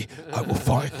this Ricky? I will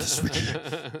find this Ricky.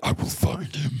 I will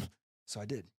find him. So I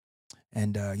did.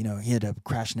 And, he ended up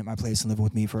crashing at my place and living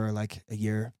with me for like a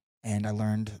year. And I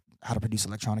learned how to produce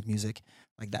electronic music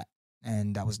like that.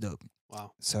 And that was dope.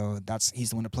 Wow. So he's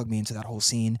the one that plugged me into that whole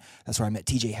scene. That's where I met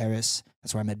TJ Harris.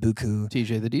 That's where I met Buku.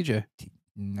 TJ the DJ.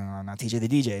 No, not TJ the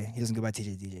DJ. He doesn't go by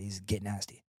TJ the DJ. He's Get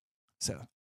Nasty. So,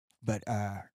 but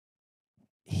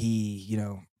he,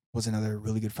 was another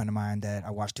really good friend of mine that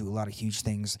I watched do a lot of huge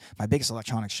things. My biggest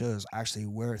electronic shows actually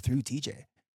were through TJ.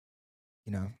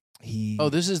 Oh,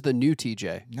 this is the new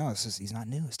TJ. No, he's not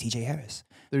new. It's TJ Harris.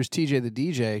 There's TJ the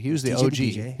DJ. He was the TJ OG.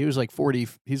 the DJ. He was like 40.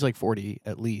 He's like 40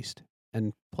 at least,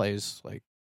 and plays like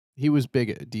he was big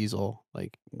at Diesel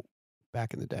like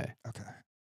back in the day. Okay.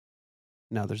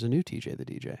 Now there's a new TJ the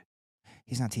DJ.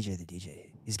 He's not TJ the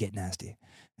DJ. He's Get Nasty,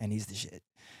 and he's the shit.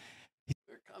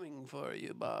 We're coming for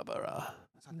you, Barbara.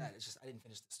 It's not that. It's just I didn't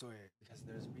finish the story because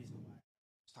there's a reason why.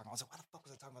 I was like, why the fuck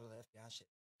was I talking about the FBI shit?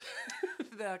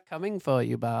 They're coming for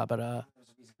you, Barbara.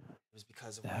 It was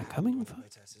because of they're coming for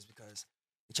test. Is because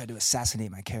they tried to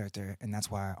assassinate my character, and that's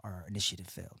why our initiative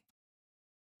failed.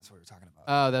 That's what we were talking about.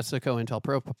 Oh, that's the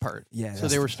COINTELPRO part. Yeah. So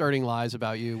they were starting lies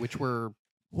about you, which were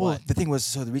well. The thing was,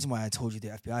 so the reason why I told you the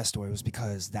FBI story was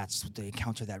because that's the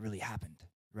encounter that really happened.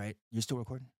 Right? You're still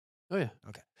recording? Oh yeah.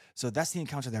 Okay. So that's the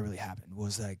encounter that really happened.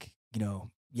 Was like,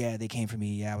 yeah, they came for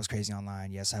me. Yeah, I was crazy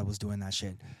online. Yes, I was doing that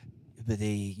shit. But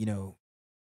they,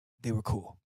 they were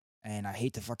cool. And I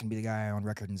hate to fucking be the guy on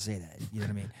record and say that. You know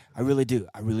what I mean? I really do.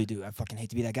 I fucking hate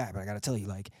to be that guy, but I gotta tell you,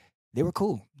 like, they were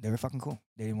cool. They were fucking cool.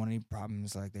 They didn't want any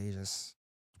problems. Like, they just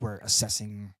were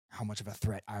assessing how much of a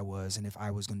threat I was and if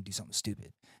I was gonna do something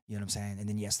stupid. You know what I'm saying? And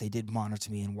then, yes, they did monitor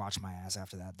me and watch my ass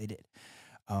after that. They did.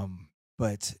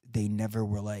 But they never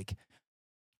were like,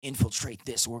 infiltrate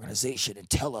this organization and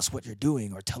tell us what you're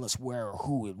doing or tell us where or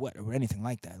who and what or anything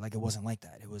like that. Like, it wasn't like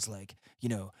that. It was like,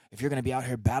 if you're going to be out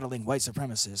here battling white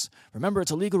supremacists, remember it's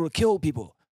illegal to kill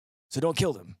people, so don't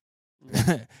kill them.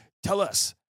 Tell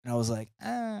us. And I was like,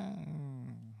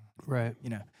 right.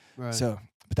 Right. So,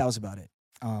 but that was about it.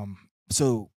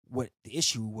 So what the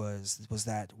issue was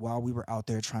that while we were out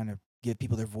there trying to give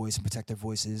people their voice and protect their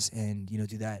voices and,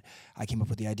 do that, I came up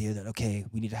with the idea that, okay,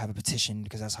 we need to have a petition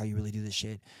because that's how you really do this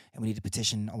shit. And we need to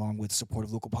petition along with support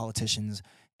of local politicians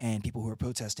and people who are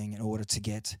protesting in order to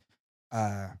get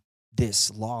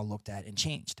this law looked at and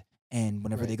changed. And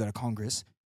whenever they go to Congress,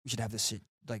 we should have this shit,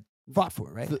 like, fought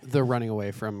for, right? The running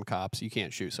away from cops. You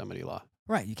can't shoot somebody law.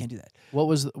 Right, you can't do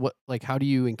that. How do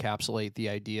you encapsulate the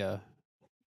idea?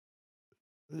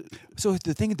 So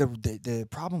the thing, the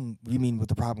problem, you mean what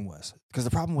the problem was? Because the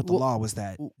problem with the law was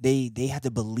that they had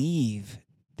to believe,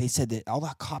 they said that all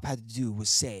the cop had to do was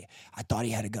say, I thought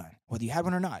he had a gun. Whether you had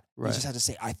one or not, you just had to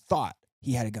say, I thought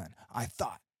he had a gun. I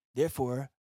thought. Therefore,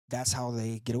 that's how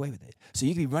they get away with it. So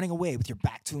you could be running away with your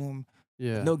back to them,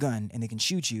 with no gun, and they can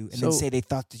shoot you and then say they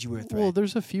thought that you were a threat. Well,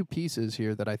 there's a few pieces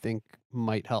here that I think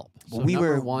might help. Well, we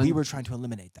were trying to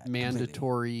eliminate that.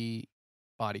 Mandatory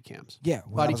body cams. Yeah.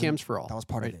 Body cams for all. That was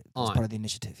part of it. That was part of the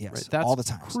initiative, yes. Right. That's all the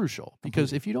time. Crucial.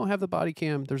 Because if you don't have the body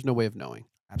cam, there's no way of knowing.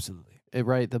 Absolutely.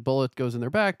 Right, the bullet goes in their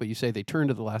back, but you say they turned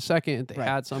to the last second. They Right.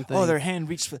 had something. Oh, their hand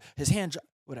reached for his hand.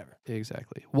 Whatever.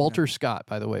 Exactly. Walter Scott,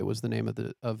 by the way, was the name of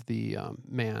the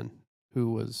man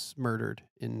who was murdered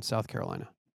in South Carolina.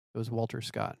 It was Walter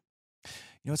Scott. You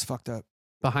know what's fucked up?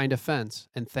 Behind a fence,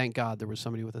 and thank God there was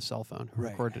somebody with a cell phone who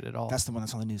recorded it all. That's the one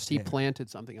that's on the news He today. planted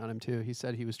something on him too. He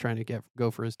said he was trying to go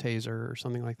for his taser or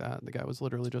something like that. The guy was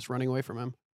literally just running away from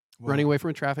him, running away from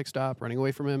a traffic stop, running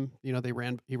away from him. You know,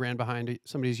 he ran behind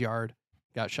somebody's yard,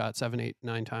 got shot 7, 8,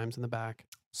 9 times in the back.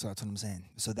 So that's what I'm saying.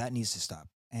 So that needs to stop.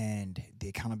 And the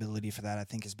accountability for that, I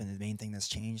think, has been the main thing that's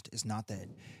changed. Is not that,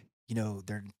 you know,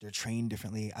 they're trained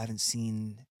differently. I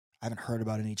haven't heard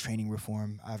about any training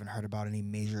reform. I haven't heard about any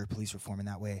major police reform in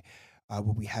that way.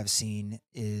 What we have seen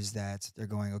is that they're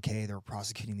going, okay, they're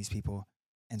prosecuting these people.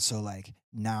 And so, like,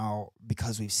 now,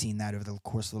 because we've seen that over the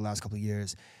course of the last couple of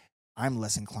years, I'm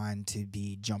less inclined to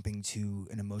be jumping to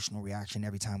an emotional reaction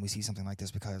every time we see something like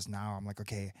this, because now I'm like,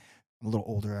 okay, I'm a little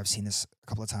older. I've seen this a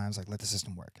couple of times. Like, let the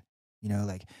system work. You know,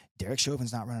 like, Derek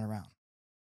Chauvin's not running around.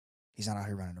 He's not out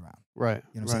here running around. Right.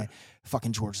 You know what I'm saying?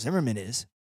 Fucking George Zimmerman is.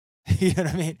 You know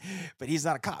what I mean? But he's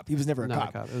not a cop. He was never a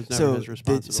cop. It was never his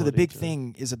responsibility. So the big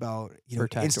thing is about, you know,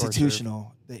 the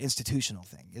institutional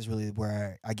thing is really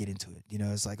where I get into it. You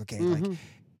know, it's like, okay, like,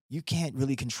 you can't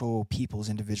really control people's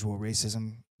individual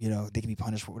racism. You know, they can be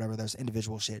punished for whatever. There's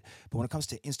individual shit. But when it comes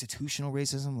to institutional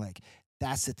racism, like,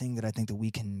 that's the thing that I think that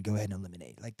we can go ahead and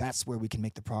eliminate. Like, that's where we can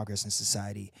make the progress in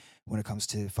society when it comes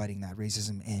to fighting that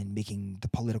racism and making the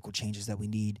political changes that we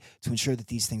need to ensure that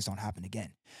these things don't happen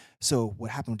again. So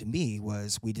what happened to me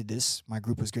was, we did this. My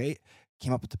group was great.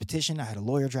 Came up with the petition. I had a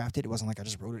lawyer draft it. It wasn't like I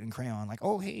just wrote it in crayon, like,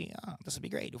 oh, hey, this would be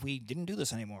great if we didn't do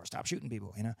this anymore. Stop shooting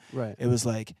people, you know? Right. It was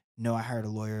like, no, I hired a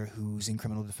lawyer who's in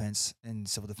criminal defense and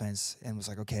civil defense, and was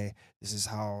like, okay, this is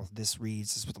how this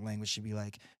reads. This is what the language should be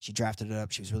like. She drafted it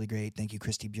up. She was really great. Thank you,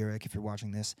 Christy Burek, if you're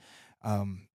watching this.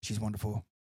 She's wonderful.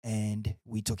 And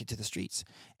we took it to the streets.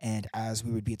 And as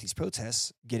we would be at these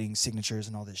protests, getting signatures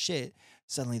and all this shit,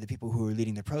 suddenly the people who were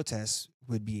leading the protests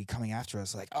would be coming after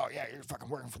us like, oh, yeah, you're fucking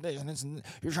working for this, and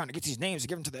you're trying to get these names to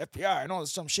give them to the FBI and all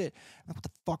this dumb shit. I'm like, what the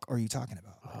fuck are you talking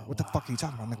about? Like, what the fuck are you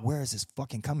talking about? I'm like, where is this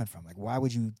fucking coming from? Like, why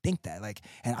would you think that? Like,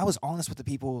 and I was honest with the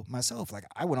people myself. Like,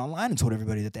 I went online and told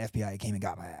everybody that the FBI came and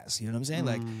got my ass. You know what I'm saying?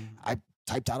 Like, I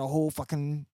typed out a whole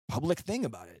fucking public thing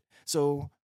about it. So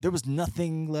there was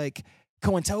nothing like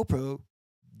COINTELPRO.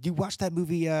 You watched that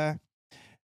movie,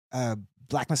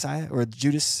 Black Messiah, or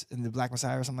Judas and the Black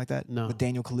Messiah or something like that? No. With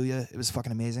Daniel Kaluuya. It was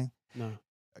fucking amazing. No.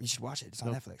 You should watch it. It's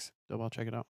on Netflix. I'll check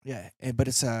it out. Yeah. But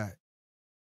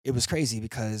it was crazy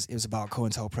because it was about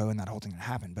COINTELPRO and that whole thing that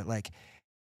happened. But like,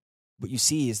 what you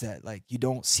see is that, like, you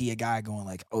don't see a guy going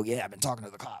like, oh yeah, I've been talking to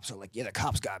the cops. So like, yeah, the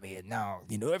cops got me and now,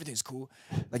 you know, everything's cool.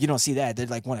 Like, you don't see that. They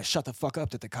like want to shut the fuck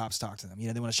up that the cops talk to them. You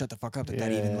know, they want to shut the fuck up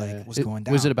that even like was going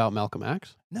down. Was it about Malcolm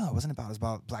X? No, it wasn't about. It was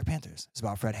about Black Panthers. It's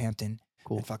about Fred Hampton.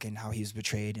 Cool. And fucking how he was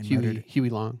betrayed and Huey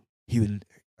Long. Huey Newton.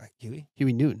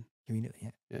 Huey Newton.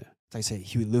 Yeah. I say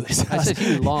Huey Lewis. I said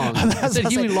Huey Long. I said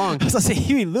Huey Long. I was going to say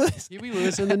Huey Lewis. Huey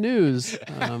Lewis in the news.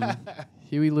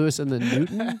 Huey Lewis and the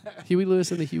Newton. Huey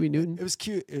Lewis and the Huey Newton. It was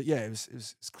cute. Yeah, it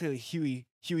was clearly Huey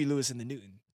Lewis and the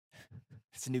Newton.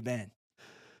 It's a new band.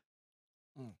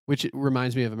 Which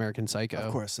reminds me of American Psycho.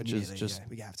 Of course, which is just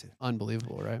we have to.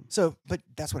 Unbelievable, right? So, but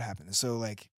that's what happened. So,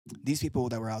 like, these people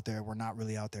that were out there were not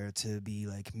really out there to be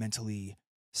like mentally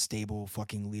stable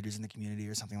fucking leaders in the community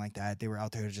or something like that. They were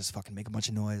out there to just fucking make a bunch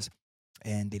of noise,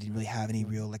 and they didn't really have any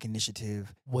real like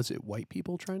initiative. Was it white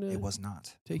people trying to? It was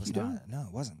not. Take you down? No,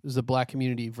 it wasn't. It was the black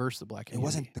community versus the black community. It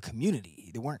wasn't the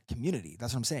community. They weren't community.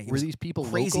 That's what I'm saying. Were these people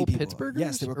crazy local people. Pittsburghers?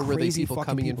 Yes, they were or crazy. Were they people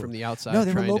coming in people. from the outside? No,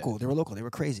 they were local. They were local. They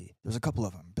were crazy. There was a couple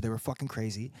of them, but they were fucking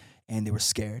crazy, and they were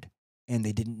scared, and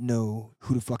they didn't know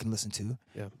who to fucking listen to.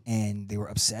 Yeah. And they were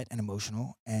upset and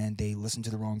emotional, and they listened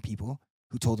to the wrong people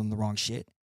who told them the wrong shit.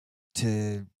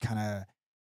 To kind of,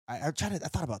 I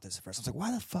thought about this at first. I was like, why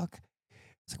the fuck?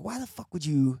 It's like, why the fuck would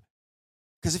you?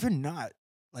 Because if you're not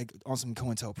like on some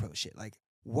COINTELPRO shit, like,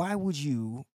 why would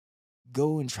you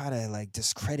go and try to like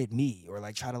discredit me or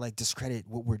like try to like discredit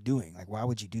what we're doing? Like, why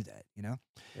would you do that? You know?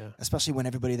 Yeah. Especially when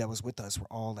everybody that was with us were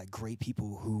all like great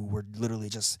people who were literally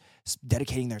just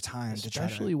dedicating their time to try to.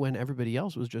 Especially when everybody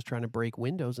else was just trying to break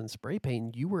windows and spray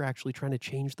paint. You were actually trying to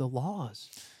change the laws.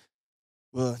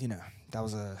 Well, you know, it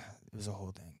was a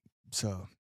whole thing. So.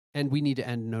 And we need to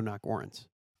end no-knock warrants.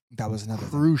 That was another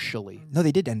Crucially. thing. No,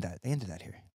 they did end that. They ended that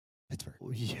here, Pittsburgh.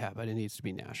 Well, yeah, but it needs to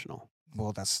be national.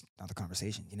 Well, that's not the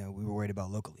conversation. You know, we were worried about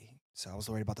locally. So I was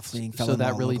worried about the fleeing So felon.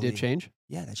 that law really locally. did change?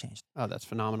 Yeah, that changed. Oh, that's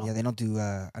phenomenal. Yeah, they don't do.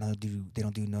 They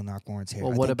don't do no knock warrants here.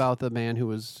 Well, I what think about the man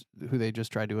who they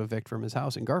just tried to evict from his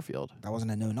house in Garfield? that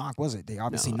wasn't a no knock, was it? They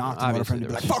obviously No, knocked in order for obviously him to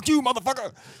be there like, was- "Fuck you,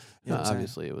 motherfucker." You know what I'm saying?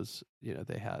 Obviously, it was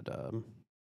they had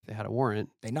a warrant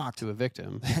They knocked, to evict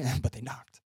him. but they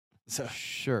knocked. So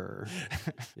Sure,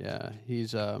 yeah, he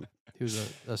was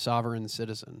a sovereign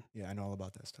citizen. yeah, I know all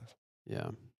about that stuff. Yeah,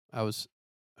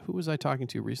 who was I talking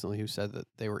to recently who said that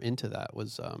they were into that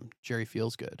was Jerry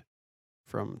Feelsgood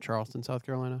from Charleston, South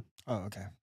Carolina. Oh, okay.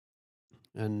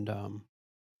 And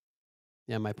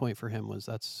yeah, my point for him was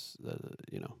that's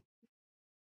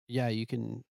yeah, you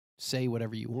can say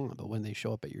whatever you want, but when they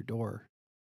show up at your door,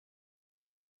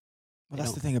 Well, They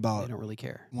that's the don't- thing they about don't really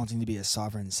care. wanting to be a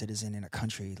sovereign citizen in a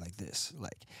country like this.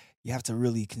 Like, you have to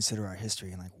really consider our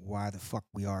history and like why the fuck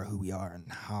we are who we are and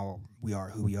how we are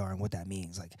who we are and what that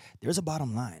means. Like, there's a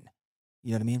bottom line.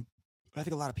 You know what I mean? But I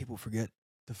think a lot of people forget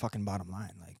the fucking bottom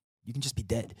line. Like, you can just be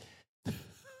dead. You know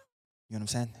what I'm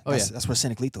saying? Oh, that's, yeah. That's where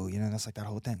Cynik lethal. You know, that's like that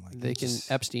whole thing. Like, They can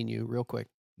Epstein you real quick.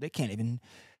 They can't even.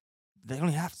 They don't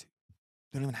even have to.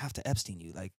 They don't even have to Epstein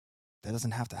you. Like, that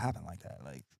doesn't have to happen like that.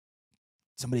 Like,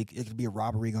 it could be a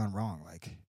robbery gone wrong. Like,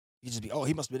 you could just be, oh,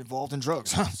 he must have been involved in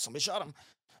drugs. Somebody shot him.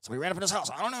 Somebody ran up in his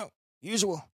house. I don't know.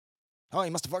 Usual. Oh,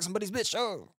 he must have fucked somebody's bitch.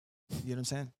 Oh, you know what I'm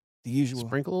saying? The usual.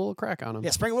 Sprinkle a little crack on him.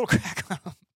 Yeah, sprinkle a little crack on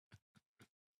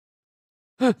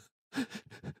him.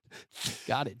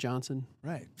 Got it, Johnson.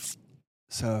 Right.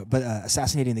 So, but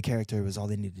assassinating the character was all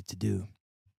they needed to do,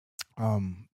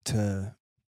 to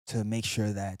make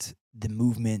sure that the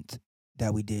movement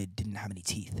that we didn't have any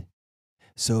teeth.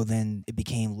 So then it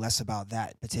became less about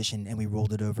that petition, and we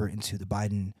rolled it over into the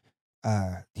Biden,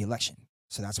 the election.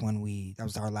 So that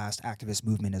was our last activist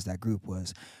movement as that group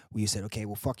was. We said, okay,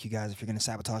 well, fuck you guys. If you're gonna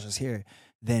sabotage us here,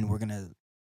 then we're gonna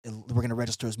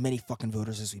register as many fucking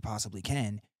voters as we possibly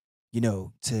can,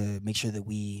 to make sure that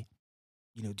we,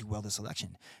 do well this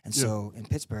election. And so in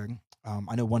Pittsburgh,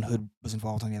 I know One Hood was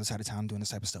involved on the other side of town doing this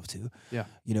type of stuff too. Yeah.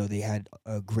 They had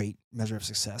a great measure of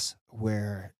success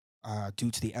where,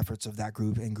 due to the efforts of that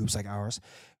group and groups like ours,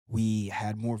 we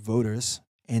had more voters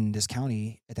in this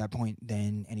county at that point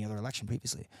than any other election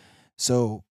previously.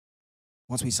 So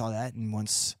once we saw that, and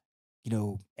once,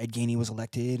 Ed Gainey was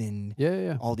elected and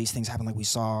Yeah. all these things happened, like we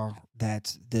saw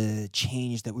that the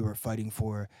change that we were fighting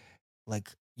for, like,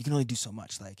 you can only do so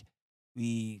much. Like,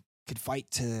 we could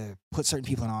fight to put certain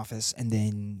people in office, and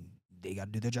then they got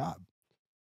to do their job.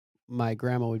 My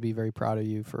grandma would be very proud of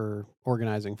you for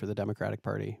organizing for the Democratic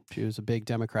Party. She was a big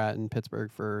Democrat in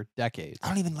Pittsburgh for decades. I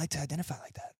don't even like to identify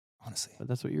like that, honestly. But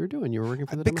that's what you were doing. You were working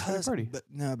for the Democratic Party. But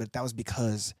that was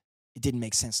because it didn't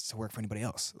make sense to work for anybody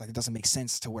else. Like, it doesn't make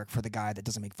sense to work for the guy that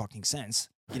doesn't make fucking sense.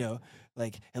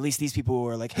 Like, at least these people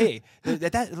were like, hey,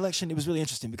 at that election, it was really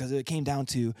interesting because it came down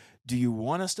to, do you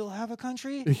want to still have a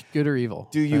country? Good or evil?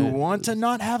 Do you Right? want to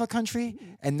not have a country?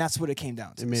 And that's what it came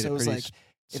down to. It made So it it was pretty like,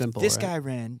 simple.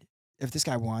 if this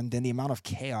guy won, then the amount of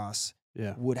chaos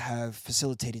Yeah. would have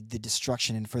facilitated the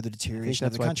destruction and further I think deterioration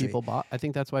of that's the why country. I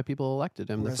think that's why people elected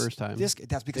him Whereas the first time. That's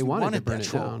because They we wanted to wanted burn that it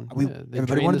troll. down. We, Yeah, they everybody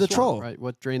drained wanted the swamp, troll. right?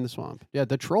 What drained the swamp? Yeah,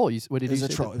 the troll. What did It was you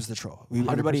the say? troll. It was the troll.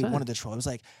 Everybody 100%. wanted the troll. It was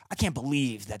like, I can't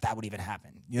believe that would even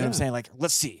happen. You know what I'm Yeah. saying? Like,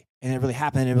 let's see. And it really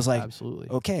happened. And it was like, Absolutely.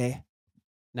 okay,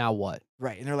 Now what?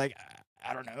 right. And they're like,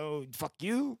 I don't know, fuck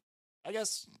you, I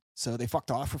guess. So they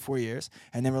fucked off for 4 years,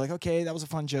 and then we're like, okay, that was a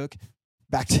fun joke.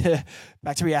 Back to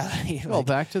reality. Well, Like,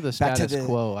 back to the back to status the-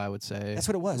 quo, I would say. that's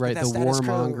what it was. but Right, that the status quo-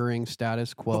 warmongering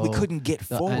status quo. But we couldn't get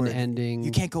the forward. unending.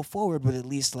 You can't go forward, but at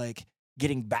least like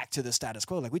getting back to the status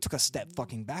quo. Like, we took a step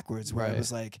fucking backwards, where Right. it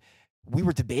was like we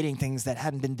were debating things that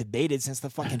hadn't been debated since the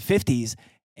fucking 50s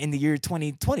in the year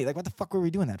 2020. Like, what the fuck were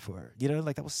we doing that for?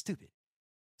 Like, that was stupid.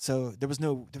 So there was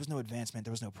no advancement.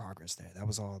 There was no progress there. That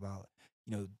was all about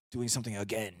doing something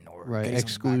again, or Right, getting something back.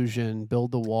 exclusion,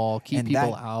 build the wall, keep And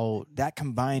people that- out, That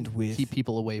combined with keep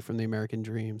people away from the American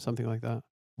dream, something like that.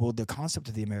 well, the concept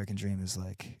of the American dream is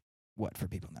like what for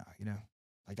people now?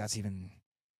 Like, that's even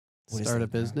what is Start a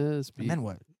that, you know? business, And then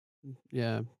what?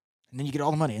 yeah. And then you get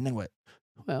all the money, and then what?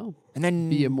 Well, And then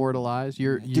be immortalized.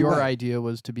 Your Do what? idea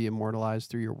was to be immortalized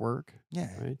through your work,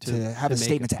 Yeah, right? to have to a make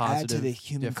statement to add to positive the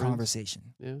human difference.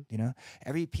 conversation. Yeah.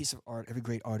 Every piece of art, every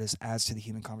great artist adds to the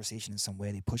human conversation in some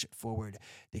way. They push it forward.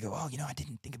 They go, oh, I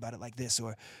didn't think about it like this,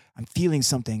 or I'm feeling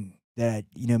something that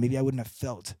maybe I wouldn't have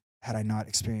felt had I not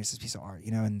experienced this piece of art.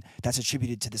 And that's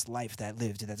attributed to this life that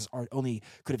lived. That this art only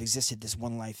could have existed this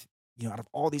one life. Out of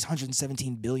all these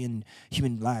 117 billion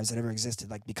human lives that ever existed,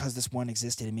 like, because this one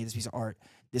existed and made this piece of art,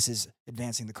 this is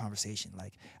advancing the conversation.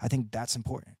 Like, I think that's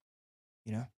important.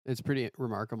 You know, It's pretty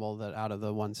remarkable that out of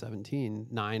the 117,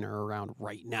 9 are around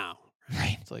right now.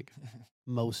 right? It's like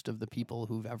most of the people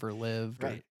who've ever lived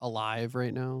Right. are alive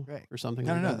right now, Right. or something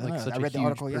No, like no, no, that. no, Like no. such I a read the huge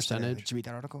article yesterday. percentage. Did you read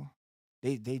that article?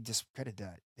 They discredited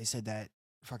that. They said that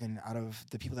fucking out of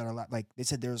the people that are alive, like they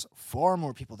said there's far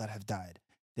more people that have died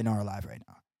than are alive right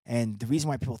now. And the reason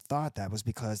why people thought that was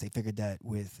because they figured that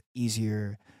with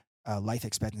easier life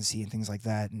expectancy and things like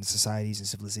that, and societies and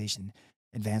civilization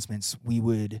advancements, we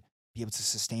would be able to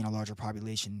sustain a larger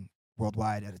population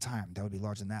worldwide at a time. That would be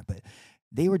larger than that. But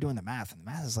they were doing the math, and the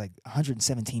math is like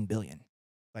 117 billion,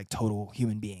 like total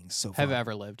human beings so far. Have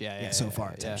ever lived, yeah, so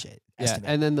far, type shit. Yeah, Estimate.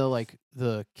 and then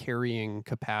the carrying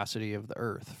capacity of the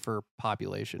Earth for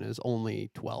population is only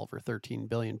 12 or 13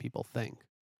 billion people think.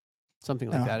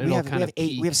 Something like that. We It'll have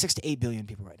peak. we have 6 to 8 billion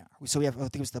people right now. So we have, I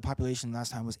think it was the population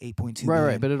last time was 8.2 right, billion.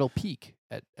 right, but it'll peak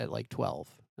at like 12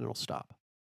 and it'll stop.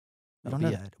 We don't know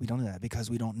that. We don't know that because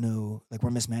we don't know. Like we're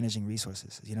mismanaging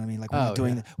resources. You know what I mean? Like we're Oh, not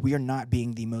doing. yeah. We are not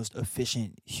being the most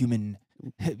efficient human,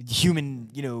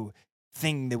 you know,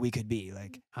 thing that we could be.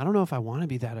 Like I don't know if I want to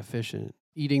be that efficient.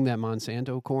 Eating that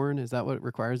Monsanto corn, is that what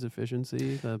requires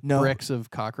efficiency? The No. bricks of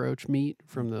cockroach meat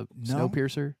from the No.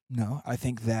 Snowpiercer? no, I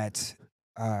think that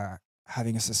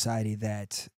having a society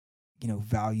that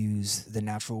values the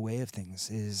natural way of things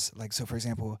is like, so for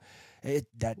example,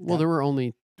 There were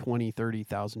only 20,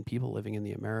 30,000 people living in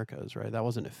the Americas, right? That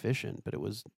wasn't efficient, but it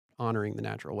was honoring the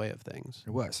natural way of things.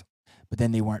 there was, but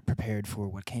then they weren't prepared for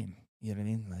what came. You know what I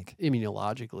mean? Like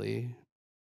Immunologically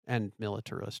and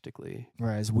militaristically.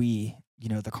 whereas we,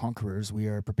 the conquerors, we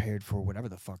are prepared for whatever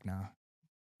the fuck now.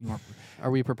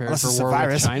 Are we prepared Unless for it's a war with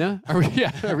virus. China? Are we,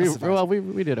 yeah. Are we, Unless it's a well,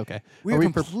 we did okay. We Are are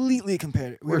we completely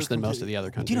compared. worse than most of the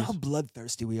other Do you know how countries?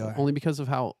 bloodthirsty we are? Only because of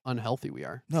how unhealthy we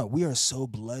are. No, we are so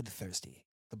bloodthirsty.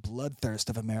 The bloodthirst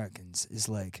of Americans is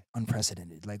like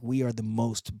unprecedented. Like we are the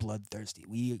most bloodthirsty.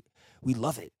 We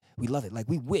love it. We love it. Like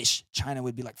we wish China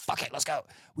would be like, fuck it, let's go.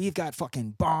 We've got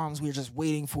fucking bombs. We're just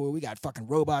waiting for. We got fucking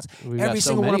robots. We've Every got so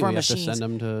single one many, of our we have to machines. send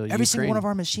them to Every single one Ukraine. of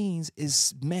our machines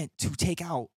is meant to take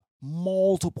out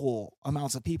multiple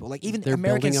amounts of people. Like even They're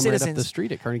American building them right up the citizens.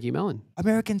 street at Carnegie Mellon.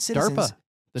 American citizens. DARPA.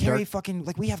 The Carry DARPA. fucking,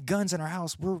 like we have guns in our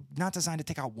house. We're not designed to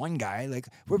take out one guy. Like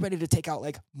we're ready to take out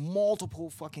like multiple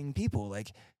fucking people.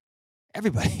 Like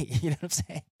everybody, you know what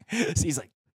I'm saying? So he's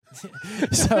like,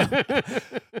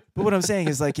 but what I'm saying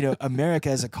is like, America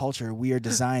as a culture, we are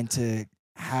designed to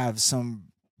have some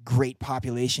great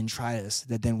population try us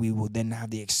that then we will then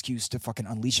have the excuse to fucking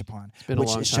unleash upon. It's been a which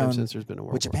long is time shown since there's been a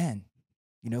war. with Japan.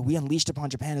 We unleashed upon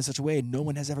Japan in such a way no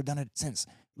one has ever done it since.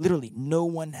 Literally, no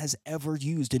one has ever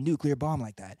used a nuclear bomb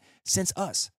like that since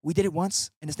us. We did it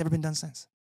once, and it's never been done since.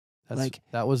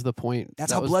 That was the point. That's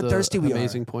that how was bloodthirsty the we are.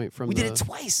 amazing point from We did it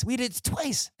twice. We did it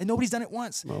twice, and nobody's done it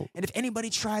once. Well, And if anybody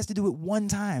tries to do it one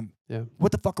time, Yeah.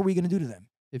 what the fuck are we going to do to them?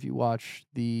 if you watch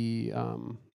the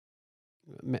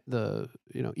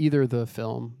either the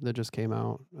film that just came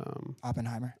out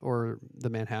Oppenheimer. or the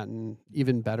Manhattan,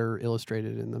 even better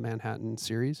illustrated in the Manhattan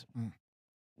series,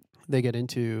 they get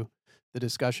into the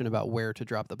discussion about where to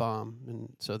drop the bomb,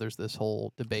 and so there's this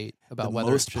whole debate about The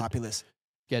whether most it should populous.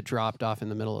 get dropped off in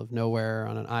the middle of nowhere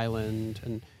on an island,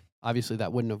 and obviously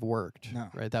that wouldn't have worked. No.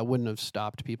 Right? That wouldn't have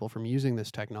stopped people from using this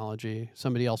technology.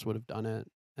 Somebody else would have done it,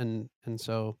 and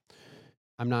so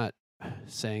I'm not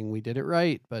saying we did it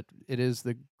right, but it is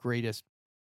the greatest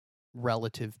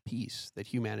relative peace that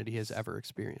humanity has ever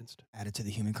experienced. Added to the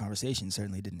human conversation,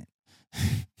 certainly, didn't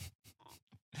it?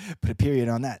 Put a period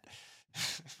on that.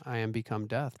 I am become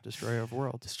death, destroyer of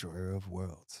worlds, Destroyer of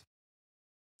worlds.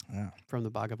 Yeah. from the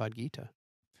Bhagavad Gita,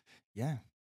 Yeah.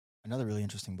 Another really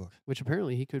interesting book. which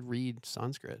apparently he could read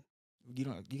Sanskrit. You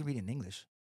can read it in English.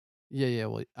 Yeah,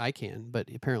 well, I can, but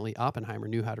apparently Oppenheimer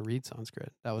knew how to read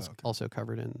Sanskrit. That was Oh, okay. also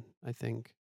covered in, I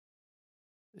think,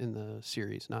 in the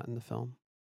series, not in the film.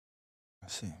 I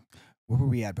see. Where were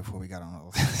we at before we got on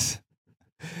all this?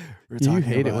 We were You talking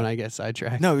hate it about- when I get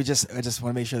sidetracked. No, I just want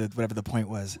to make sure that whatever the point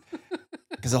was.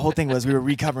 Because the whole thing was we were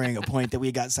recovering a point that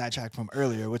we got sidetracked from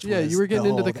earlier, which Yeah, was you were getting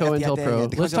into the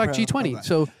COINTELPRO. Let's talk G20.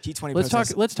 So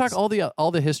G20. let's talk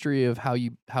all the history of how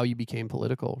you became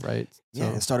political, right? Yeah,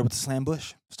 So, it started with the Slam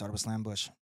Bush.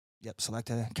 Yep,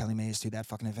 Selecta, Kelly Mays threw that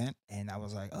fucking event, and I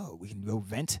was like, oh, we can go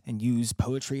vent and use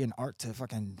poetry and art to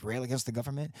fucking rail against the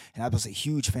government. And I was a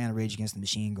huge fan of Rage Against the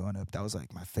Machine growing up. That was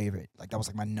like my favorite. Like that was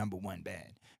like my number one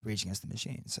band, Rage Against the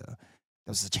Machine. So that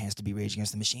was a chance to be Rage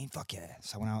Against the Machine. Fuck yeah!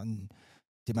 So I went out and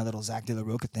did my little Zach De La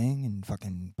Rocha thing and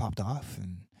fucking popped off,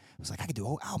 and I was like, I could do a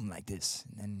whole album like this,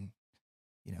 and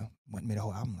then went and made a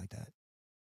whole album like that.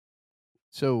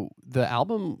 so the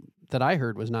album that I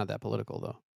heard was not that political,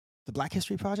 though. The Black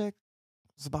History Project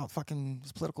It's about fucking.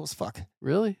 It's political as fuck.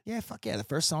 Really? Yeah, fuck yeah. The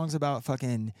first song's about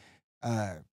fucking.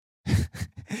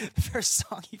 The first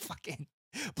song, he fucking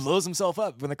blows himself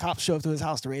up when the cops show up to his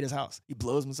house to raid his house. He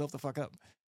blows himself the fuck up.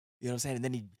 You know what I'm saying? And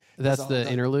then he. That's the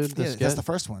interlude. Yeah, that's the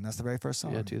first one. That's the very first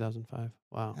song. Yeah, 2005.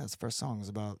 Wow. Yeah, that's the first song. It was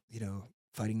about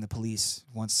fighting the police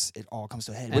once it all comes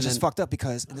to a head, And which is then- fucked up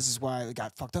because, and this is why it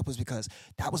got fucked up, was because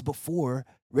that was before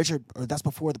that's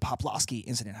before the Poplawski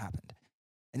incident happened.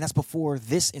 And that's before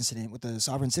this incident with the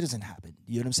sovereign citizen happened.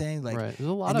 You know what I'm saying? Like, right. There's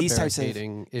a lot and of these types of-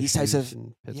 barricading these types issues of-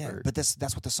 in yeah, Pittsburgh. but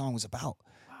that's what the song was about.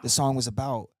 The song was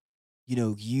about,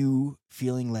 you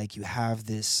feeling like you have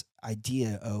this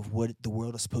idea of what the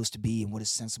world is supposed to be and what is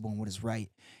sensible and what is right.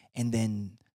 And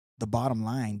then the bottom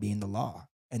line being the law,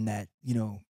 and that,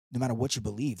 no matter what you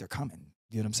believe, they're coming.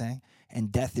 You know what I'm saying?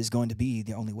 And death is going to be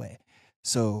the only way.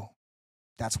 So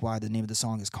that's why the name of the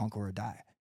song is Conquer or Die.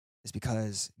 It's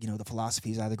because, the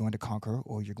philosophy is either going to conquer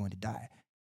or you're going to die.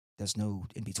 There's no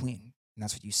in between. And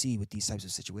that's what you see with these types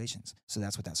of situations. So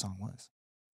that's what that song was.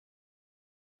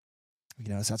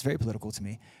 So that's very political to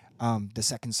me. The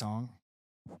second song,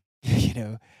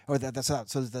 or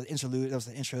so the interlude, that was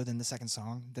the intro, then the second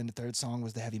song. Then the third song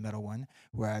was the heavy metal one,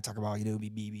 where I talk about,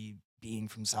 me being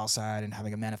from Southside and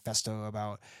having a manifesto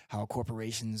about how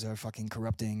corporations are fucking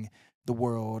corrupting the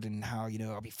world, and how,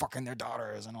 I'll be fucking their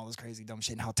daughters and all this crazy dumb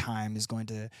shit, and how time is going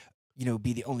to,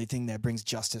 be the only thing that brings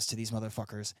justice to these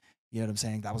motherfuckers. You know what I'm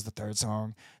saying? That was the third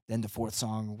song. Then the fourth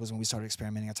song was when we started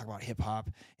experimenting. I talk about hip hop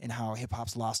and how hip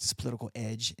hop's lost its political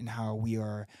edge, and how we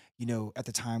are, at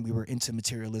the time we were into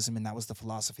materialism, and that was the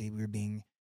philosophy we were being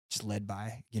just led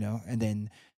by, And then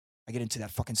I get into that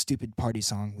fucking stupid party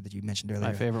song that you mentioned earlier.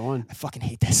 My favorite one. I fucking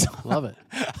hate that song. Love it.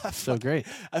 So great.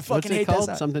 I fucking What's it hate called?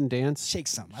 that song. Something dance? Shake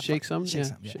some. Shake some? Shake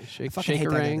some. Yeah. I Shake fucking hate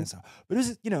that Shakerang. goddamn song. But it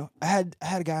was, I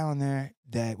had a guy on there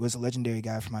that was a legendary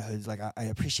guy from my hood. Like, I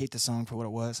appreciate the song for what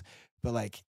it was, but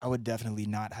like, I would definitely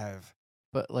not have.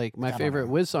 But like my I don't favorite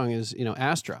know. Wiz song is,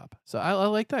 Ass Drop. So I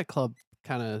like that club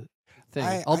kind of thing.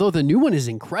 I- Although the new one is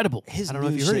incredible. His I don't know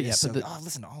if new you heard shit it yet. is But so,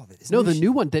 listen to all of it. His no, the shit-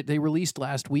 new one that they released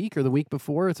last week or the week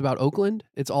before, it's about Oakland.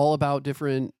 It's all about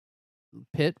different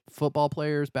Pitt football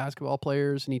players, basketball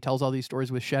players, and he tells all these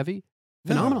stories with Chevy.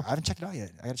 No, Phenomenal. I haven't checked it out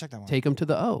yet. I gotta check that one. Take him to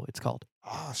the O. It's called.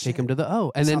 Oh shit. Take him to the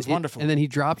O. And That then sounds wonderful. and then he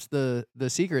drops the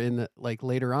secret in the like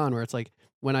later on where it's like,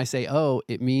 when I say O,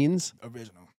 it means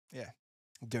Original. Yeah.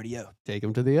 Dirty O. take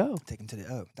him to the O. Take him to the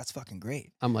O. That's fucking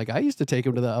great. I'm like, I used to take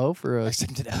him to the O for a Let's take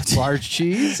him to the O. large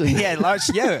cheese and Yeah, large.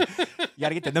 Yeah. You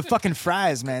gotta get the fucking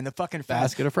fries, man. The fucking fries.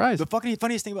 basket of fries. The fucking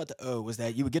funniest thing about the O was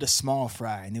that you would get a small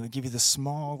fry, and they would give you the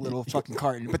small little fucking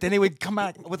carton, but then they would come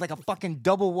out with like a fucking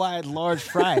double wide large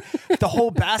fry, the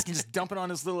whole basket, just dump it on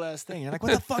this little ass thing. You're like,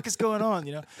 what the fuck is going on?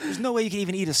 There's no way you can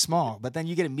even eat a small, but then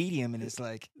you get a medium, and it's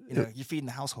like, you're feeding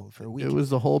the household for a week. It was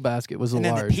the whole basket was a and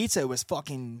then large. the pizza was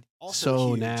fucking also So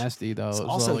huge. nasty though. It's It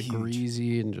was also all like huge.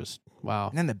 greasy and just wow.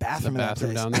 And then the bathroom, in that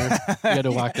place. down there. You had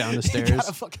to walk down the stairs. You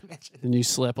gotta fucking mention. And you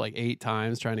slip like 8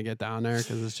 times trying to get down there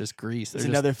because it's just grease. They're It's just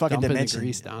another fucking dumping dimension. the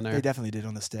grease down They there. definitely did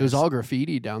on the stairs. It was all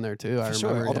graffiti down there too. I for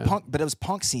remember. sure. All the yeah. punk, but it was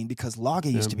punk scene because Laga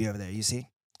used Yeah. to be over there. You see,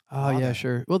 Oh yeah, Laga.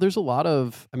 sure. Well, there's a lot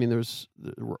of. I mean,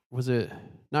 was it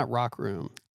not Rock Room?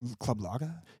 Club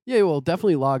Laga. Yeah, well,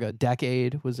 definitely Laga.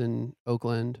 Decade was in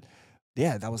Oakland.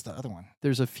 Yeah, that was the other one.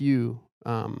 There's a few.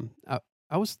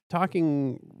 I was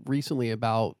talking recently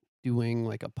about doing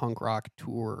like a punk rock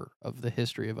tour of the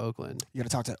history of Oakland. You got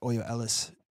to talk to Oyo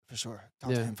Ellis for sure.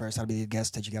 Talk to Yeah. him first. That'll be the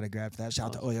guest that you got to grab for that. Shout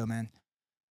out to Oyo, man.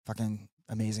 Fucking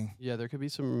amazing. Yeah, there could be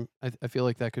some. I feel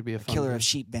like that could be a fun Killer of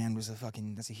Sheep band was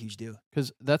that's a huge deal.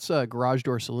 because that's Garage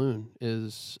Door Saloon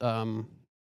is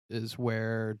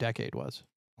where Decade was.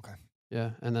 Okay.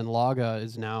 Yeah, and then Laga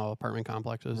is now apartment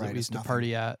complexes that Right, we it's used to nothing.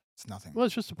 party at. It's nothing. Well,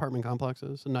 it's just apartment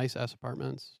complexes, nice ass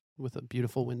apartments with a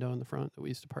beautiful window in the front that we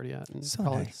used to party at in So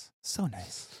college. nice. So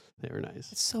nice. They were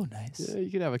nice. It's so nice. Yeah,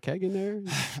 you could have a keg in there.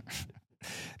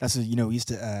 That's what, we used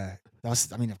to,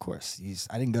 of course,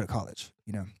 I didn't go to college,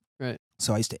 Right.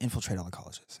 So I used to infiltrate all the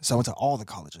colleges. So I went to all the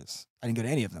colleges. I didn't go to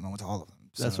any of them. I went to all of them.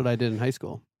 That's So what I did in high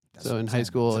school. that's So what in I'm high saying.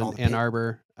 school Did all in the Ann big-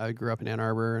 Arbor, I grew up in Ann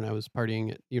Arbor, and I was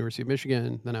partying at University of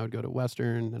Michigan. Then I would go to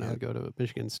Western. Then I Yep. would go to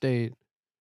Michigan State.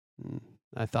 And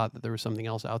I thought that there was something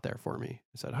else out there for me.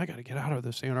 I said, I got to get out of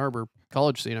this Ann Arbor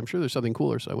college scene. I'm sure there's something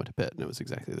cooler. So I went to Pitt, and it was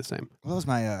exactly the same. Well, those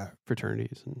my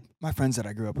Fraternities and my friends that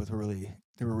I grew up with were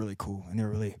really cool, and they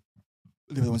were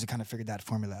the ones who kind of figured that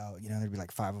formula out. There'd be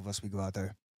like 5 of us. We go out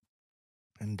there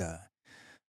and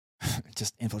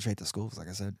just infiltrate the schools. Like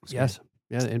I said, It was yes, great.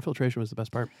 yeah, the infiltration was the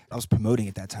best part. I was promoting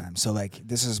at that time, so like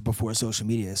this is before social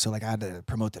media. So like I had to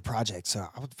promote the project. So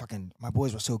I would my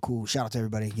boys were so cool. Shout out to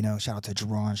everybody. Shout out to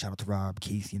Jerron. Shout out to Rob,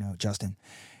 Keith. Justin.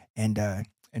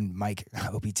 and Mike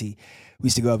OPT. We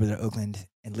used to go over to Oakland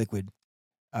and Liquid.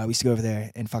 We used to go over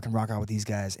there and fucking rock out with these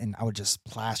guys, and I would just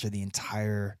plaster the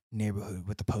entire neighborhood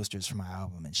with the posters for my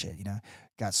album and shit.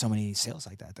 Got so many sales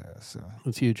like that though. So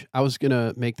That's huge. I was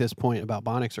gonna make this point about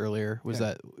Bonix earlier. Was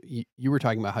Yeah. that you were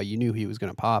talking about how you knew he was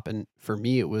gonna pop, and for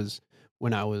me it was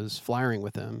when I was flyering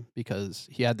with him because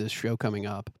he had this show coming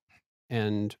up,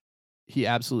 and he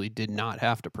absolutely did not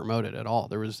have to promote it at all.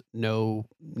 There was no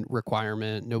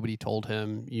requirement. Nobody told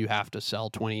him you have to sell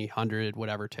 20, 100,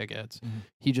 whatever tickets. Mhm.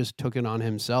 He just took it on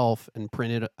himself and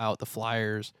printed out the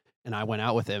flyers. And I went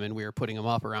out with him and we were putting them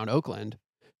up around Oakland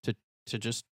to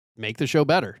just make the show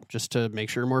better, just to make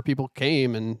sure more people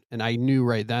came. And I knew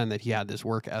right then that he had this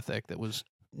work ethic that was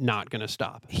not going to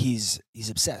stop. he's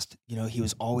obsessed. He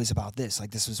was always about this.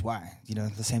 Like, this was why.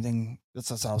 The same thing. That's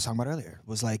what I was talking about earlier.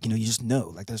 Was like, you just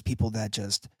know. Like, there's people that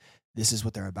just, this is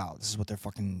what they're about. This is what they're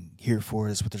fucking here for.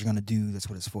 This is what they're gonna do. That's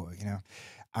what it's for.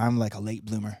 I'm like a late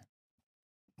bloomer.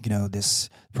 This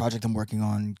project I'm working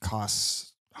on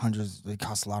costs hundreds. It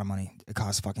costs a lot of money. It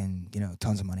costs fucking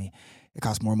tons of money. It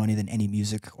costs more money than any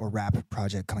music or rap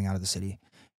project coming out of the city.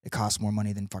 It costs more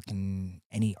money than fucking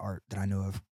any art that I know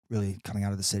of really coming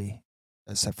out of the city,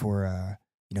 except for I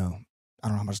don't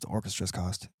know how much the orchestras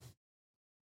cost.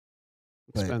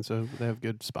 But- Expensive. They have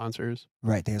good sponsors.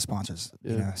 Right, they have sponsors.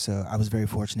 Yeah. So I was very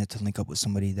fortunate to link up with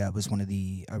somebody that was one of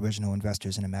the original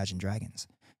investors in Imagine Dragons,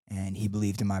 and he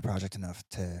believed in my project enough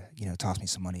to toss me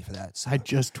some money for that. So I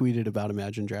just tweeted about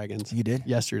Imagine Dragons you did?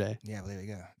 yesterday. Yeah, well, there you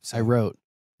go. So, I wrote,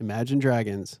 Imagine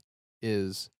Dragons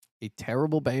is a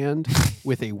terrible band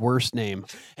with a worse name.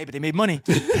 hey, but they made money.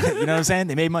 You know what I'm saying?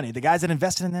 They made money. The guys that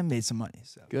invested in them made some money.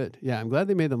 So Good. Yeah, I'm glad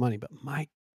they made the money, but my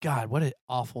God, what an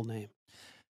awful name.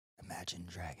 Imagine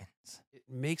Dragons. It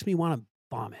makes me want to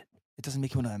vomit. It doesn't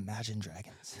make you want to imagine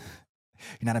dragons.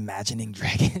 You're not imagining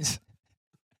dragons.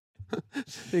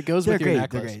 It goes They're with your great.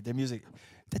 necklace. They're great. Their music,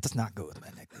 that does not go with my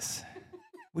necklace.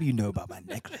 What do you know about my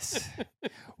necklace?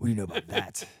 What do you know about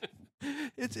that?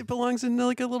 It belongs in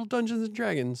like a little Dungeons and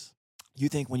Dragons. You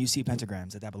think when you see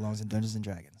pentagrams that belongs in Dungeons and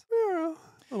Dragons? Yeah.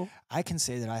 Oh, I can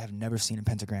say that I have never seen a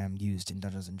pentagram used in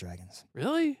Dungeons and Dragons.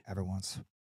 really? Ever once.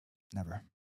 Never.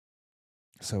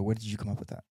 So where did you come up with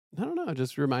that? I don't know. It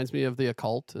just reminds me of the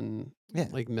occult and Yeah.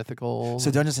 like mythical. So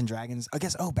Dungeons and Dragons, I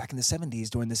guess, back in the 70s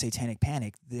during the Satanic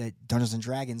Panic, the Dungeons and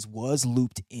Dragons was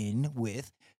looped in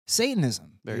with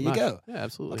Satanism. Very there you much. go. Yeah,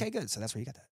 absolutely. Okay, good. So that's where you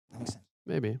got that. That makes sense.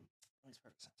 Maybe. That makes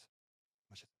perfect sense.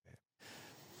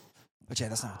 But yeah,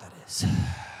 that's not what that is.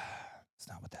 That's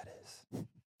not what that is.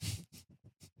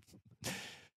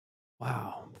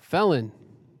 Wow. Phelan.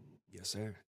 Yes,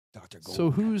 sir. Dr. Gold.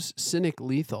 So who's Cynik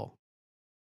Lethal?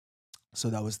 So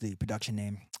that was the production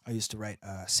name. I used to write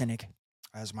Cynik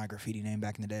as my graffiti name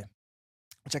back in the day,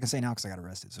 which I can say now because I got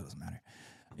arrested, so it doesn't matter.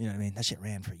 You know what I mean? That shit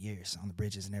ran for years on the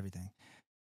bridges and everything.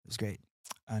 It was great.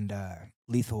 And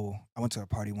Lethal, I went to a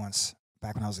party once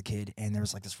back when I was a kid, and there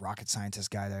was like this rocket scientist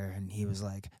guy there, and he was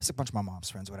like, it's a bunch of my mom's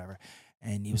friends, whatever.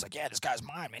 And he was like, yeah, this guy's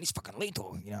mine, man. He's fucking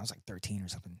lethal. I was like 13 or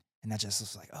something. And that just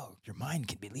was like, oh, your mind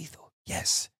can be lethal.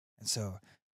 Yes. And so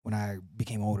when I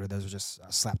became older, those were just,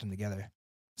 I slapped them together.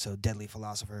 So Deadly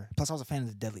Philosopher. Plus, I was a fan of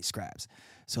the Deadly Scraps.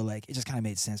 So, like, it just kind of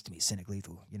made sense to me, Cynik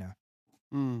Lethal,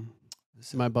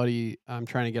 So, My buddy, I'm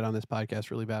trying to get on this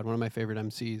podcast really bad. One of my favorite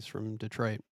MCs from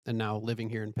Detroit and now living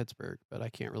here in Pittsburgh, but I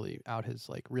can't really out his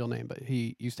like real name, but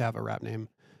he used to have a rap name,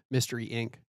 Mystery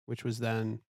Inc., which was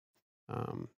then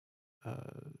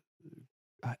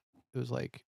it was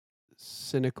like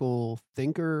cynical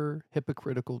thinker,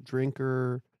 hypocritical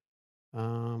drinker.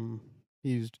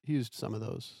 He used some of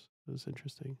those. It was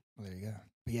interesting. well, there you go.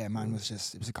 But yeah, mine was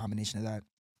just, it was a combination of that.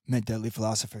 Meant Deadly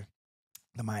Philosopher.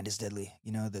 The mind is deadly.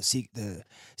 The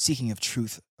seeking of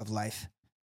truth of life.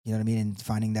 You know what I mean? And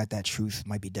finding that truth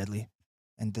might be deadly.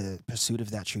 And the pursuit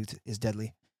of that truth is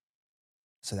deadly.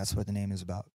 So that's what the name is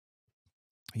about.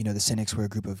 The Cynics were a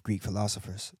group of Greek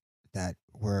philosophers that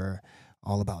were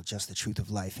all about just the truth of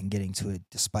life and getting to it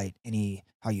despite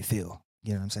how you feel.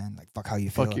 You know what I'm saying? Like, fuck how you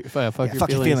feel. Fuck your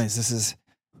your feelings. This is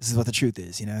what the truth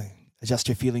is, Adjust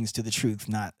your feelings to the truth,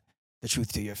 not the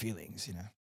truth to your feelings,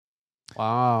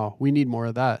 Wow, we need more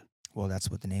of that. Well, that's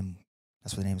what the name's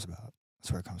about.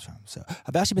 That's where it comes from. So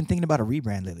I've actually been thinking about a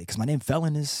rebrand lately because my name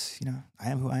Phelan is, I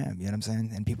am who I am. You know what I'm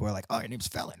saying? And people are like, oh, your name's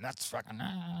Phelan. That's fucking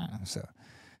So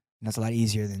that's a lot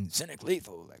easier than Cynik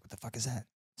Lethal. Like, what the fuck is that?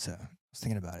 So I was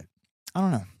thinking about it. I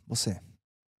don't know. We'll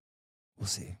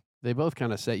see. They both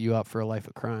kind of set you up for a life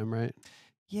of crime, right?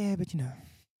 Yeah, but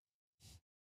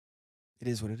it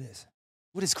is what it is.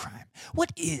 What is crime?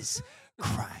 What is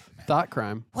crime? Thought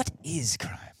crime. What is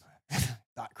crime?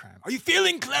 Thought crime. Are you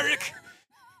feeling, cleric?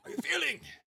 Are you feeling?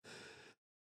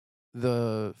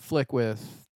 the flick with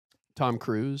Tom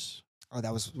Cruise, Oh,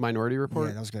 that was Minority Report,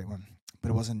 yeah, that was a great one. But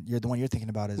it wasn't. The one you're thinking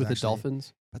about is with the actually,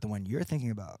 dolphins, But the one you're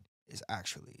thinking about is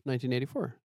actually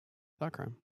 1984, thought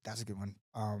crime, that's a good one.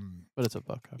 but it's a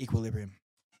book. Equilibrium.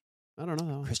 I don't know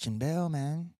that one. Christian Bale,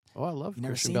 man. Oh, I love You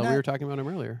never Christian seen Bale. We that? were talking about him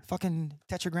earlier. Fucking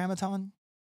Tetragrammaton.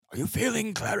 Are you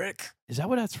feeling, cleric? Is that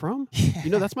what that's from? You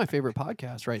know, that's my favorite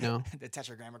podcast right now. The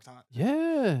Tetragrammaton.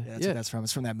 Yeah, That's what that's from.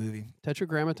 It's from that movie.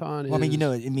 Tetragrammaton. Well, I mean,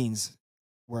 is, it means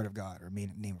word of God or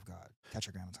name of God.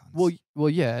 Tetragrammaton. Well,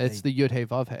 yeah, it's the Yud Hey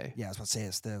Vav Hey. Yeah, I was about to say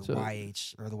it's the So-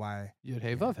 YH or the Y. Yud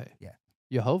Hey Vav Hey. Yeah.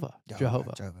 Jehovah.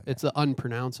 Jehovah. yeah. It's the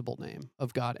unpronounceable name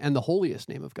of God and the holiest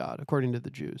name of God, according to the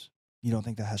Jews. You don't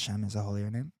think that Hashem is a holier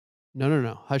name?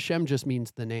 No. Hashem just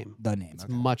means the name. The name. It's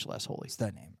Okay. much less holy. It's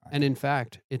the name. All right. And in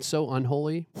fact, it's so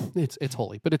unholy. It's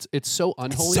holy, but it's so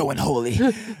unholy. It's so unholy.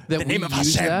 that The we name of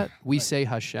use Hashem. that. We Right. say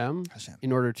Hashem Hashem.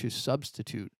 in order to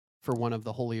substitute for one of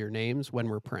the holier names when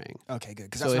we're praying. Okay, good.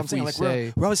 Because So that's what I'm if saying. we Like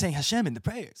say- we're always saying Hashem in the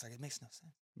prayers. Like it makes no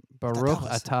sense. Baruch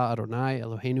was- atah Adonai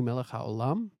Eloheinu melech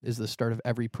haolam is the start of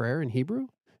every prayer in Hebrew.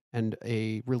 And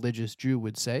a religious Jew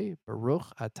would say,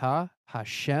 Baruch atah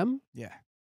Hashem. Yeah.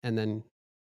 And then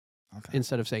Okay.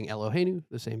 instead of saying Eloheinu,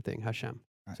 the same thing, Hashem.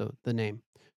 Right. So the name.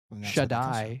 Well, then that's where that comes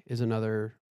from. Shaddai is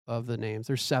another of the names.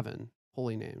 There's 7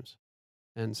 holy names.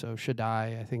 And so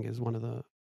Shaddai, I think, is one of the,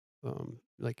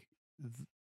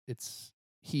 it's,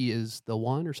 he is the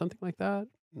one or something like that.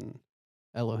 And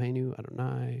Eloheinu,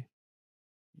 Adonai,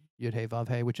 Yud Hey Vav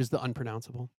Hey, which is the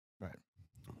unpronounceable. Right.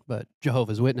 But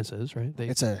Jehovah's Witnesses, right? They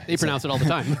pronounce it all the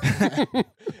time.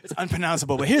 It's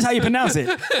unpronounceable, but here's how you pronounce it.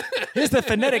 Here's the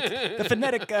phonetic,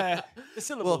 the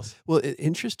syllables. Well,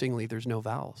 interestingly, there's no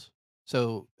vowels.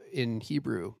 So in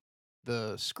Hebrew,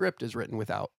 the script is written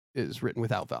without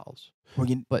vowels. Well,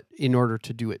 But in order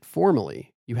to do it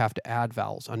formally, you have to add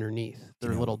vowels underneath.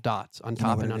 There are know- little dots on you know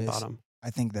top what and it on is? bottom. I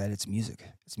think that it's music.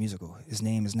 It's musical. His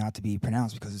name is not to be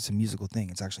pronounced because it's a musical thing.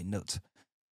 It's actually notes.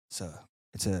 So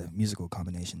it's a musical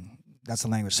combination. That's the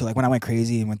language. So like when I went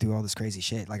crazy and went through all this crazy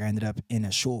shit, like I ended up in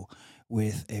a shul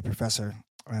with a professor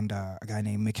and a guy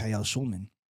named Mikhail Schulman,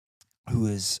 who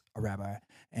is a rabbi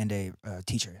and a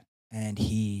teacher. And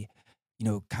he,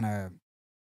 kind of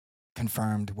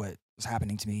confirmed what was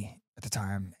happening to me at the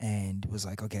time and was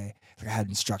like, okay, like I had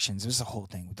instructions. It was a whole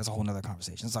thing. That's a whole nother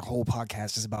conversation. It's a whole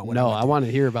podcast just about what No, went I through. want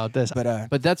to hear about this. But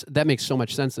But that makes so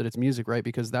much sense that it's music, right?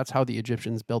 Because that's how the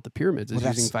Egyptians built the pyramids, is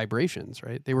Well, using that's- vibrations,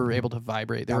 right? They were able to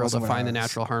vibrate. They That were able wasn't to what I find the was-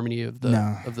 natural harmony of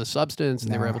No. the substance,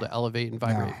 and they were No. able to elevate and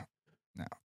vibrate.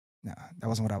 No, that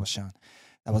wasn't what I was shown.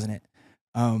 That wasn't it.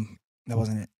 That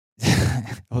wasn't it.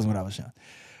 That wasn't what I was shown.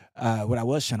 What I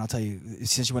was shown, I'll tell you,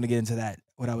 since you want to get into that,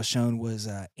 what I was shown was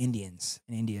Indians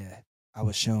in India. I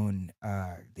was shown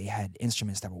they had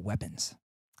instruments that were weapons,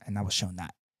 and I was shown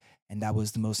that. And that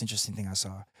was the most interesting thing I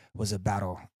saw was a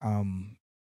battle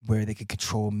where they could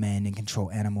control men and control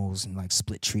animals and like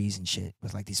split trees and shit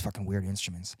with like these fucking weird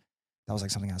instruments. That was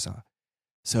like something I saw.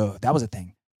 So that was a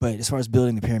thing. But as far as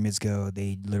building the pyramids go,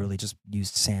 they literally just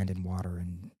used sand and water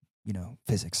and,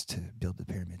 physics to build the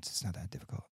pyramids. It's not that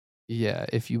difficult. Yeah,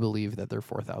 if you believe that they're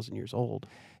 4,000 years old,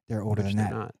 They're older which than they're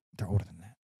that. not. They're older than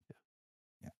that.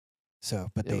 Yeah.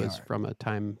 So, but It they was are. from a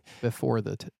time before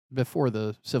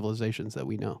the civilizations that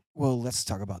we know. Well, let's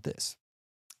talk about this.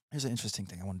 Here's an interesting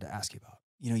thing I wanted to ask you about.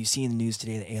 You see in the news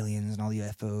today the aliens and all the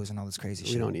UFOs and all this crazy We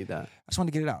shit. don't need that. I just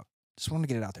wanted to get it out. Just wanted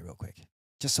to get it out there real quick.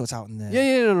 Just so it's out in the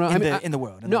No. in the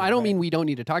world. No, I don't mean we don't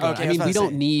need to talk about Okay, it. I I was mean, about we to don't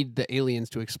say. need the aliens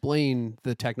to explain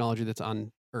the technology that's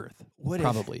on Earth, What if-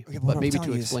 probably, okay, but what but I'm maybe telling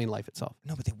to you is- explain life itself.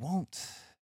 No, but they won't.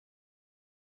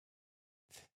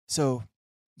 So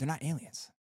they're not aliens.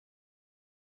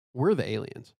 We're the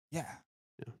aliens. Yeah.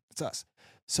 Yeah. It's us.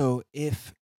 So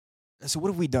what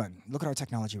have we done? Look at our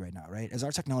technology right now, right? As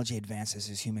our technology advances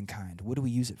as humankind, what do we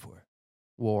use it for?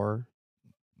 War.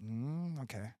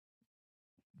 Okay.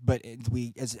 But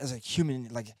we, as a human,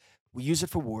 like we use it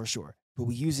for war, sure, but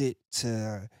we use it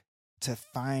to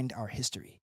find our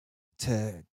history,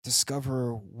 to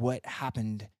discover what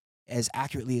happened as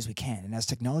accurately as we can. And as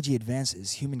technology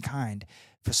advances, humankind,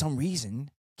 for some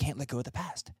reason, can't let go of the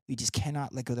past. We just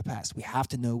cannot let go of the past. We have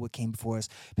to know what came before us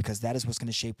because that is what's going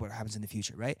to shape what happens in the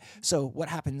future, right? So what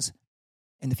happens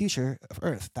in the future of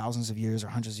Earth, thousands of years or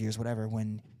hundreds of years, whatever,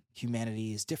 when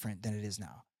humanity is different than it is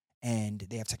now? And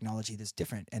they have technology that's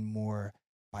different and more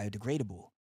biodegradable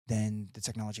than the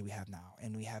technology we have now.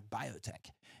 And we have biotech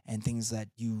and things that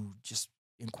you just,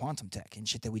 in quantum tech and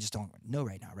shit that we just don't know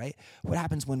right now, right? What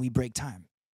happens when we break time?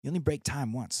 You only break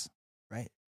time once, right?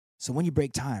 So when you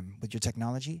break time with your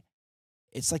technology,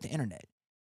 it's like the internet.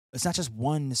 It's not just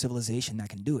one civilization that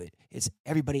can do it. It's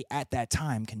everybody at that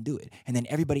time can do it. And then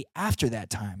everybody after that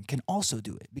time can also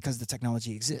do it because the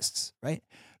technology exists, right?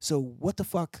 So what the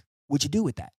fuck would you do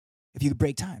with that? If you could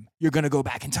break time, you're going to go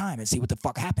back in time and see what the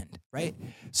fuck happened, right?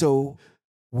 So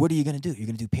what are you going to do? You're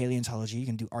going to do paleontology, you're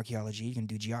going to do archaeology, you're going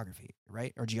to do geography,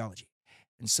 right? Or geology.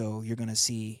 And so you're going to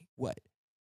see what?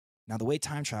 Now, the way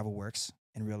time travel works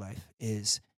in real life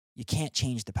is you can't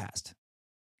change the past.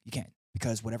 You can't,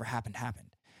 because whatever happened, happened,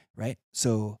 right?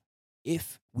 So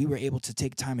if we were able to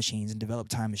take time machines and develop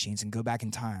time machines and go back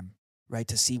in time, right,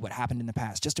 to see what happened in the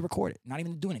past, just to record it, not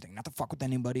even to do anything, not to fuck with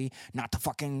anybody, not to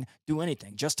fucking do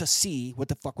anything, just to see what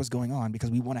the fuck was going on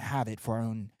because we want to have it for our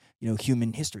own,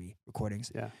 human history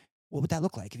recordings. Yeah. What would that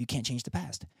look like if you can't change the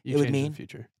past? You it would change mean the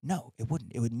future. No, it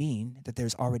wouldn't. It would mean that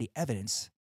there's already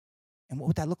evidence. And what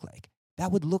would that look like?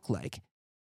 That would look like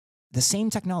the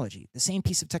same technology, the same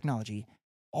piece of technology,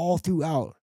 all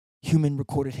throughout human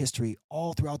recorded history,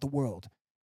 all throughout the world.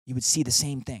 You would see the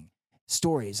same thing.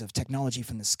 Stories of technology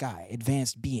from the sky,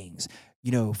 advanced beings,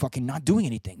 fucking not doing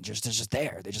anything. They're just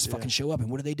there. They just fucking show up.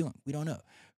 And what are they doing? We don't know.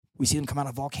 We see them come out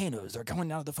of volcanoes. They're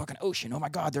coming out of the fucking ocean. Oh my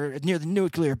God, they're near the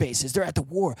nuclear bases. They're at the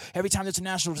war. Every time there's a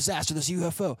national disaster, there's a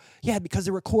UFO. Yeah, because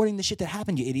they're recording the shit that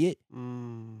happened, you idiot.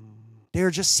 They're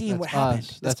just seeing what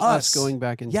happened. That's us going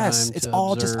back in time. Yes, it's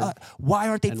all just us. Why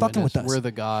aren't they fucking with us? We're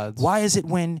the gods. Why is it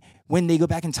when they go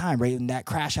back in time, right, and that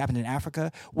crash happened in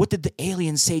Africa, what did the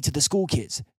aliens say to the school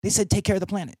kids? They said, take care of the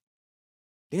planet.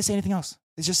 They didn't say anything else.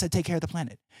 They just said, take care of the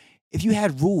planet. If you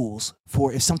had rules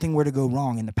for if something were to go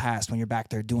wrong in the past when you're back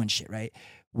there doing shit, right,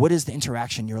 what is the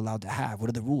interaction you're allowed to have? What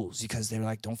are the rules? Because they're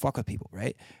like, don't fuck with people,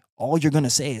 right? All you're going to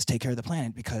say is take care of the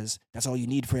planet because that's all you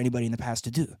need for anybody in the past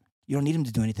to do. You don't need them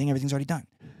to do anything. Everything's already done.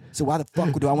 So why the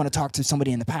fuck do I want to talk to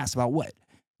somebody in the past about what,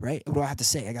 right? What do I have to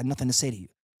say? I got nothing to say to you.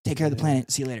 Take care of the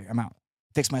planet. See you later. I'm out.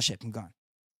 Fix my shit. I'm gone.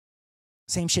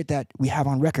 Same shit that we have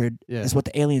on record is what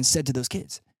the aliens said to those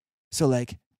kids. So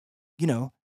like,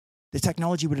 the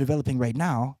technology we're developing right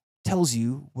now tells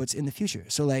you what's in the future.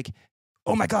 So like,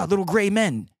 oh my God, little gray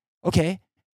men. Okay,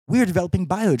 we're developing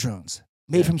biodrones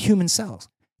made from human cells.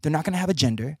 They're not going to have a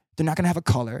gender. They're not going to have a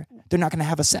color. They're not going to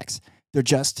have a sex. They're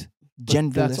just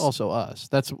genderless. That's also us.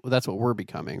 That's what we're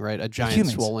becoming, right? A giant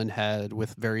swollen head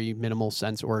with very minimal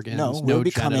sense organs, no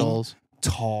genitals.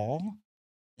 Tall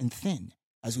and thin.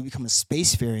 As we become a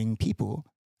spacefaring people,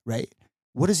 right?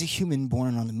 What does a human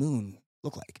born on the moon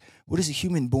look like? What does a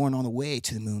human born on the way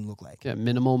to the moon look like? Yeah,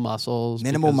 minimal muscles.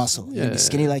 Minimal muscle. You're going to be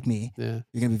skinny like me. Yeah.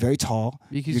 You're going to be very tall.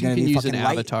 Because you can use an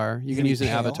avatar. You can use an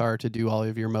avatar to do all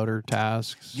of your motor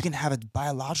tasks. You can have a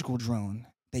biological drone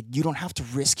that you don't have to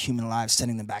risk human lives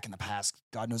sending them back in the past.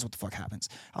 God knows what the fuck happens.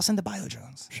 I'll send the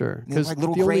biodrones. Sure. Because the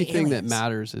only thing that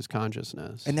matters is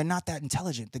consciousness. And they're not that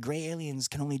intelligent. The gray aliens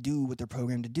can only do what they're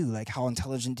programmed to do. Like, how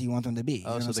intelligent do you want them to be?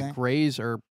 Oh, so the grays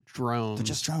are drones. They're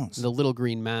just drones. The little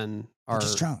green men are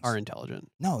intelligent.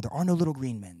 No, there are no little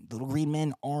green men. The little green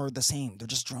men are the same. They're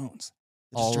just drones.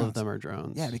 All of them are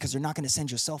drones. Yeah, because you're not going to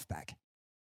send yourself back.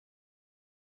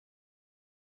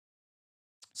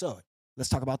 So let's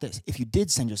talk about this. If you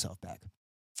did send yourself back,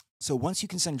 so once you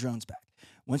can send drones back,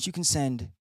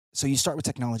 so you start with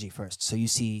technology first. So you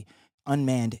see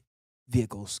unmanned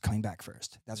vehicles coming back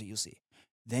first. That's what you'll see.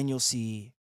 Then you'll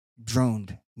see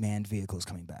droned manned vehicles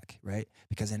coming back, right?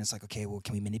 Because then it's like, okay, well,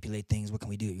 can we manipulate things? What can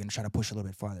we do? You're going to try to push a little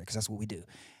bit farther because that's what we do.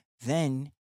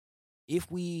 Then if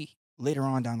we later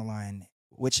on down the line,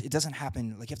 which it doesn't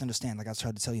happen, like you have to understand, like I was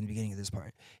trying to tell you in the beginning of this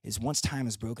part, is once time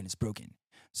is broken, it's broken.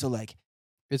 So like,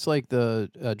 it's like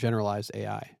the generalized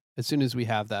AI. As soon as we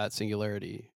have that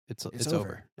singularity, it's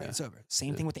over. Right? Yeah. It's over.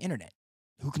 Same thing with the internet.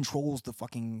 Who controls the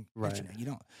fucking internet? You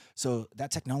don't. So that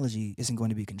technology isn't going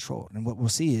to be controlled. And what we'll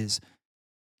see is,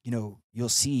 you'll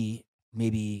see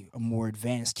maybe a more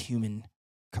advanced human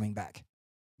coming back.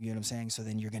 You know what I'm saying? So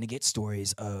then you're going to get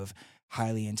stories of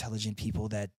highly intelligent people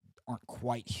that aren't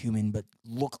quite human, but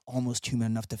look almost human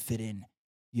enough to fit in.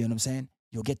 You know what I'm saying?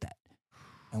 You'll get that.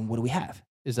 And what do we have?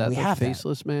 Is that the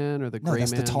faceless man or the gray man? No,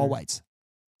 that's the tall whites.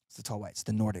 It's the tall whites,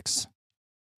 the Nordics.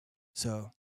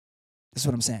 So this is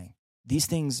what I'm saying. These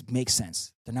things make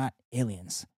sense. They're not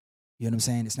aliens. You know what I'm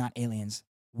saying? It's not aliens.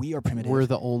 We are primitive. We're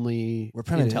the only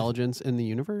intelligence in the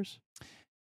universe?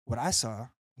 What I saw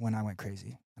when I went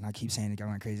crazy, and I keep saying I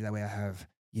went crazy, that way I have,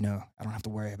 I don't have to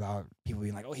worry about people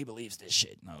being like, oh, he believes this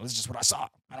shit. No, it's just what I saw.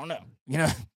 I don't know.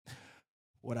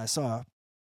 What I saw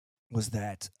was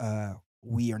that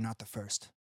we are not the first,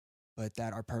 but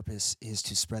that our purpose is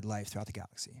to spread life throughout the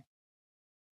galaxy.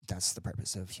 That's the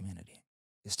purpose of humanity,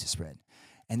 is to spread.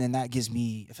 And then that gives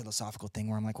me a philosophical thing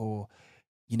where I'm like, well,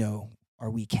 are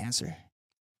we cancer?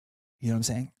 You know what I'm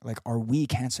saying? Like, are we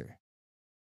cancer?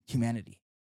 humanity.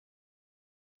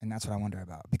 And that's what I wonder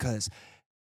about, because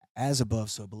as above,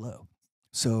 so below.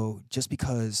 So just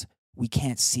because we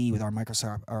can't see with our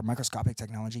microscopic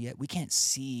technology yet, we can't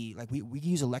see, like we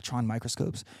use electron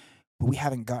microscopes, but we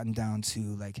haven't gotten down to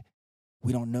like,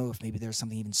 we don't know if maybe there's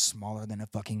something even smaller than a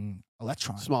fucking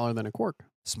electron. Smaller than a quark.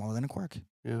 Smaller than a quark.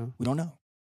 Yeah. We don't know.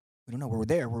 We don't know. We're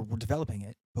there. We're developing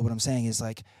it. But what I'm saying is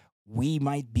like, we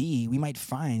might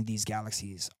find these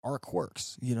galaxies are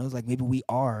quarks, you know, like maybe we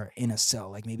are in a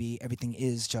cell, like maybe everything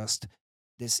is just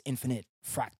this infinite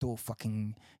fractal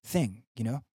fucking thing, you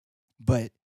know?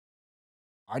 But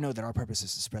I know that our purpose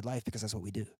is to spread life because that's what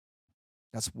we do.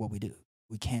 That's what we do.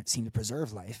 We can't seem to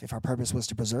preserve life. If our purpose was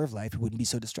to preserve life, it wouldn't be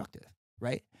so destructive,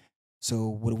 right? So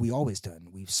what have we always done?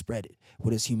 We've spread it.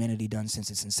 What has humanity done since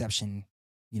its inception,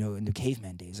 you know, in the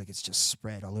caveman days? Like, it's just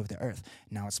spread all over the earth.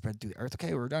 Now it's spread through the earth.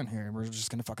 Okay, we're done here. We're just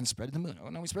going to fucking spread to the moon. Oh,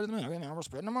 no, we spread to the moon. Okay, now we're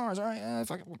spreading to Mars. All right,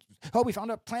 oh, we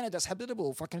found a planet that's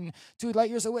habitable fucking 2 light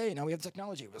years away. Now we have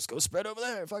technology. Let's go spread over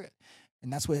there. Fuck it.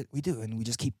 And that's what we do. And we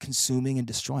just keep consuming and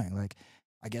destroying. Like,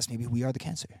 I guess maybe we are the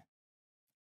cancer.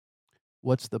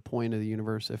 What's the point of the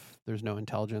universe if there's no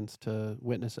intelligence to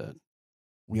witness it?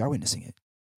 We are witnessing it.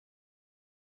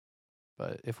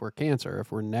 But if we're cancer,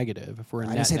 if we're negative, if we're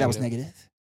I didn't say that was negative.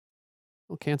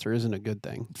 Well, cancer isn't a good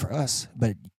thing. For us,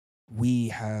 but we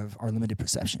have our limited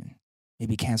perception.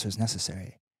 Maybe cancer is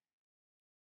necessary.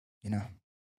 You know?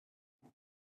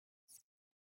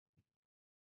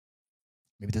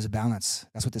 Maybe there's a balance.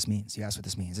 That's what this means. You asked what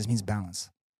this means. This means balance.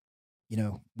 You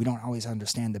know, we don't always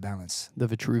understand the balance. The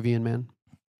Vitruvian Man?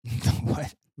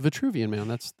 What? Vitruvian Man,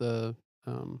 that's the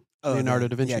Leonardo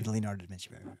da Vinci. Yeah, the Leonardo da Vinci.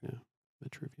 Right. Yeah,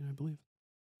 Vitruvian, I believe.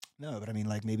 No, but I mean,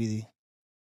 like, maybe,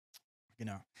 you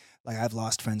know, like, I've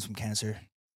lost friends from cancer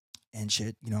and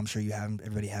shit. You know, I'm sure you have.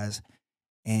 Everybody has.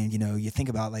 And, you know, you think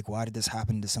about, like, why did this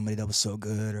happen to somebody that was so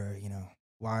good? Or, you know,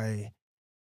 why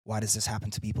does this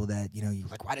happen to people that, you know, you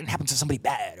like, why didn't it happen to somebody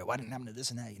bad? Or why didn't it happen to this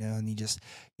and that, you know? And you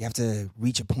have to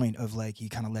reach a point of, like, you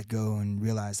kind of let go and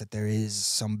realize that there is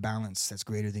some balance that's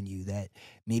greater than you, that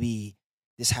maybe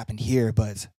this happened here,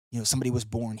 but, you know, somebody was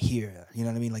born here. You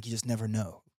know what I mean? Like, you just never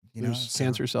know. You There's know?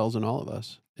 cancer cells in all of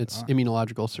us. It's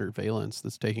immunological surveillance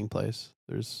that's taking place.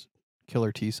 There's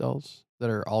killer T cells that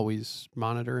are always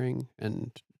monitoring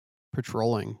and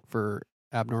patrolling for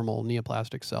abnormal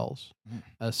neoplastic cells. Mm.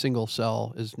 A single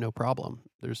cell is no problem.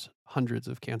 There's hundreds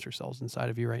of cancer cells inside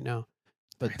of you right now,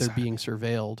 but they're being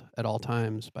surveilled at all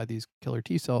times by these killer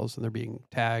T cells, and they're being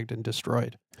tagged and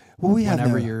destroyed. Well,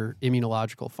 whenever your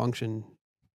immunological function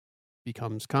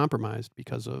becomes compromised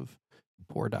because of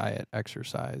poor diet,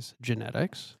 exercise,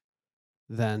 genetics,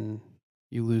 then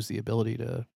you lose the ability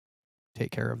to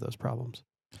take care of those problems.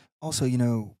 Also, you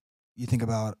know, you think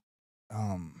about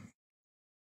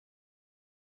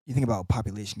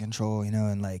population control, you know,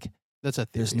 and like, that's a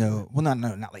theory. There's no, well,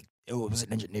 not like, oh, it was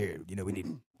an engineer, you know, we need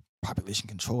population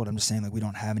control. I'm just saying, like, we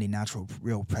don't have any natural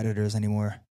real predators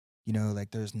anymore. You know,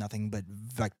 like, there's nothing but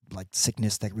like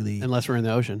sickness that really, unless we're in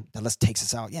the ocean, that takes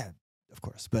us out. Yeah, of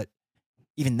course. But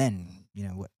even then, you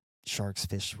know, what, sharks,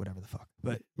 fish, whatever the fuck.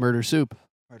 But murder soup.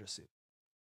 But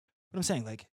I'm saying,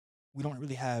 like, we don't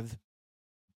really have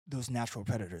those natural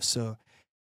predators, so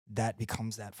that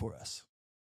becomes that for us.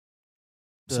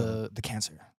 So the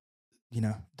cancer, you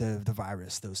know, the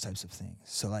virus, those types of things.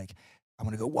 So, like, I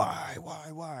want to go,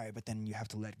 why? But then you have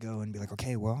to let go and be like,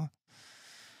 okay, well,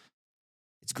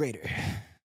 it's greater.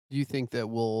 Do you think that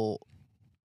we'll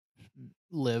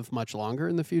live much longer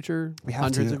in the future? We have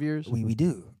hundreds of years? We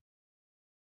do.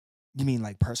 You mean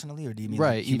like personally, or do you mean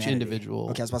right, like humanity? Each individual?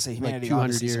 Okay, I was about to say humanity. Like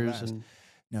 200 years. Survives. And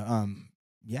no,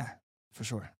 yeah, for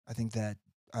sure. I think that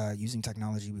using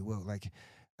technology, we will. Like,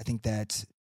 I think that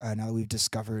now that we've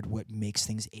discovered what makes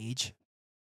things age,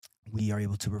 we are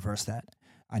able to reverse that.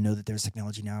 I know that there's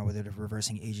technology now where they're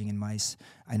reversing aging in mice.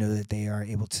 I know that they are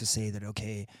able to say that,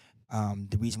 okay,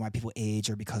 the reason why people age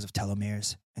are because of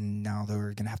telomeres, and now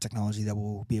they're going to have technology that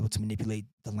will be able to manipulate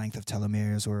the length of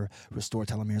telomeres or restore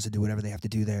telomeres or do whatever they have to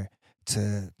do there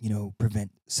to, you know,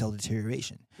 prevent cell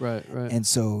deterioration. Right. And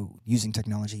so using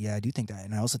technology, yeah, I do think that.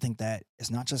 And I also think that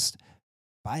it's not just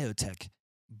biotech,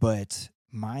 but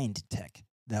mind tech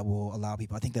that will allow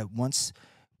people. I think that once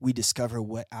we discover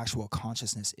what actual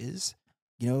consciousness is,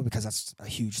 you know, because that's a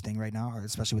huge thing right now,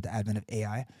 especially with the advent of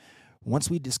AI. Once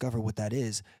we discover what that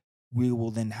is, we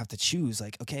will then have to choose,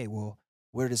 like, okay, well,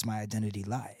 where does my identity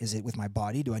lie? Is it with my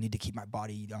body? Do I need to keep my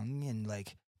body young? And,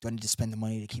 like, do I need to spend the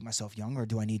money to keep myself young? Or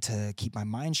do I need to keep my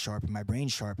mind sharp and my brain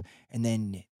sharp and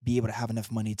then be able to have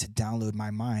enough money to download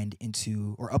my mind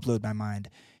into, or upload my mind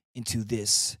into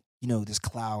this, you know, this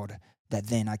cloud that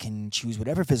then I can choose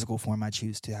whatever physical form I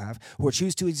choose to have, or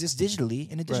choose to exist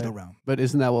digitally in a digital realm. But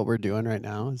isn't that what we're doing right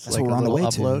now? It's That's like what we're a on the little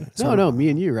way to. upload. That's No, me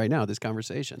and you right now. This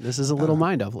conversation. This is a little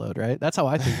mind upload, right? That's how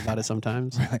I think about it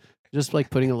sometimes. Right. Just like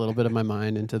putting a little bit of my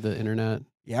mind into the internet.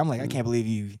 Yeah, I'm like, I can't believe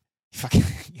you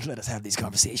let us have these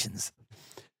conversations.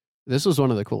 This was one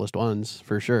of the coolest ones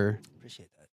for sure. Appreciate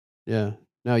that. Yeah.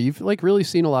 No, you've like really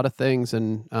seen a lot of things,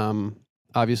 and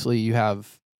obviously you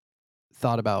have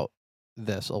thought about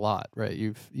this a lot, right?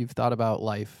 You've thought about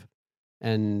life,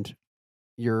 and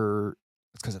it's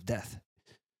because of death.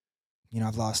 You know,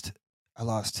 I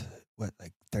lost what,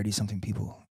 like 30 something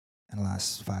people in the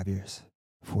last 5 years,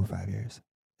 4 or 5 years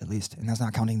at least, and that's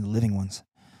not counting the living ones.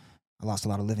 I lost a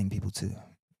lot of living people too.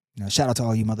 You know, shout out to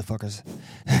all you motherfuckers,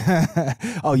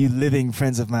 all you living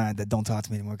friends of mine that don't talk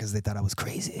to me anymore because they thought I was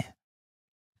crazy.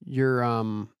 You're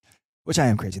Which I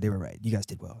am crazy. They were right. You guys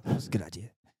did well. It was a good idea.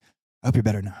 I hope you're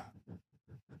better now.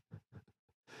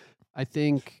 I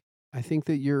think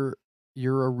that you're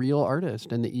a real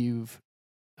artist, and that you've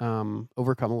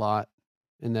overcome a lot,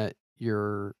 and that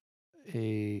you're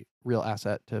a real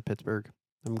asset to Pittsburgh.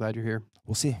 I'm glad you're here.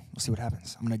 We'll see. We'll see what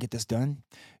happens. I'm going to get this done.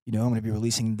 You know, I'm going to be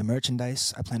releasing the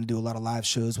merchandise. I plan to do a lot of live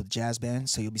shows with jazz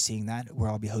bands, so you'll be seeing that, where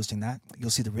I'll be hosting that. You'll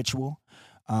see the ritual,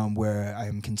 where I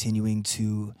am continuing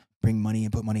to bring money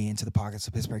and put money into the pockets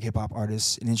of Pittsburgh hip-hop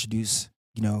artists and introduce,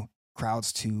 you know,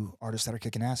 crowds to artists that are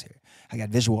kicking ass here. I got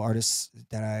visual artists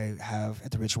that I have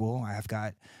at the ritual. I have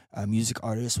got music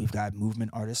artists. We've got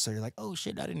movement artists. So you're like, oh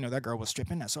shit, I didn't know that girl was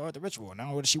stripping. I saw her at the ritual.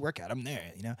 Now where does she work at? I'm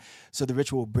there, you know? So the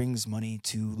ritual brings money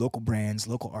to local brands,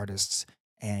 local artists,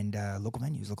 and local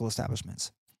venues, local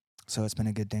establishments. So it's been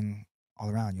a good thing all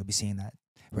around. You'll be seeing that.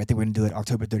 I think we're going to do it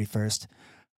October 31st.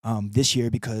 This year,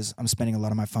 because I'm spending a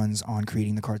lot of my funds on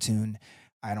creating the cartoon,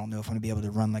 I don't know if I'm going to be able to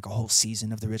run like a whole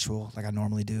season of the ritual like I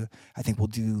normally do. I think we'll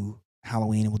do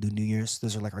Halloween and we'll do New Year's.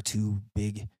 Those are like our two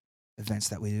big events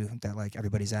that we do that like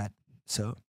everybody's at.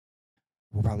 So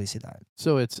we'll probably see that.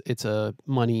 So it's a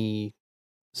money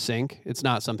sink. It's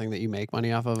not something that you make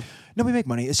money off of. No, we make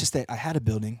money. It's just that I had a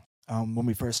building when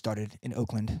we first started in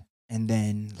Oakland. And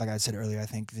then, like I said earlier, I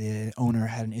think the owner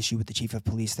had an issue with the chief of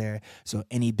police there. So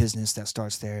any business that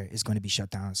starts there is going to be shut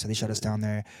down. So they shut us down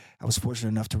there. I was fortunate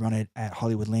enough to run it at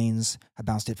Hollywood Lanes. I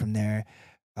bounced it from there.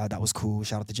 That was cool.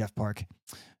 Shout out to Jeff Park.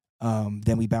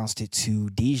 Then we bounced it to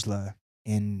Dijla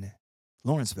in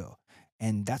Lawrenceville.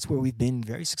 And that's where we've been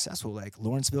very successful. Like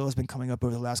Lawrenceville has been coming up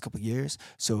over the last couple of years.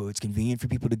 So it's convenient for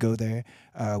people to go there.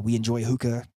 We enjoy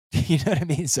hookah. You know what I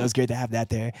mean? So it's great to have that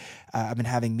there. I've been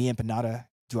having Me and Panada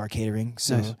do our catering.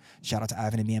 So Nice. Shout out to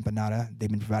Ivan and Me and Panada. They've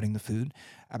been providing the food.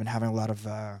 I've been having a lot of,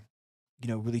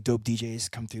 really dope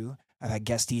DJs come through. I've had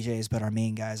guest DJs, but our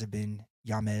main guys have been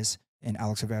Yamez and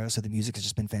Alex Rivera. So the music has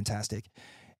just been fantastic.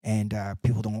 And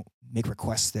people don't make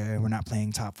requests there. We're not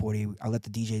playing top 40. I let the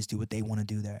DJs do what they want to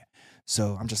do there.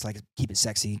 So I'm just like, keep it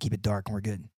sexy, keep it dark, and we're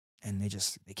good. And they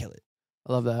kill it.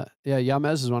 I love that. Yeah,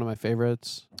 Yamez is one of my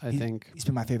favorites. I think He's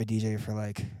been my favorite DJ for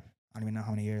like, I don't even know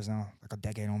how many years now, like a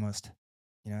decade almost.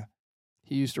 You know?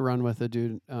 he used to run with a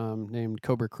dude named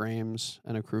Cobra Crames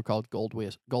and a crew called Gold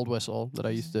Whistle that I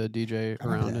used to DJ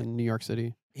around in New York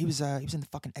City. He was in the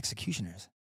fucking Executioners.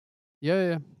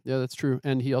 Yeah, that's true.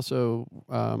 And he also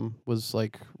was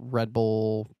like Red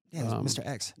Bull. Yeah, Mr.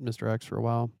 X. Mr. X for a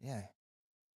while. Yeah.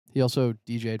 He also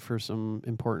DJ'd for some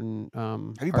important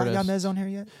Have you brought Yamez on here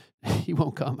yet? He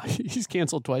won't come. He's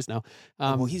canceled twice now.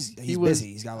 Well, he's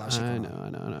busy. He's got a lot of shit going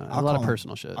on. I know. A lot of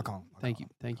personal shit. I'll call him.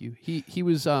 Thank you. He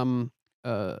was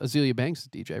Azealia Banks'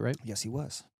 DJ, right? Yes, he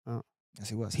was. Oh. Yes,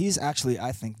 he was. He's actually,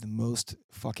 I think, the most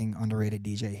fucking underrated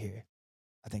DJ here.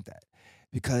 I think that.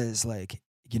 Because, he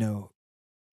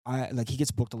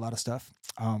gets booked a lot of stuff.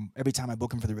 Every time I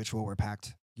book him for the ritual, we're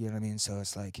packed. You know what I mean? So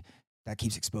it's like, that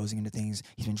keeps exposing him to things.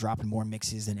 He's been dropping more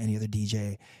mixes than any other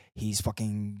DJ. He's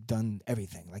fucking done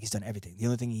everything. He's done everything. The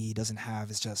only thing he doesn't have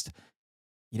is just,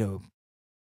 what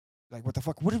the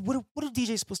fuck? What are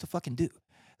DJs supposed to fucking do?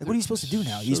 What are you supposed to do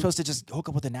now? You're supposed to just hook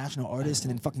up with a national artist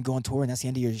and then fucking go on tour and that's the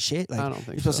end of your shit? I don't think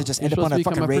you're supposed to just You're end up on a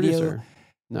fucking radio? Producer.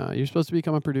 No, you're supposed to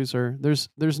become a producer. There's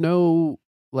no,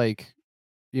 there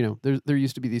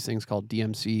used to be these things called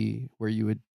DMC where you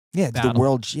would the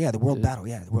world battle,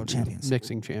 the world champions.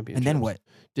 Mixing champions. And then what?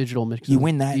 Digital mixing. You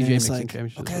win that DJ and it's mixing like,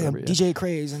 championships. okay, I'm DJ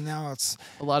Craze, and now it's...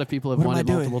 A lot of people have won it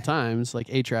multiple times, like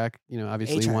A-Track,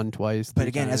 obviously A-Track. won twice. But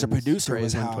again, as a producer, Craze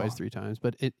was won how... twice, 3 times.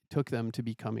 But it took them to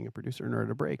becoming a producer in order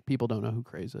to break. People don't know who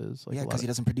Craze is. Because he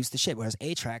doesn't produce the shit, whereas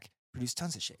A-Track produced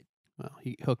tons of shit. Well,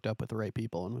 he hooked up with the right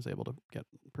people and was able to get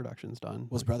productions done.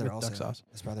 Well, his brother with also. Duck Sauce.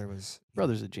 His brother was.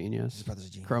 Brother's a genius. His brother's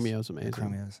a genius. Chromeo's amazing.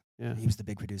 Chromeo's. Yeah. He was the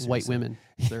big producer. White so- Women.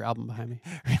 It's their album behind me.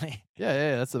 Really?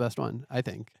 Yeah, that's the best one, I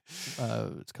think.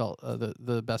 It's called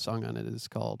the best song on it is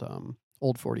called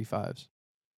Old 45s.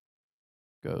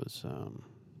 Goes. I'm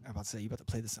about to say you about to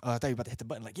play this. Oh, I thought you were about to hit the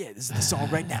button. Like, yeah, this is the song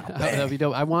right now. That'd be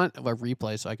dope. I want a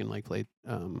replay so I can like play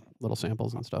little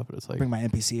samples and stuff. But it's like, Bring my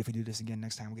MPC if we do this again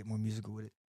next time. We'll get more musical with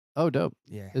it. oh, dope.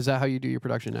 Yeah. Is that how you do your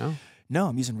production now? No,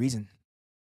 I'm using Reason.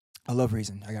 I love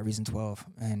Reason. I got Reason 12,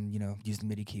 and use the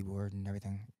MIDI keyboard and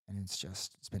everything, and it's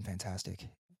been fantastic.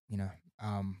 It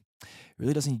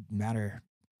really doesn't matter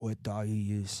what DAW you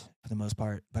use for the most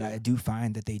part, but I do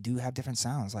find that they do have different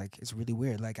sounds. Like, it's really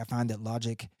weird. Like, I find that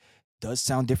Logic does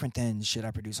sound different than shit I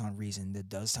produce on Reason. That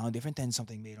does sound different than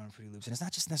something made on Fruity Loops. And it's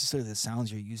not just necessarily the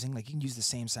sounds you're using. Like, you can use the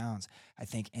same sounds, I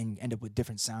think, and end up with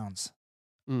different sounds.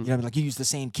 You know what I mean? Like, you use the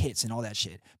same kits and all that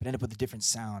shit, but end up with a different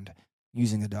sound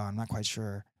using the DAW. I'm not quite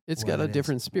sure. It's what got a it is.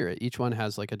 different spirit. Each one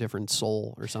has like a different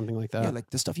soul or something like that. Yeah, like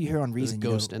the stuff you hear on There's a Reason,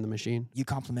 Ghost in the Machine. you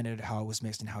complimented how it was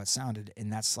mixed and how it sounded.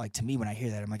 And that's like, to me, when I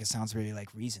hear that, I'm like, it sounds very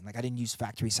like Reason. Like, I didn't use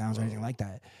factory sounds or anything like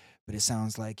that, but it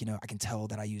sounds like, I can tell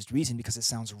that I used Reason because it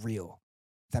sounds real.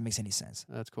 If that makes any sense.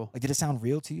 That's cool. Like, did it sound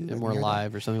real to you? And Like, more when you heard that?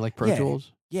 live or something like Pro Yeah.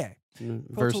 Tools Yeah.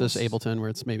 versus Tools- Ableton, where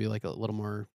it's maybe like a little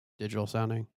more digital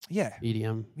sounding. Yeah.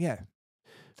 EDM. Yeah.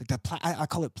 Like that, I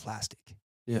call it plastic. You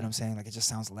know Yeah. what I'm saying? Like, it just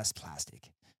sounds less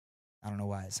plastic. I don't know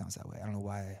why it sounds that way. I don't know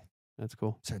why That's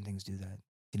cool. certain things do that.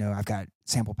 I've got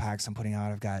sample packs I'm putting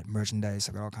out. I've got merchandise.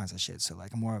 I've got all kinds of shit. So,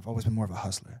 like, I've always been more of a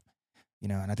hustler,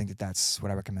 and I think that that's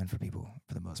what I recommend for people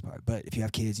for the most part. But if you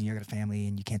have kids and you've got a family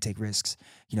and you can't take risks,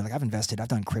 like, I've invested. I've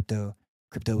done crypto.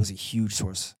 Crypto was a huge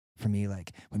source for me.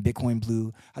 Like, when Bitcoin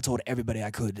blew, I told everybody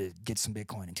I could to get some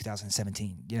Bitcoin in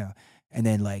 2017, and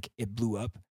then, like, it blew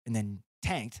up and then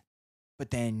tanked.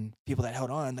 But then people that held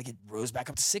on, like, it rose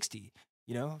back up to 60,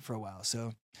 for a while.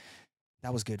 So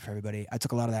that was good for everybody. I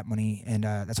took a lot of that money, and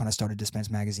that's when I started Dispense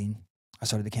Magazine. I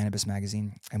started the Cannabis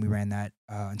Magazine, and we ran that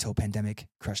until pandemic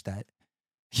crushed that.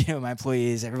 My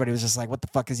employees, everybody was just like, what the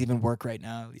fuck is even work right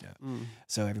now?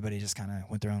 So everybody just kind of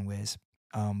went their own ways.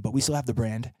 But we still have the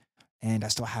brand, and I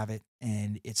still have it,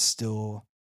 and it's still,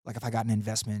 like, if I got an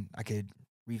investment, I could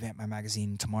revamp my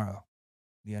magazine tomorrow.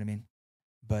 You know what I mean?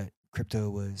 But crypto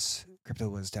was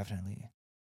definitely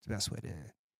the best way to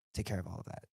take care of all of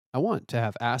that. I want to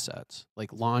have assets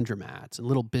like laundromats and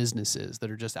little businesses that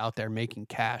are just out there making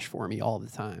cash for me all the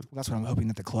time. Well, that's what I'm hoping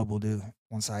that the club will do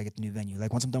once I get the new venue.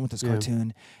 Like, once I'm done with this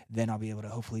cartoon, then I'll be able to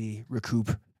hopefully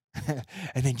recoup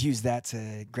and then use that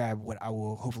to grab what I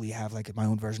will hopefully have, like, my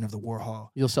own version of the Warhol.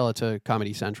 You'll sell it to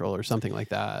Comedy Central or something like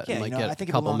that. Yeah, and like I get think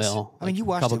a it couple belongs, mil. I mean, you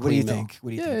watched couple it. What do you clean mil. think? What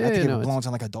do you Yeah, think? yeah, I think no, it it's- belongs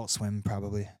on, like, Adult Swim,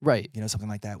 probably. Right. Something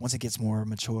like that. Once it gets more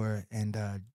mature and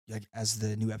like, as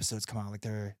the new episodes come out, like,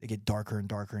 they get darker and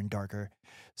darker and darker.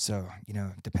 So,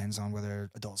 it depends on whether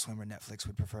Adult Swim or Netflix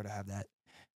would prefer to have that.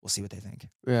 We'll see what they think.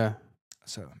 Yeah.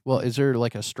 So, Well, is there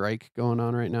like a strike going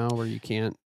on right now where you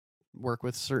can't work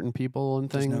with certain people and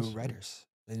there's things? no writers.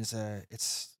 It's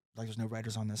like, there's no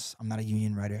writers on this. I'm not a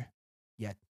union writer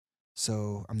yet,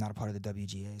 so I'm not a part of the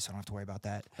WGA, so I don't have to worry about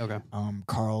that. Okay.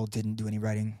 Carl didn't do any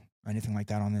writing or anything like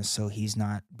that on this, so he's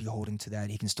not beholden to that.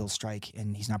 He can still strike,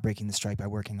 and he's not breaking the strike by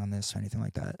working on this or anything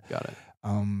like that. Got it.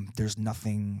 There's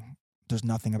nothing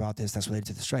about this that's related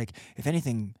to the strike. If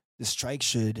anything, the strike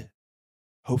should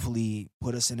hopefully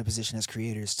put us in a position as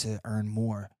creators to earn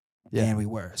more than we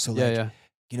were. So, like,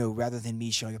 rather than me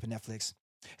showing up at Netflix.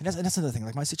 And that's another thing.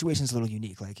 Like, my situation's a little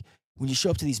unique. Like, when you show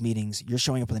up to these meetings, you're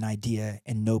showing up with an idea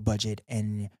and no budget,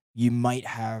 and you might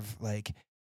have, like,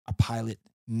 a pilot,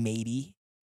 maybe.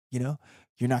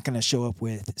 You're not going to show up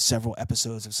with several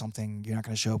episodes of something. You're not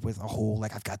going to show up with a whole,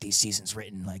 like, I've got these seasons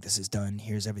written. Like, this is done.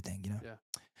 Here's everything. Yeah.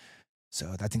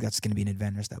 So I think that's going to be an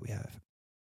advantage that we have.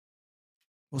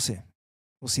 We'll see.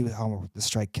 We'll see how the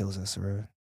strike kills us or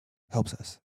helps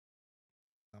us.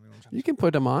 You can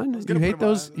put them on. You gonna hate put 'em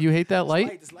those? on. You hate that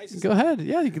light? Go ahead.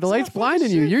 Yeah, the light's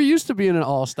blinding you. You're used to being an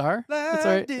all-star. That's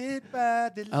all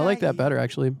right. I like that better,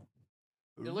 actually.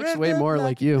 It looks way more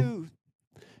like you.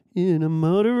 In a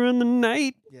motor in the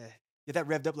night. Yeah. Get that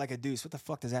revved up like a deuce. What the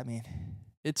fuck does that mean?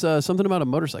 It's something about a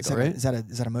motorcycle, right? Is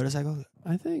that a motorcycle?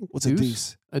 I think. What's a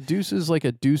deuce? A deuce is like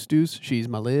a deuce. She's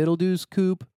my little deuce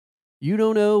coupe. You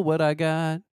don't know what I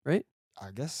got, right?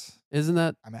 I guess. Isn't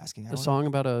that I'm asking. a song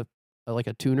about a like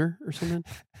a tuner or something?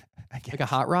 I guess. Like a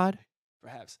hot rod?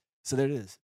 Perhaps. So there it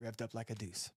is. Revved up like a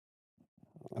deuce.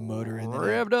 A motor in the night.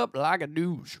 Revved up like a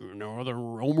deuce. You know, the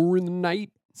roamer in the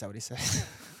night. Is that what he says?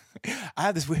 I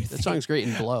have this weird That thing. song's great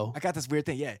in Blow. I got this weird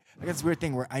thing. Yeah. I got this weird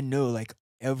thing where I know, like,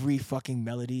 every fucking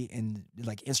melody and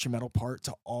like instrumental part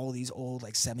to all these old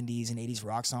like 70s and 80s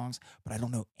rock songs, but I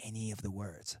don't know any of the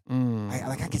words.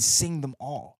 I could sing them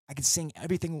all. I could sing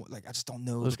everything. Like I just don't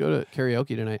know. Let's go to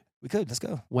karaoke tonight. We could. Let's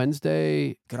go.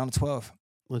 Wednesday. Get on the 12.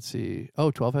 Let's see.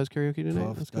 Oh, 12 has karaoke tonight?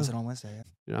 12 does it on Wednesday. Yeah.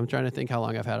 Dude, I'm trying to think how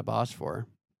long I've had a boss for.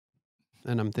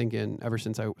 And I'm thinking ever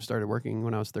since I started working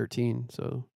when I was 13.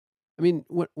 So, I mean,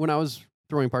 when I was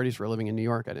throwing parties for a living in New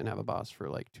York, I didn't have a boss for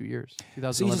like 2 years,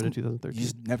 2011 and 2013. You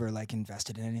just never like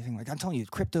invested in anything. Like I'm telling you,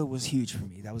 crypto was huge for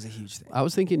me. That was a huge thing. I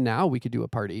was thinking now we could do a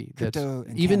party. Crypto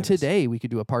and even cannabis. today we could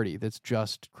do a party that's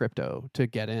just crypto to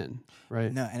get in,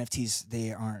 right? No, NFTs,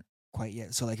 they aren't quite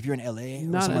yet. So like if you're in LA or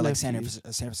Not somewhere like NFTs.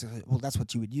 San Francisco, well, that's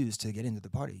what you would use to get into the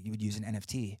party. You would use an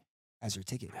NFT as your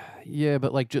ticket. Yeah,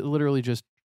 but like literally just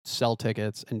sell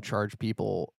tickets and charge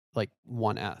people like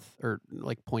 1 ETH or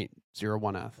like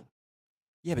 0.01 ETH.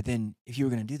 Yeah, but then if you were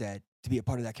going to do that, to be a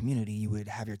part of that community, you would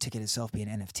have your ticket itself be an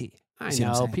NFT. I See what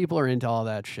I'm know saying? people are into all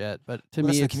that shit, but to Well, me,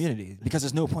 that's the it's community, because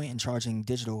there's no point in charging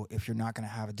digital if you're not going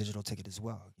to have a digital ticket as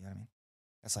well. You know what I mean?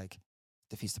 That's like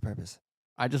defeats the purpose.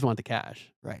 I just want the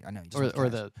cash Right, I know. You just or want or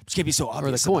cash. the Just can't be so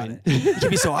obvious coin. about it. You can't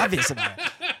be so obvious about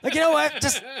it. Like, you know what?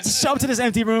 Just show up to this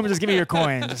empty room and just give me your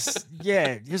coin. Just,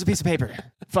 yeah, here's a piece of paper.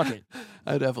 Fuck it.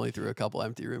 I definitely threw a couple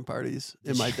empty room parties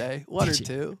in my day. One or Did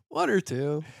you?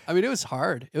 two. I mean, it was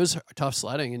hard. It was tough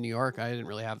sledding in New York. I didn't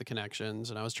really have the connections,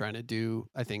 and I was trying to do,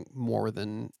 I think, more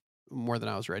than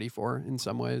I was ready for in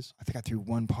some ways. I think I threw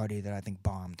one party that I think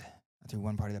bombed. I threw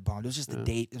one party that bombed. It was just the Yeah.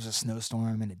 date. It was a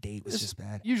snowstorm, and the date was just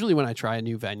bad. Usually when I try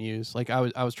new venues, like I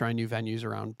was trying new venues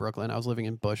around Brooklyn. I was living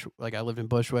in I lived in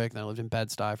Bushwick, then I lived in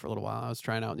Bed-Stuy for a little while. I was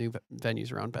trying out new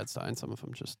venues around Bed-Stuy, and some of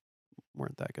them just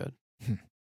weren't that good.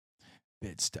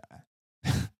 Bed-Stuy.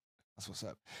 That's what's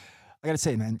up. I gotta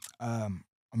say, man, I'm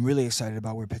really excited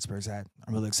about where Pittsburgh's at.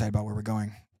 I'm really excited about where we're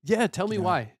going, Yeah, tell me You know,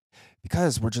 why.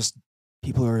 because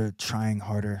people are trying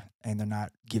harder and they're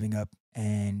not giving up.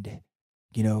 And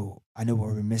I know what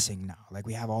we're missing now. Like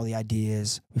we have all the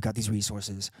ideas, we've got these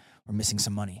resources. We're missing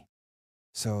some money,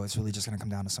 so it's really just gonna come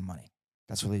down to some money.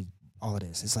 That's really all it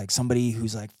is. It's like somebody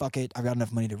who's like, fuck it, I've got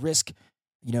enough money to risk.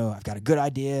 I've got a good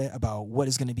idea about what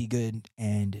is going to be good,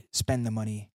 and spend the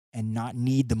money and not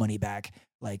need the money back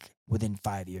like within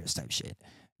 5 years type shit.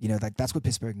 Like that's what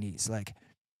Pittsburgh needs. Like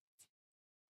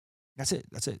that's it.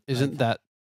 Isn't Like, that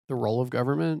the role of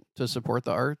government to support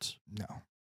the arts?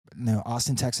 no,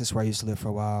 Austin, Texas, where I used to live for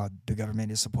a while, the government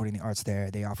is supporting the arts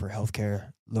there. They offer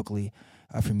healthcare locally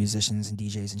for musicians and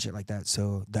DJs and shit like that.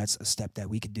 So that's a step that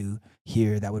we could do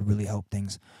here that would really help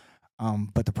things.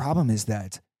 But the problem is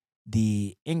that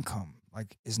the income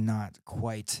is not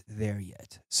quite there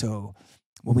yet. So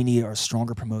what we need are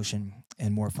stronger promotion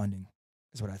and more funding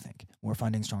is what I think. More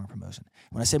funding, stronger promotion.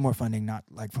 When I say more funding, not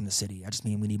like from the city, I just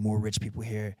mean we need more rich people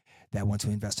here that want to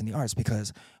invest in the arts.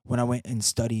 Because when I went and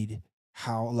studied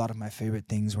how a lot of my favorite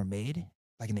things were made,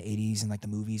 like in the 80s and like the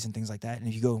movies and things like that, and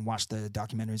if you go and watch the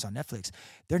documentaries on Netflix,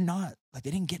 they're not like,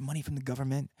 they didn't get money from the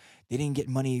government. They didn't get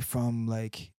money from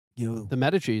The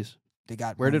Medicis. they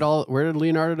got Where money. did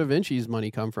Leonardo da Vinci's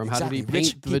money come from? How did he Exactly.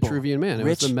 Rich paint the people. Vitruvian Man? It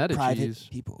was the Medicis. Private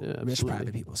people. Yeah, Rich absolutely.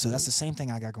 private people. So that's the same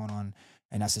thing I got going on,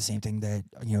 and that's the same thing that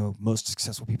most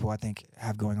successful people I think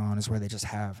have going on, is where they just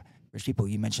have rich people.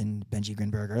 You mentioned Benji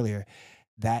Greenberg earlier.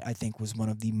 That I think was one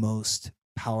of the most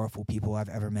powerful people I've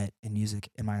ever met in music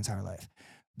in my entire life,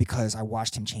 because I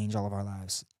watched him change all of our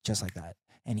lives just like that,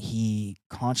 and he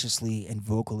consciously and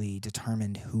vocally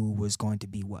determined who was going to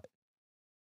be what.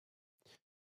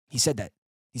 He said that.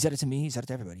 He said it to me. He said it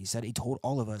to everybody. He told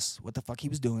all of us what the fuck he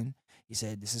was doing. He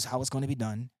said, this is how it's going to be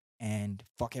done. And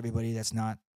fuck everybody that's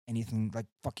not anything, like,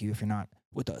 fuck you if you're not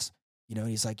with us.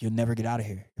 He's like, you'll never get out of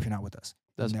here if you're not with us.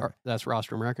 That's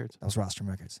Rostrum Records. That was Rostrum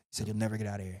Records. He said, you'll never get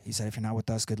out of here. He said, if you're not with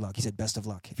us, good luck. He said, best of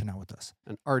luck if you're not with us.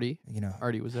 And Artie.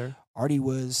 Artie was there. Artie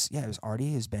was, it was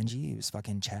Artie, it was Benji, it was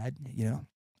fucking Chad,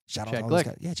 Shout out Chad to all those Glick.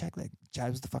 guys. Yeah, Chad Glick. Chad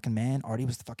was the fucking man. Artie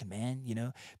was the fucking man,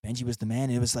 Benji was the man.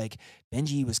 And it was like,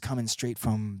 Benji was coming straight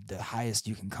from the highest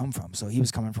you can come from. So he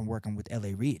was coming from working with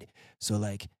L.A. Reid. So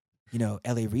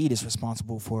L.A. Reid is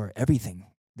responsible for everything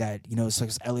that, so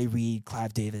it's L.A. Reid,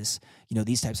 Clive Davis,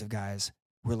 these types of guys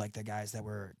were like the guys that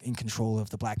were in control of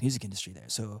the black music industry there.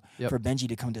 So for Benji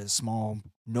to come to a small,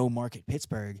 no market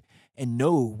Pittsburgh and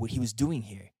know what he was doing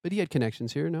here. But he had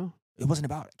connections here, no? It wasn't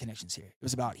about connections here. It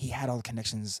was about he had all the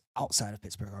connections outside of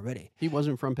Pittsburgh already. He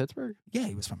wasn't from Pittsburgh? Yeah,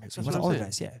 he was from Pittsburgh. That's He what was I'm all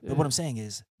the saying. guys, yeah. Yeah. But what I'm saying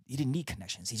is he didn't need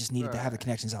connections. He just needed to have the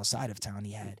connections outside of town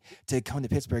he had to come to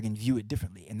Pittsburgh and view it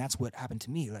differently. And that's what happened to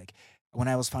me. Like, when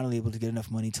I was finally able to get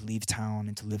enough money to leave town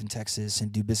and to live in Texas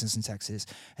and do business in Texas,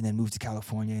 and then move to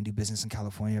California and do business in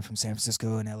California from San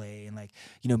Francisco and LA, and like,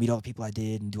 meet all the people I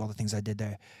did and do all the things I did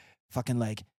there. Fucking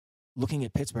like looking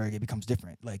at Pittsburgh, it becomes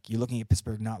different. Like you're looking at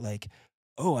Pittsburgh not like,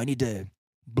 oh, I need to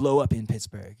blow up in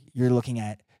Pittsburgh. You're looking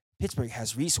at Pittsburgh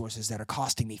has resources that are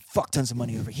costing me fuck tons of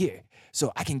money over here,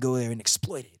 so I can go there and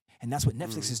exploit it. And that's what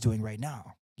Netflix is doing right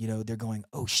now. They're going,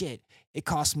 oh shit, it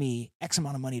cost me X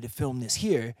amount of money to film this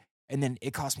here, and then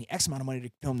it cost me X amount of money to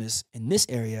film this in this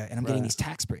area, and I'm getting these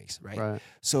tax breaks, right?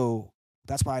 So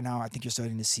that's why now I think you're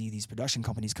starting to see these production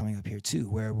companies coming up here too,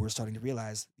 where we're starting to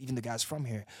realize, even the guys from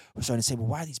here, we're starting to say, well,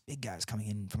 why are these big guys coming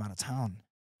in from out of town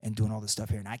and doing all this stuff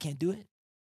here, and I can't do it?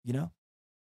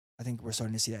 I think we're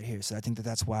starting to see that here. So I think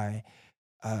that's why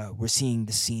we're seeing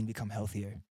the scene become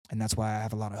healthier. And that's why I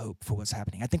have a lot of hope for what's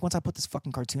happening. I think once I put this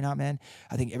fucking cartoon out, man,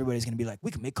 I think everybody's going to be like, we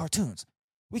can make cartoons.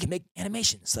 We can make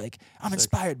animations. Like, I'm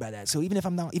inspired by that. So even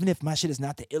if my shit is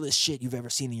not the illest shit you've ever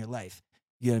seen in your life,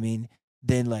 you know what I mean?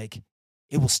 Then like,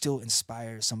 it will still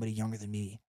inspire somebody younger than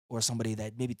me, or somebody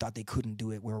that maybe thought they couldn't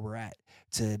do it where we're at,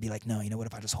 to be like, no, you know what?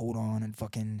 If I just hold on and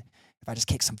if I just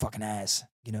kick some fucking ass,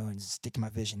 and stick to my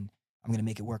vision, I'm going to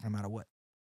make it work no matter what.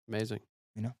 Amazing.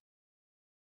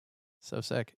 So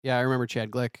sick. Yeah, I remember Chad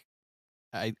Glick.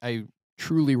 I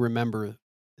truly remember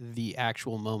the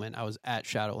actual moment. I was at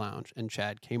Shadow Lounge and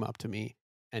Chad came up to me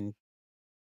and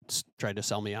tried to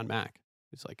sell me on Mac.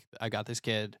 He's like, I got this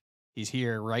kid. He's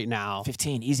here right now.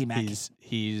 15, easy Mac.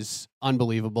 He's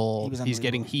unbelievable. He's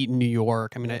getting heat in New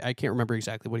York. I mean, I can't remember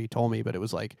exactly what he told me, but it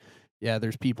was like, yeah,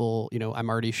 there's people, I'm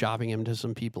already shopping him to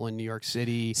some people in New York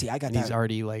City. See, I got that. He's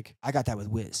already like. I got that with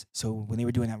Wiz. So when they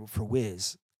were doing that for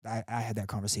Wiz, I had that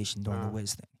conversation during the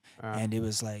Wiz thing. And it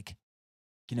was like,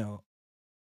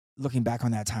 looking back on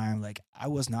that time, like I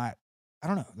don't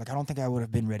know, like I don't think I would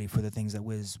have been ready for the things that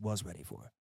Wiz was ready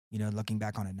for. Looking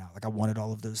back on it now, like I wanted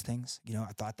all of those things,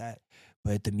 I thought that,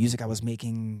 but the music I was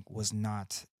making was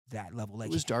not that level. Like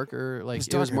it was darker, like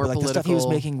it was more political. The stuff he was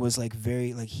making was like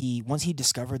very, like once he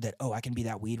discovered that, oh, I can be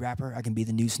that weed rapper, I can be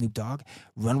the new Snoop Dogg,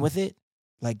 run with it.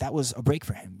 Like that was a break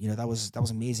for him. That was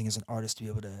amazing as an artist to be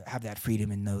able to have that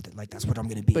freedom and know that like that's what I'm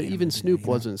going to be. But even Snoop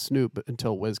wasn't Snoop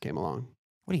until Wiz came along.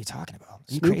 What are you talking about?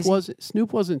 Are you crazy?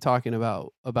 Snoop wasn't talking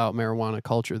about marijuana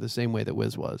culture the same way that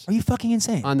Wiz was. Are you fucking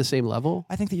insane? On the same level?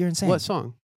 I think that you're insane. What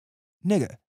song?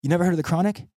 Nigga, you never heard of The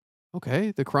Chronic? Okay,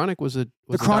 The Chronic was a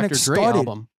Chronic Dr. Dre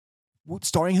album.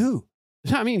 Starring who?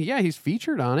 I mean, yeah, he's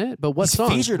featured on it, but what song?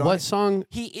 What song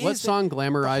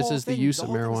glamorizes the use of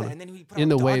marijuana in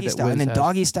the way that Wiz and then has.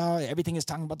 Doggy Style, everything is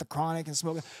talking about the Chronic and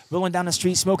smoking, rolling down the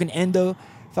street, smoking endo,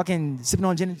 fucking sipping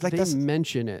on gin. Like they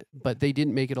mention it, but they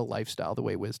didn't make it a lifestyle the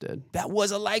way Wiz did. That was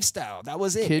a lifestyle. That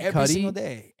was it. Kid every Cudi, single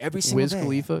day. Every single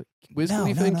day. Wiz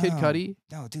Khalifa and Kid Cudi,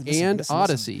 and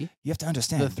Odyssey. You have to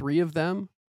understand. The three of them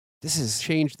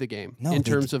changed the game in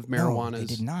terms of marijuana's.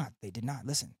 They did not.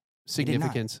 Listen.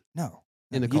 Significance. No.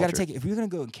 In the you culture. got to take it. If you're gonna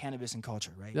go in cannabis and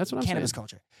culture, right? That's what I'm saying. Cannabis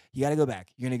culture. You got to go back.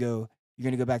 You're gonna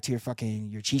go back to your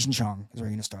Cheech and Chong is where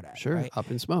you're gonna start at. Sure. Right?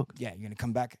 Up in smoke. Yeah. You're gonna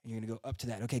come back. You're gonna go up to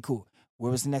that. Okay. Cool. Where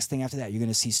was the next thing after that? You're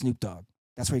gonna see Snoop Dogg.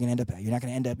 That's where you're gonna end up at.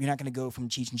 You're not gonna go from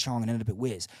Cheech and Chong and end up at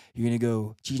Wiz. You're gonna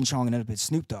go Cheech and Chong and end up at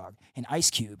Snoop Dogg and Ice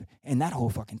Cube and that whole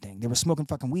fucking thing. They were smoking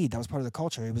fucking weed. That was part of the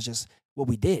culture. It was just what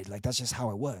we did. Like that's just how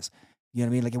it was. You know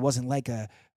what I mean? Like it wasn't like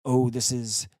this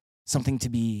is something to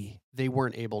be. They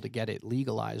weren't able to get it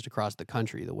legalized across the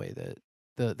country the way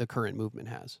that the current movement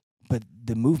has. But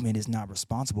the movement is not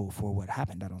responsible for what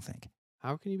happened, I don't think.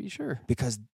 How can you be sure?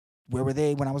 Because where were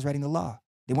they when I was writing the law?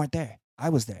 They weren't there. I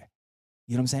was there.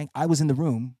 You know what I'm saying? I was in the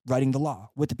room writing the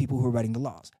law with the people who were writing the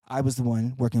laws. I was the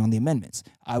one working on the amendments.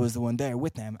 I was the one there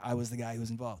with them. I was the guy who was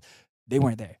involved. They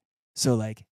weren't there. So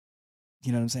like,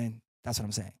 you know what I'm saying? That's what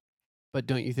I'm saying. But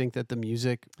don't you think that the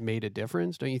music made a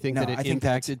difference? Don't you think that it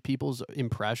impacted people's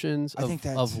impressions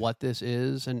of what this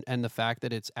is and the fact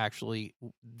that it's actually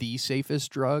the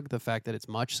safest drug, the fact that it's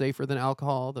much safer than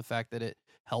alcohol, the fact that it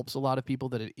helps a lot of people,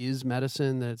 that it is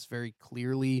medicine, that it's very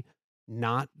clearly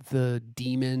not the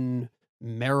demon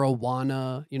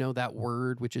marijuana, that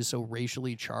word, which is so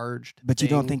racially charged. But you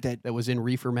don't think that was in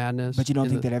Reefer Madness? But you don't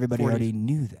think that everybody already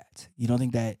knew that? You don't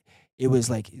think that it was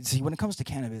like, see, when it comes to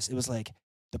cannabis, it was like,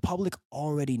 the public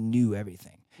already knew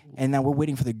everything. And now we're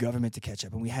waiting for the government to catch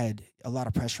up. And we had a lot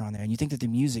of pressure on there. And you think that the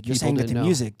music, you're saying that the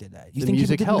music did that. You think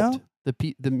music people didn't helped.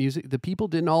 know? The people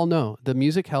didn't all know. The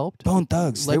music helped. Bone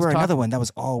Thugs. They were another one that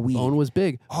was all weed. Bone was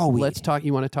big. All weed.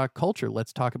 You want to talk culture.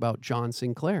 Let's talk about John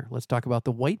Sinclair. Let's talk about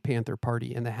the White Panther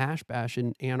Party and the Hash Bash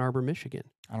in Ann Arbor, Michigan,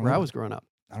 where I was growing up.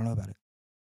 I don't know about it.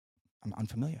 I'm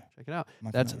unfamiliar. Check it out.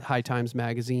 That's High Times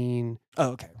Magazine.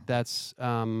 Oh, okay. That's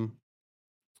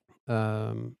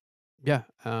Yeah,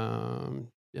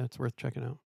 it's worth checking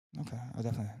out. Okay, I'll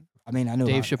definitely. I mean, I know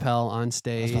Dave about, Chappelle on I was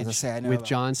stage about to say, I know with about-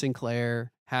 John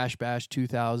Sinclair, Hash Bash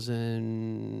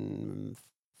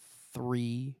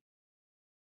 2003.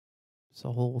 It's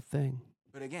a whole thing.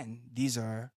 But again, these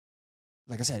are,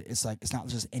 like I said, it's like it's not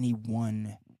just any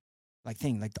one like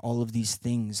thing. Like all of these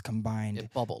things combined.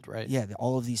 It bubbled, right? Yeah,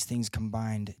 all of these things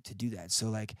combined to do that. So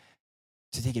like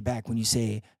to take it back, when you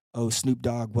say, "Oh, Snoop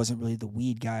Dogg wasn't really the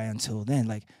weed guy until then,"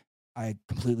 like I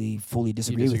completely, fully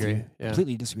disagree with you. Yeah.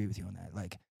 Completely disagree with you on that.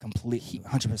 Like completely,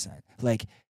 100%. Like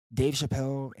Dave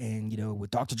Chappelle and what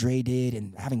Dr. Dre did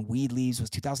and having weed leaves was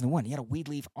 2001. He had a weed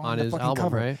leaf on the his fucking album,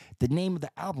 cover. right? The name of the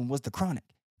album was The Chronic.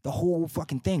 The whole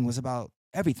fucking thing was about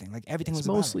everything. Like everything It's was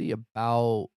mostly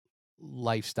about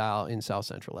lifestyle in South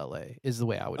Central LA is the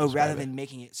way I would Oh, describe rather it. than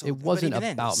making it so It wasn't but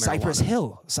even about then, Cypress marijuana.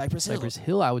 Hill. Cypress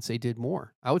Hill, I would say, did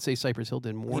more. I would say Cypress Hill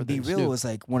did more Like, Be than Real Snoop. was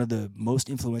like one of the most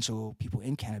influential people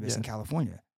in cannabis in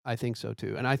California. I think so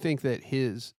too, and I think that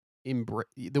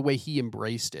the way he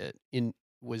embraced it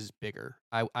was bigger.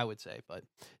 I would say, but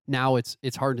now it's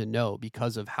hard to know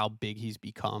because of how big he's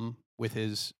become with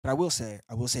his. But I will say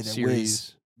that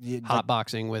series,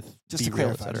 hotboxing with just Be to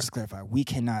Real, clarify, we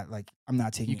cannot I'm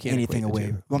not taking can't anything equate the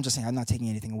away. two. Well, I'm just saying I'm not taking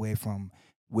anything away from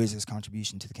Wiz's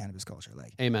contribution to the cannabis culture.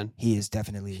 Like, amen. He is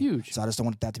definitely huge. So I just don't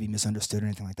want that to be misunderstood or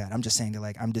anything like that. I'm just saying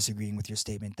that I'm disagreeing with your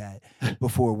statement that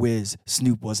before Wiz,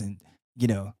 Snoop wasn't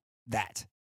that.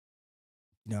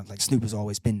 Snoop has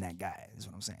always been that guy. Is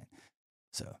what I'm saying.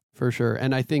 So for sure,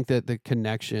 and I think that the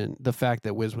connection, the fact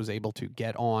that Wiz was able to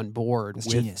get on board with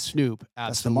genius. Snoop, absolutely.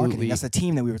 That's the marketing. That's the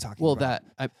team that we were talking about.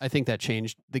 Well, I think that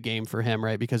changed the game for him,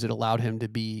 right? Because it allowed him to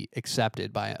be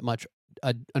accepted by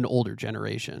an older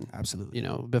generation. Absolutely.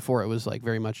 Before it was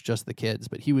very much just the kids,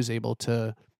 but he was able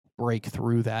to break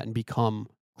through that and become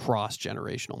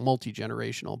cross-generational,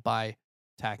 multi-generational by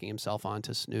tacking himself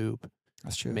onto Snoop.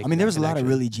 That's true. I mean, there was a lot of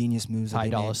really genius moves. High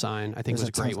Dollar Sign, I think, was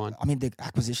a great one. I mean, the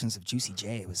acquisitions of Juicy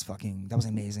J was that was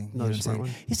amazing. You know what I'm saying?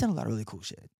 He's done a lot of really cool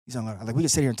shit. He's done a lot. We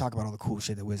could sit here and talk about all the cool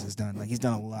shit that Wiz has done. He's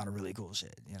done a lot of really cool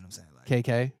shit. You know what I'm saying?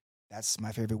 KK. That's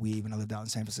my favorite weed. When I lived out in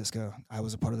San Francisco, I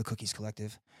was a part of the Cookies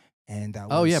Collective, and that.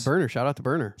 Oh yeah, Burner! Shout out to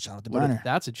Burner! Shout out to Burner!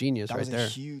 That's a genius right there. That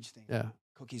was a huge thing. Yeah.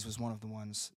 Cookies was one of the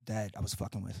ones that I was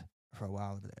fucking with for a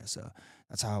while over there. So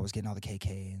that's how I was getting all the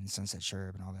KK and Sunset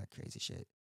Sherb and all that crazy shit.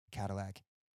 Cadillac.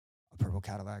 A purple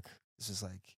Cadillac. This is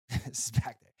this is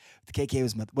back there. The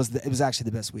KK it was actually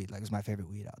the best weed. It was my favorite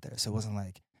weed out there. So it wasn't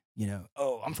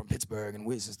oh, I'm from Pittsburgh and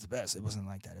Wiz is the best. It wasn't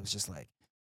like that. It was just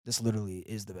this literally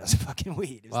is the best fucking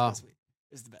weed. It was the best weed.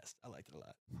 It's the best. I liked it a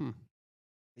lot. But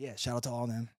yeah, shout out to all of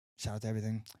them. Shout out to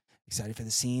everything. Excited for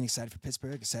the scene. Excited for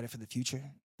Pittsburgh. Excited for the future.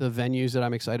 The venues that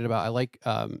I'm excited about. I like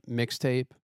Mixtape.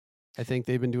 I think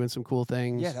they've been doing some cool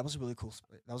things. Yeah, that was a really cool.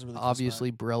 That was a really cool obviously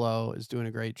spot. Brillo is doing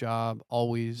a great job.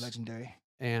 Always legendary.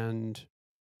 And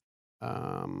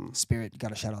Spirit, got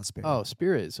to shout out Spirit. Oh,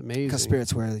 Spirit is amazing. Because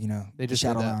Spirit's where they the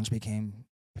Shadow Lounge became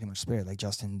pretty much Spirit.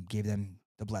 Justin gave them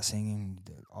the blessing and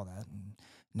all that,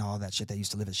 and all that shit that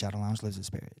used to live at Shadow Lounge lives at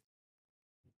Spirit.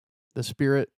 The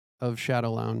spirit of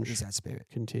Shadow Lounge is that Spirit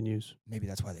continues. Maybe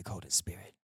that's why they called it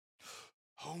Spirit.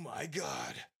 Oh my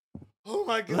God. Oh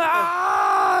my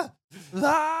God.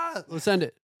 Let's end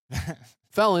it.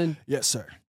 Phelan. Yes, sir.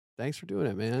 Thanks for doing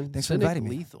it, man. Thanks for inviting me.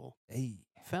 Lethal. Hey.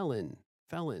 Phelan.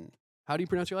 How do you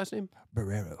pronounce your last name?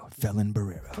 Barreiro. Phelan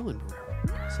Barreiro. Phelan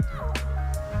Barreiro.